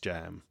Space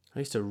Jam. I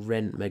used to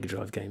rent Mega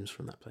Drive games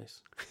from that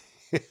place.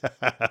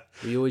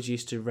 We always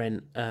used to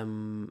rent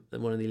one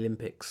of the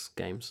Olympics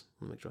games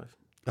on Mega Drive.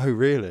 Oh,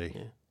 really?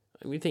 Yeah.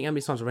 I mean, you think how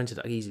many times I rented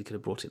it? I easily could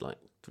have brought it like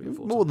 3 or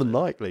 4 More times. than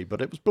likely,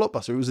 but it was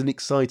Blockbuster. It was an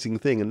exciting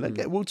thing, and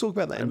we'll talk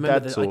about that in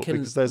Dad I Talk can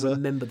because there's a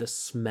remember the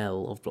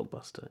smell of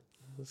Blockbuster.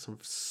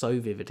 So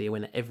vividly. I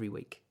went there every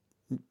week.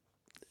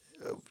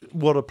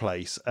 what a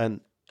place,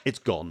 and it's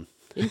gone.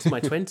 Into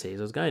my 20s.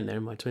 I was going there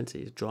in my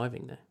 20s,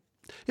 driving there.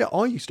 Yeah,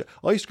 I used to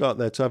go out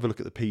there to have a look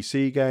at the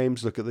PC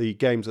games, look at the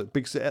games at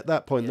at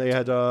that point they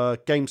had a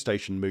Game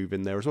Station move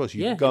in there as well, so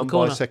you could go and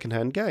buy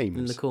second-hand games.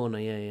 In the corner,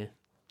 yeah.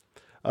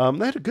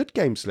 They had a good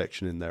game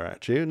selection in there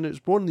actually, and it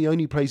was one of the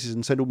only places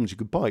in St Albans you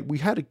could buy. We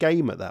had a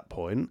game at that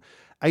point.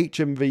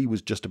 HMV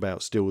was just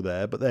about still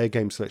there, but their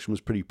game selection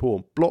was pretty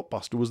poor.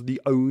 Blockbuster was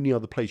the only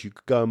other place you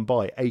could go and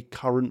buy a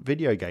current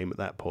video game at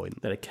that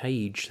point. They had a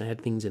cage. They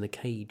had things in a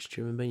cage.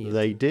 Do you remember?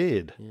 They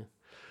did.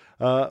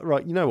 Yeah.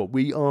 Right, you know what?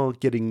 We are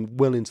getting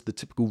well into the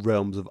typical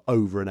realms of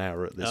over an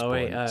hour at this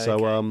point.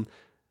 So,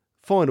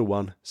 final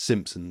one,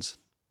 Simpsons.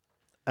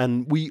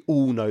 And we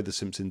all know The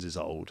Simpsons is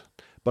old.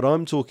 But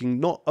I'm talking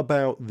not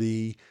about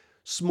the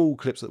small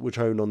clips that were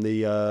shown on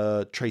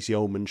the Tracy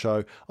Ullman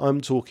show. I'm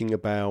talking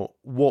about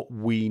what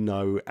we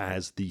know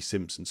as The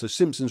Simpsons. So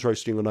Simpsons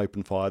Roasting on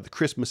Open Fire, the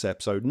Christmas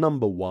episode,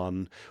 number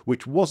 1,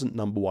 which wasn't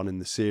number 1 in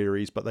the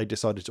series, but they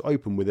decided to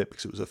open with it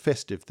because it was a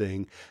festive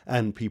thing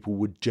and people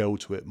would gel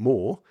to it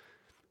more.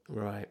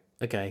 Right.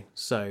 Okay.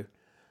 So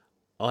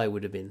I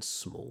would have been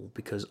small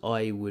because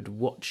I would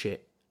watch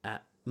it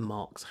at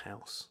Mark's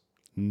house.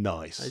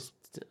 Nice.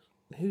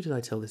 Who did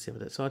I tell this the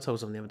other day? So I told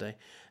someone the other day,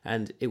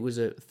 and it was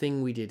a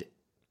thing we did,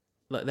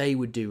 like they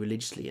would do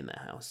religiously in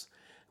their house.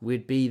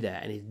 We'd be there,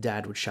 and his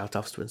dad would shout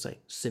after and say,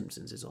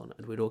 "Simpsons is on,"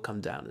 and we'd all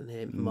come down,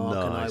 and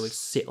Mark and I would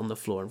sit on the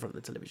floor in front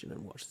of the television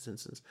and watch The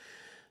Simpsons.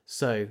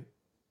 So,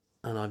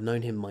 and I've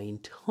known him my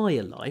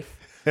entire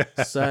life,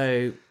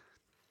 so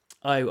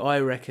I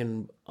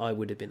reckon I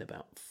would have been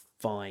about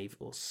 5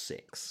 or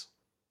 6.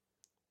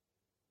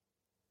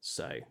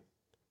 So,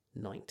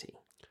 90.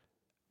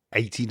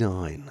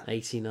 89.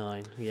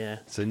 89, yeah.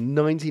 So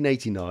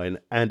 1989,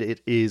 and it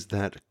is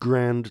that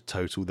grand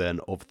total then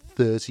of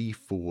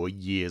 34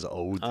 years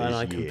old this year. And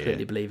I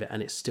completely believe it,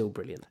 and it's still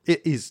brilliant.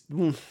 It is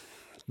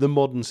the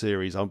modern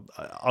series.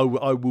 I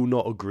will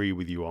not agree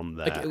with you on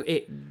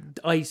that.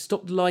 I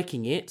stopped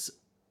liking it,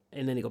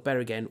 and then it got better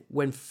again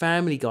when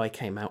Family Guy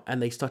came out,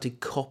 and they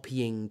started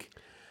copying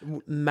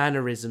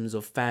mannerisms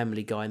of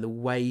Family Guy and the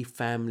way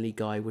Family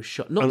Guy was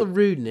shot. Not the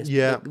rudeness,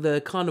 but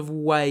the kind of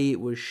way it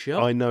was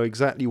shot. I know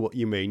exactly what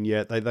you mean.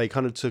 Yeah, they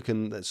kind of took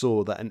and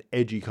saw that an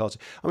edgy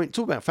cartoon. I mean,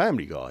 talk about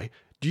Family Guy.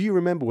 Do you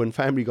remember when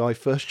Family Guy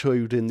first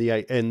showed in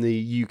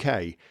the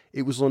UK?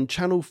 It was on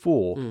Channel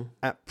 4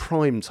 at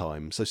prime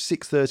time, so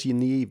 6:30 in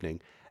the evening,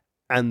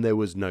 and there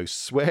was no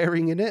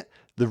swearing in it.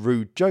 The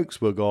rude jokes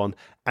were gone,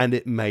 and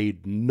it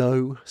made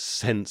no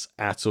sense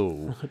at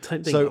all.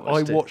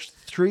 I watched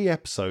 3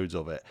 episodes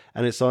of it,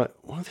 and it's like,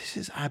 well, this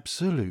is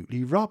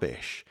absolutely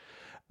rubbish.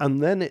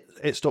 And then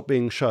it stopped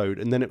being showed,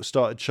 and then it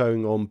started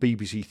showing on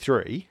BBC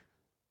 3,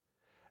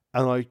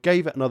 and I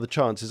gave it another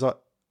chance. It's like,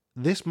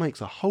 this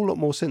makes a whole lot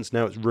more sense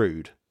now. It's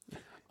rude.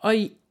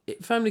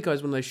 Family Guy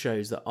is one of those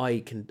shows that I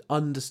can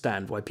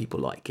understand why people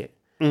like it.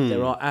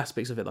 There are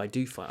aspects of it that I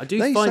do find.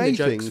 They find the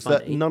jokes things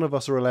funny. that none of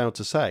us are allowed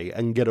to say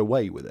and get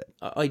away with it.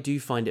 I do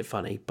find it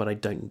funny, but I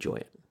don't enjoy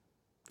it.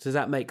 Does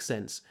that make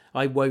sense?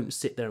 I won't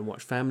sit there and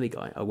watch Family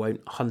Guy. I won't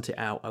hunt it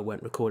out. I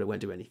won't record it. I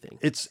won't do anything.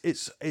 It's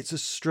a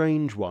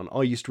strange one.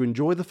 I used to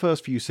enjoy the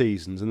first few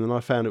seasons, and then I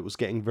found it was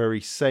getting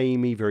very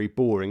samey, very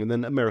boring, and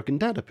then American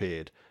Dad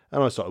appeared.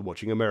 And I started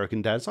watching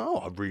American Dad. So,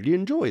 I really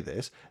enjoy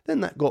this.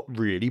 Then that got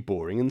really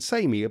boring and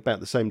samey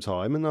about the same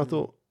time. And I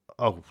thought,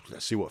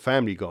 let's see what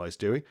Family Guy's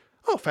doing.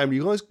 Oh, Family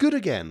Guy's good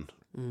again.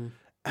 And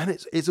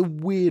it's a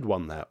weird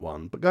one, that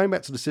one. But going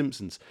back to The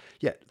Simpsons,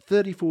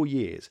 34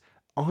 years.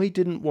 I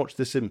didn't watch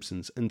The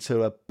Simpsons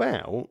until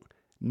about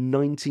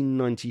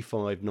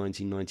 1995,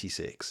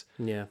 1996.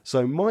 Yeah.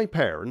 So my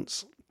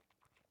parents,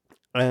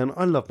 and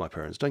I love my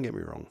parents, don't get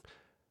me wrong.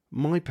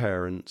 My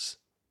parents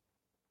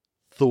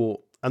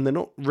thought, and they're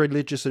not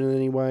religious in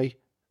any way,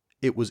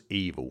 it was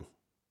evil.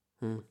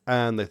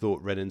 And they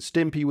thought Ren and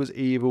Stimpy was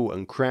evil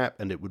and crap,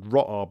 and it would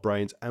rot our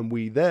brains, and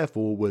we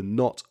therefore were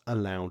not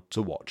allowed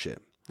to watch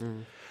it.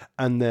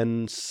 And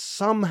then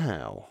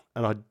somehow,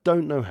 and I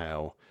don't know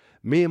how,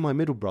 me and my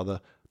middle brother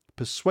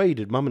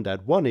persuaded Mum and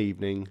Dad one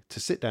evening to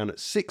sit down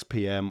at 6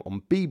 p.m.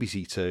 on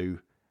BBC Two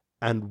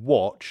and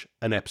watch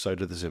an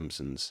episode of The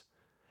Simpsons.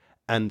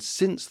 And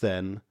since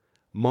then,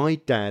 my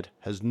dad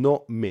has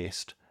not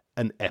missed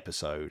an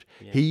episode.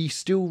 Yeah. He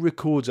still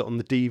records it on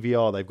the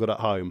DVR they've got at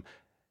home,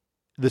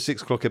 the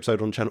 6 o'clock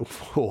episode on Channel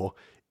 4,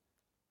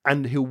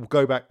 and he'll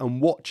go back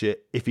and watch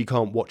it if he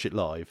can't watch it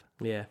live.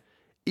 Yeah.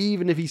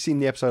 Even if he's seen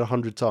the episode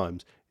 100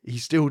 times, he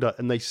still does,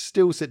 and they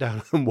still sit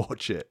down and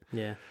watch it.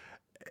 Yeah.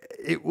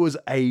 It was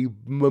a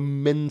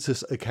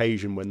momentous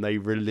occasion when they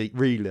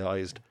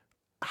realised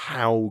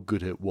how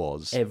good it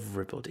was.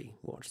 Everybody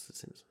watched The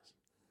Simpsons.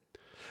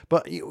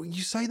 But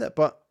you say that,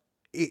 but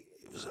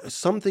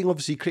something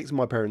obviously clicked in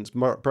my parents'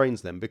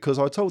 brains then, because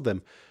I told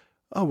them,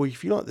 oh, well,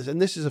 if you like this,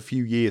 and this is a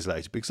few years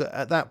later, because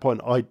at that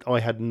point I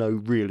had no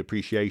real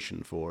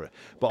appreciation for it.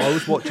 But I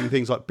was watching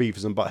things like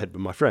Beavis and Butthead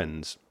with my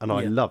friends, and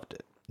I loved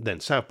it. Then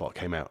South Park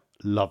came out,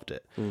 loved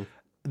it.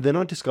 Then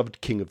I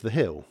discovered King of the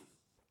Hill,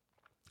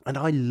 and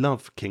I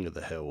love King of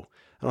the Hill.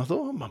 And I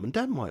thought, oh, Mum and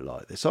Dad might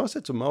like this. So I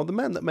said to them, oh, the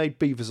man that made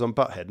Beavis and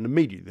Butthead, and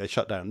immediately they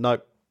shut down.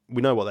 Nope,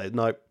 we know what they...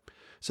 Nope.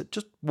 So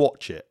just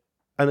watch it.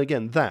 And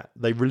again, that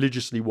they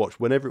religiously watched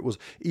whenever it was,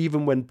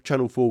 even when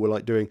Channel 4 were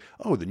like doing,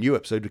 oh, the new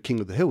episode of King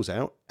of the Hill's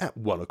out at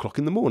 1 o'clock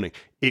in the morning.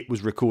 It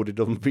was recorded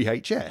on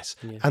VHS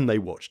and they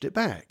watched it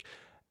back.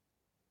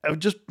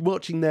 Just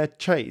watching their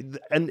change.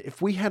 And if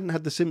we hadn't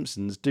had The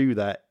Simpsons do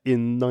that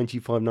in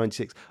 95,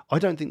 96, I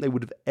don't think they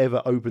would have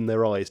ever opened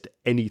their eyes to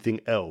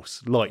anything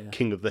else like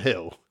King of the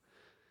Hill.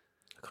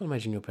 I can't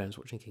imagine your parents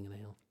watching King of the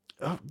Hill.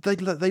 Oh,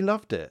 they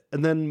loved it.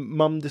 And then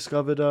Mum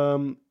discovered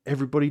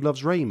Everybody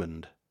Loves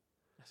Raymond.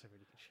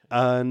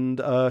 And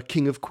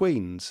King of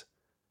Queens,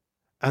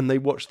 and they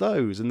watched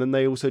those. And then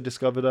they also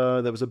discovered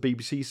there was a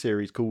BBC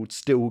series called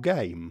Still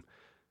Game,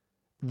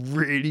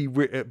 really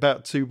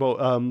about two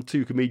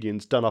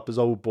comedians done up as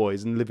old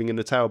boys and living in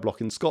a tower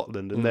block in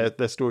Scotland, and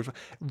their stories,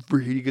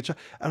 really good show.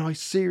 And I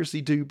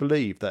seriously do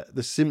believe that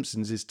The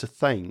Simpsons is to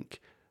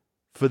thank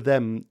for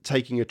them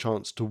taking a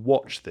chance to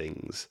watch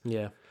things.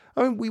 Yeah.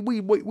 I mean,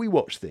 we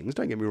watch things,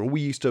 don't get me wrong.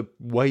 We used to,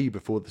 way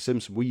before The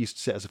Simpsons, we used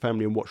to sit as a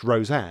family and watch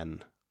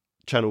Roseanne.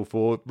 Channel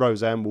 4,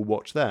 Roseanne will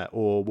watch that,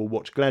 or we'll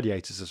watch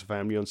Gladiators as a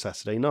family on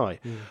Saturday night.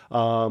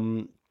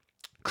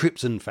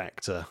 Crimson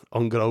Factor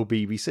on good old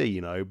BBC, you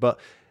know. But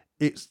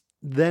it's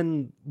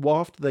then,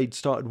 after they'd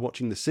started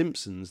watching The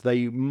Simpsons,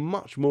 they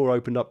much more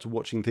opened up to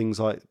watching things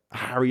like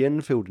Harry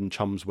Enfield and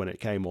Chums when it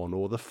came on,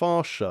 or The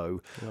Fast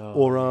Show,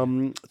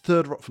 or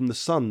Third Rock from the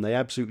Sun, they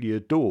absolutely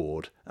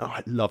adored. Oh,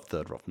 I love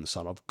Third Rock from the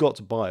Sun. I've got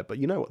to buy it. But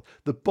you know what?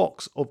 The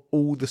box of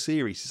all the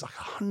series is like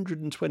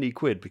 120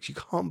 quid because you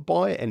can't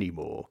buy it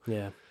anymore.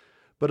 Yeah.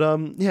 But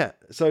yeah,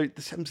 so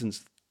The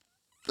Simpsons,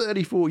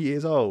 34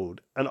 years old,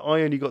 and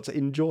I only got to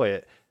enjoy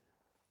it,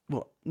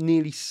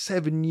 nearly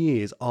 7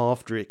 years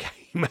after it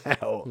came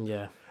out.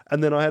 Yeah.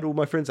 And then I had all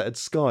my friends that had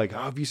Sky go,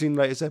 oh, have you seen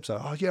the latest episode?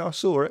 Oh, yeah, I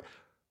saw it.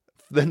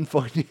 Then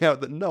finding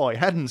out that no, I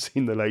hadn't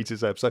seen the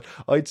latest episode.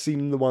 I'd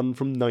seen the one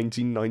from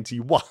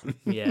 1991.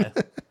 Yeah.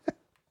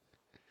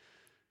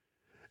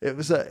 It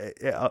was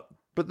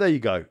but there you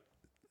go.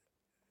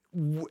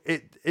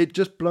 It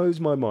just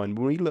blows my mind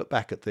when we look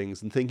back at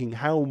things and thinking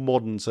how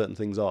modern certain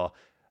things are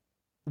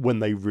when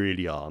they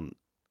really aren't.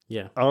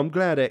 Yeah. I'm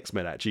glad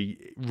X-Men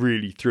actually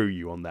really threw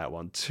you on that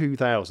one.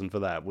 2000 for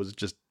that was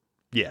just,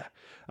 yeah.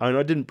 I mean,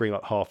 I didn't bring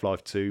up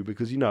Half-Life 2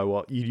 because you know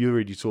what? You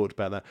already talked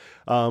about that.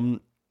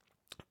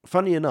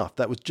 Funny enough,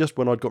 that was just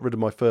when I'd got rid of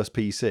my first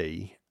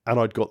PC and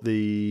I'd got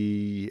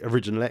the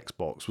original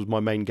Xbox was my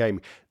main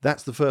game.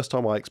 That's the first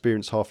time I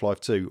experienced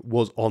Half-Life 2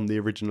 was on the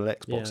original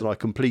Xbox, and I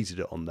completed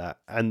it on that.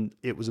 And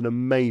it was an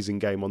amazing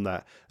game on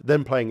that.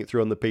 Then playing it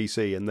through on the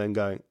PC and then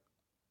going,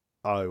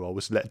 oh, I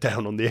was let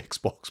down on the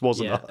Xbox,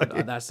 wasn't I?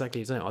 That's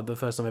exactly the same. The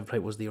first time I ever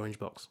played was the Orange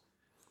Box.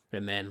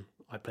 And then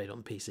I played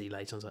on the PC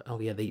later. I was like,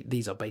 oh, yeah,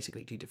 these are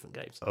basically two different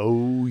games.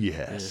 Oh,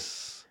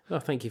 yes. Yeah. Oh,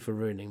 thank you for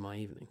ruining my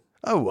evening.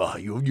 Oh, well,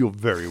 you're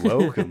very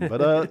welcome.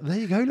 But there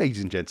you go,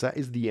 ladies and gents. That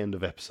is the end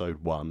of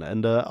episode 1.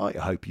 And I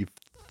hope you've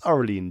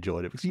thoroughly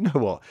enjoyed it, because you know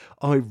what?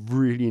 I've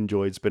really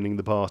enjoyed spending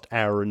the past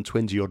hour and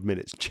 20-odd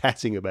minutes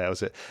chatting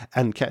about it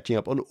and catching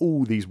up on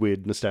all these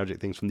weird nostalgic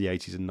things from the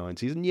 80s and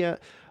 90s. And yeah,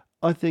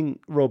 I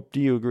think, Rob,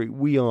 do you agree?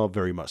 We are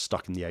very much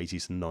stuck in the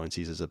 80s and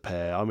 90s as a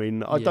pair. I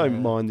mean, I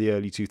don't mind the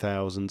early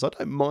 2000s. I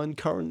don't mind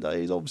current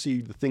days. Obviously,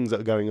 the things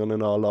that are going on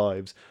in our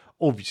lives.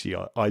 Obviously,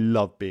 I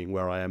love being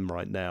where I am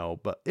right now.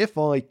 But if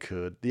I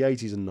could, the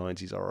 80s and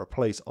 90s are a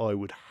place I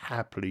would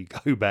happily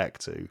go back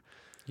to.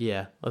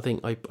 Yeah, I think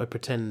I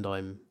pretend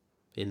I'm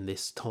in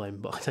this time,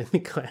 but I don't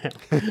think I am.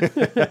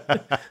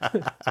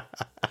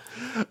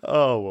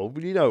 Oh, well,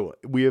 you know,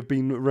 we have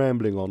been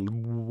rambling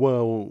on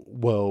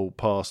well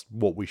past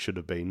what we should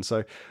have been.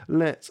 So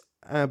let's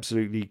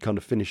absolutely kind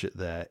of finish it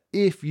there.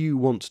 If you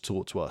want to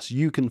talk to us,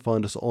 you can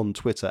find us on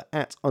Twitter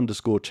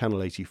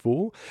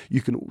 @_channel84.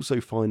 You can also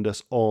find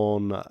us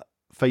on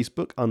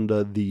Facebook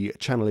under the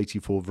Channel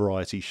 84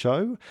 Variety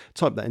Show.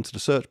 Type that into the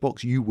search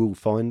box, you will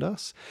find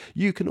us.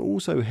 You can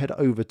also head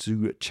over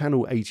to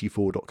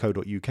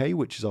channel84.co.uk,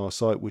 which is our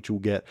site, which will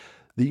get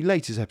the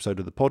latest episode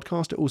of the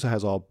podcast. It also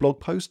has our blog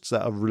posts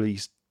that are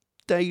released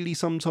daily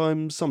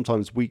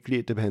sometimes weekly.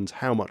 It depends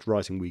how much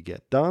writing we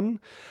get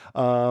done.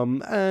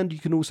 And you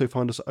can also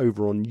find us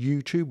over on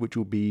YouTube, which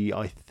will be,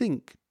 I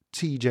think,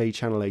 TJ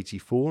Channel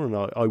 84, and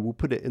I will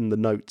put it in the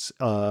notes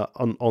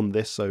on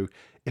this, so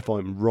if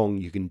I'm wrong,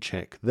 you can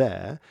check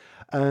there.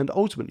 And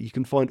ultimately, you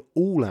can find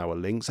all our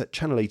links at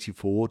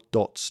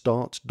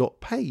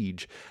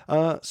channel84.start.page.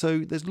 So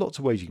there's lots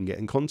of ways you can get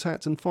in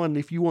contact. And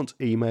finally, if you want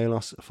to email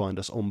us, find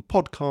us on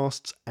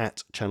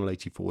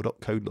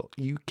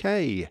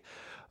podcasts@channel84.co.uk.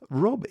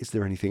 Rob, is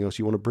there anything else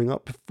you want to bring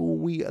up before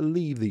we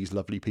leave these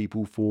lovely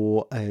people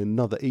for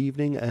another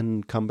evening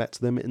and come back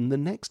to them in the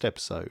next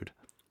episode?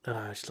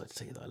 I'd just like to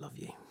tell you that I love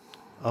you.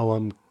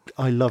 Oh,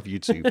 I love you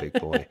too, big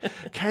boy.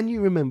 Can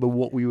you remember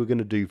what we were going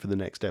to do for the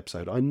next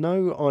episode? I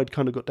know I'd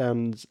kind of got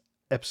down as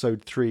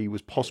episode 3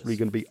 was possibly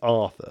going to be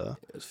Arthur.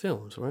 It was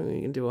films, right?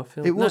 We can do our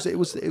film. It was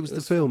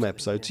the film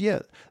episode. So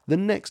yeah, the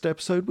next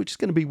episode, which is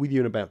going to be with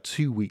you in about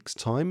 2 weeks'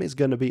 time, is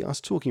going to be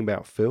us talking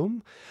about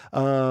film.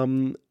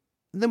 Then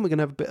we're going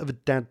to have a bit of a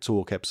dad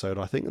talk episode,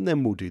 I think, and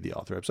then we'll do the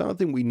Arthur episode. I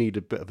think we need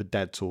a bit of a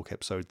dad talk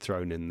episode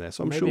thrown in there.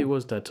 So I'm sure maybe it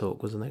was dad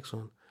talk was the next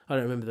one. I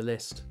don't remember the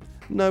list.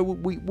 No,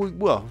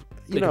 well,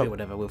 you know,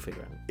 whatever, we'll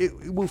figure it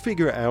out. We'll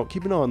figure it out.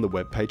 Keep an eye on the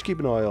webpage, keep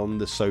an eye on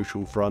the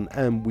social front,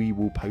 and we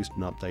will post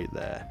an update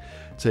there.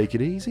 Take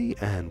it easy,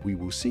 and we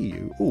will see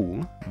you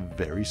all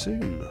very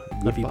soon.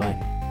 Love you, Goodbye.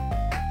 bye.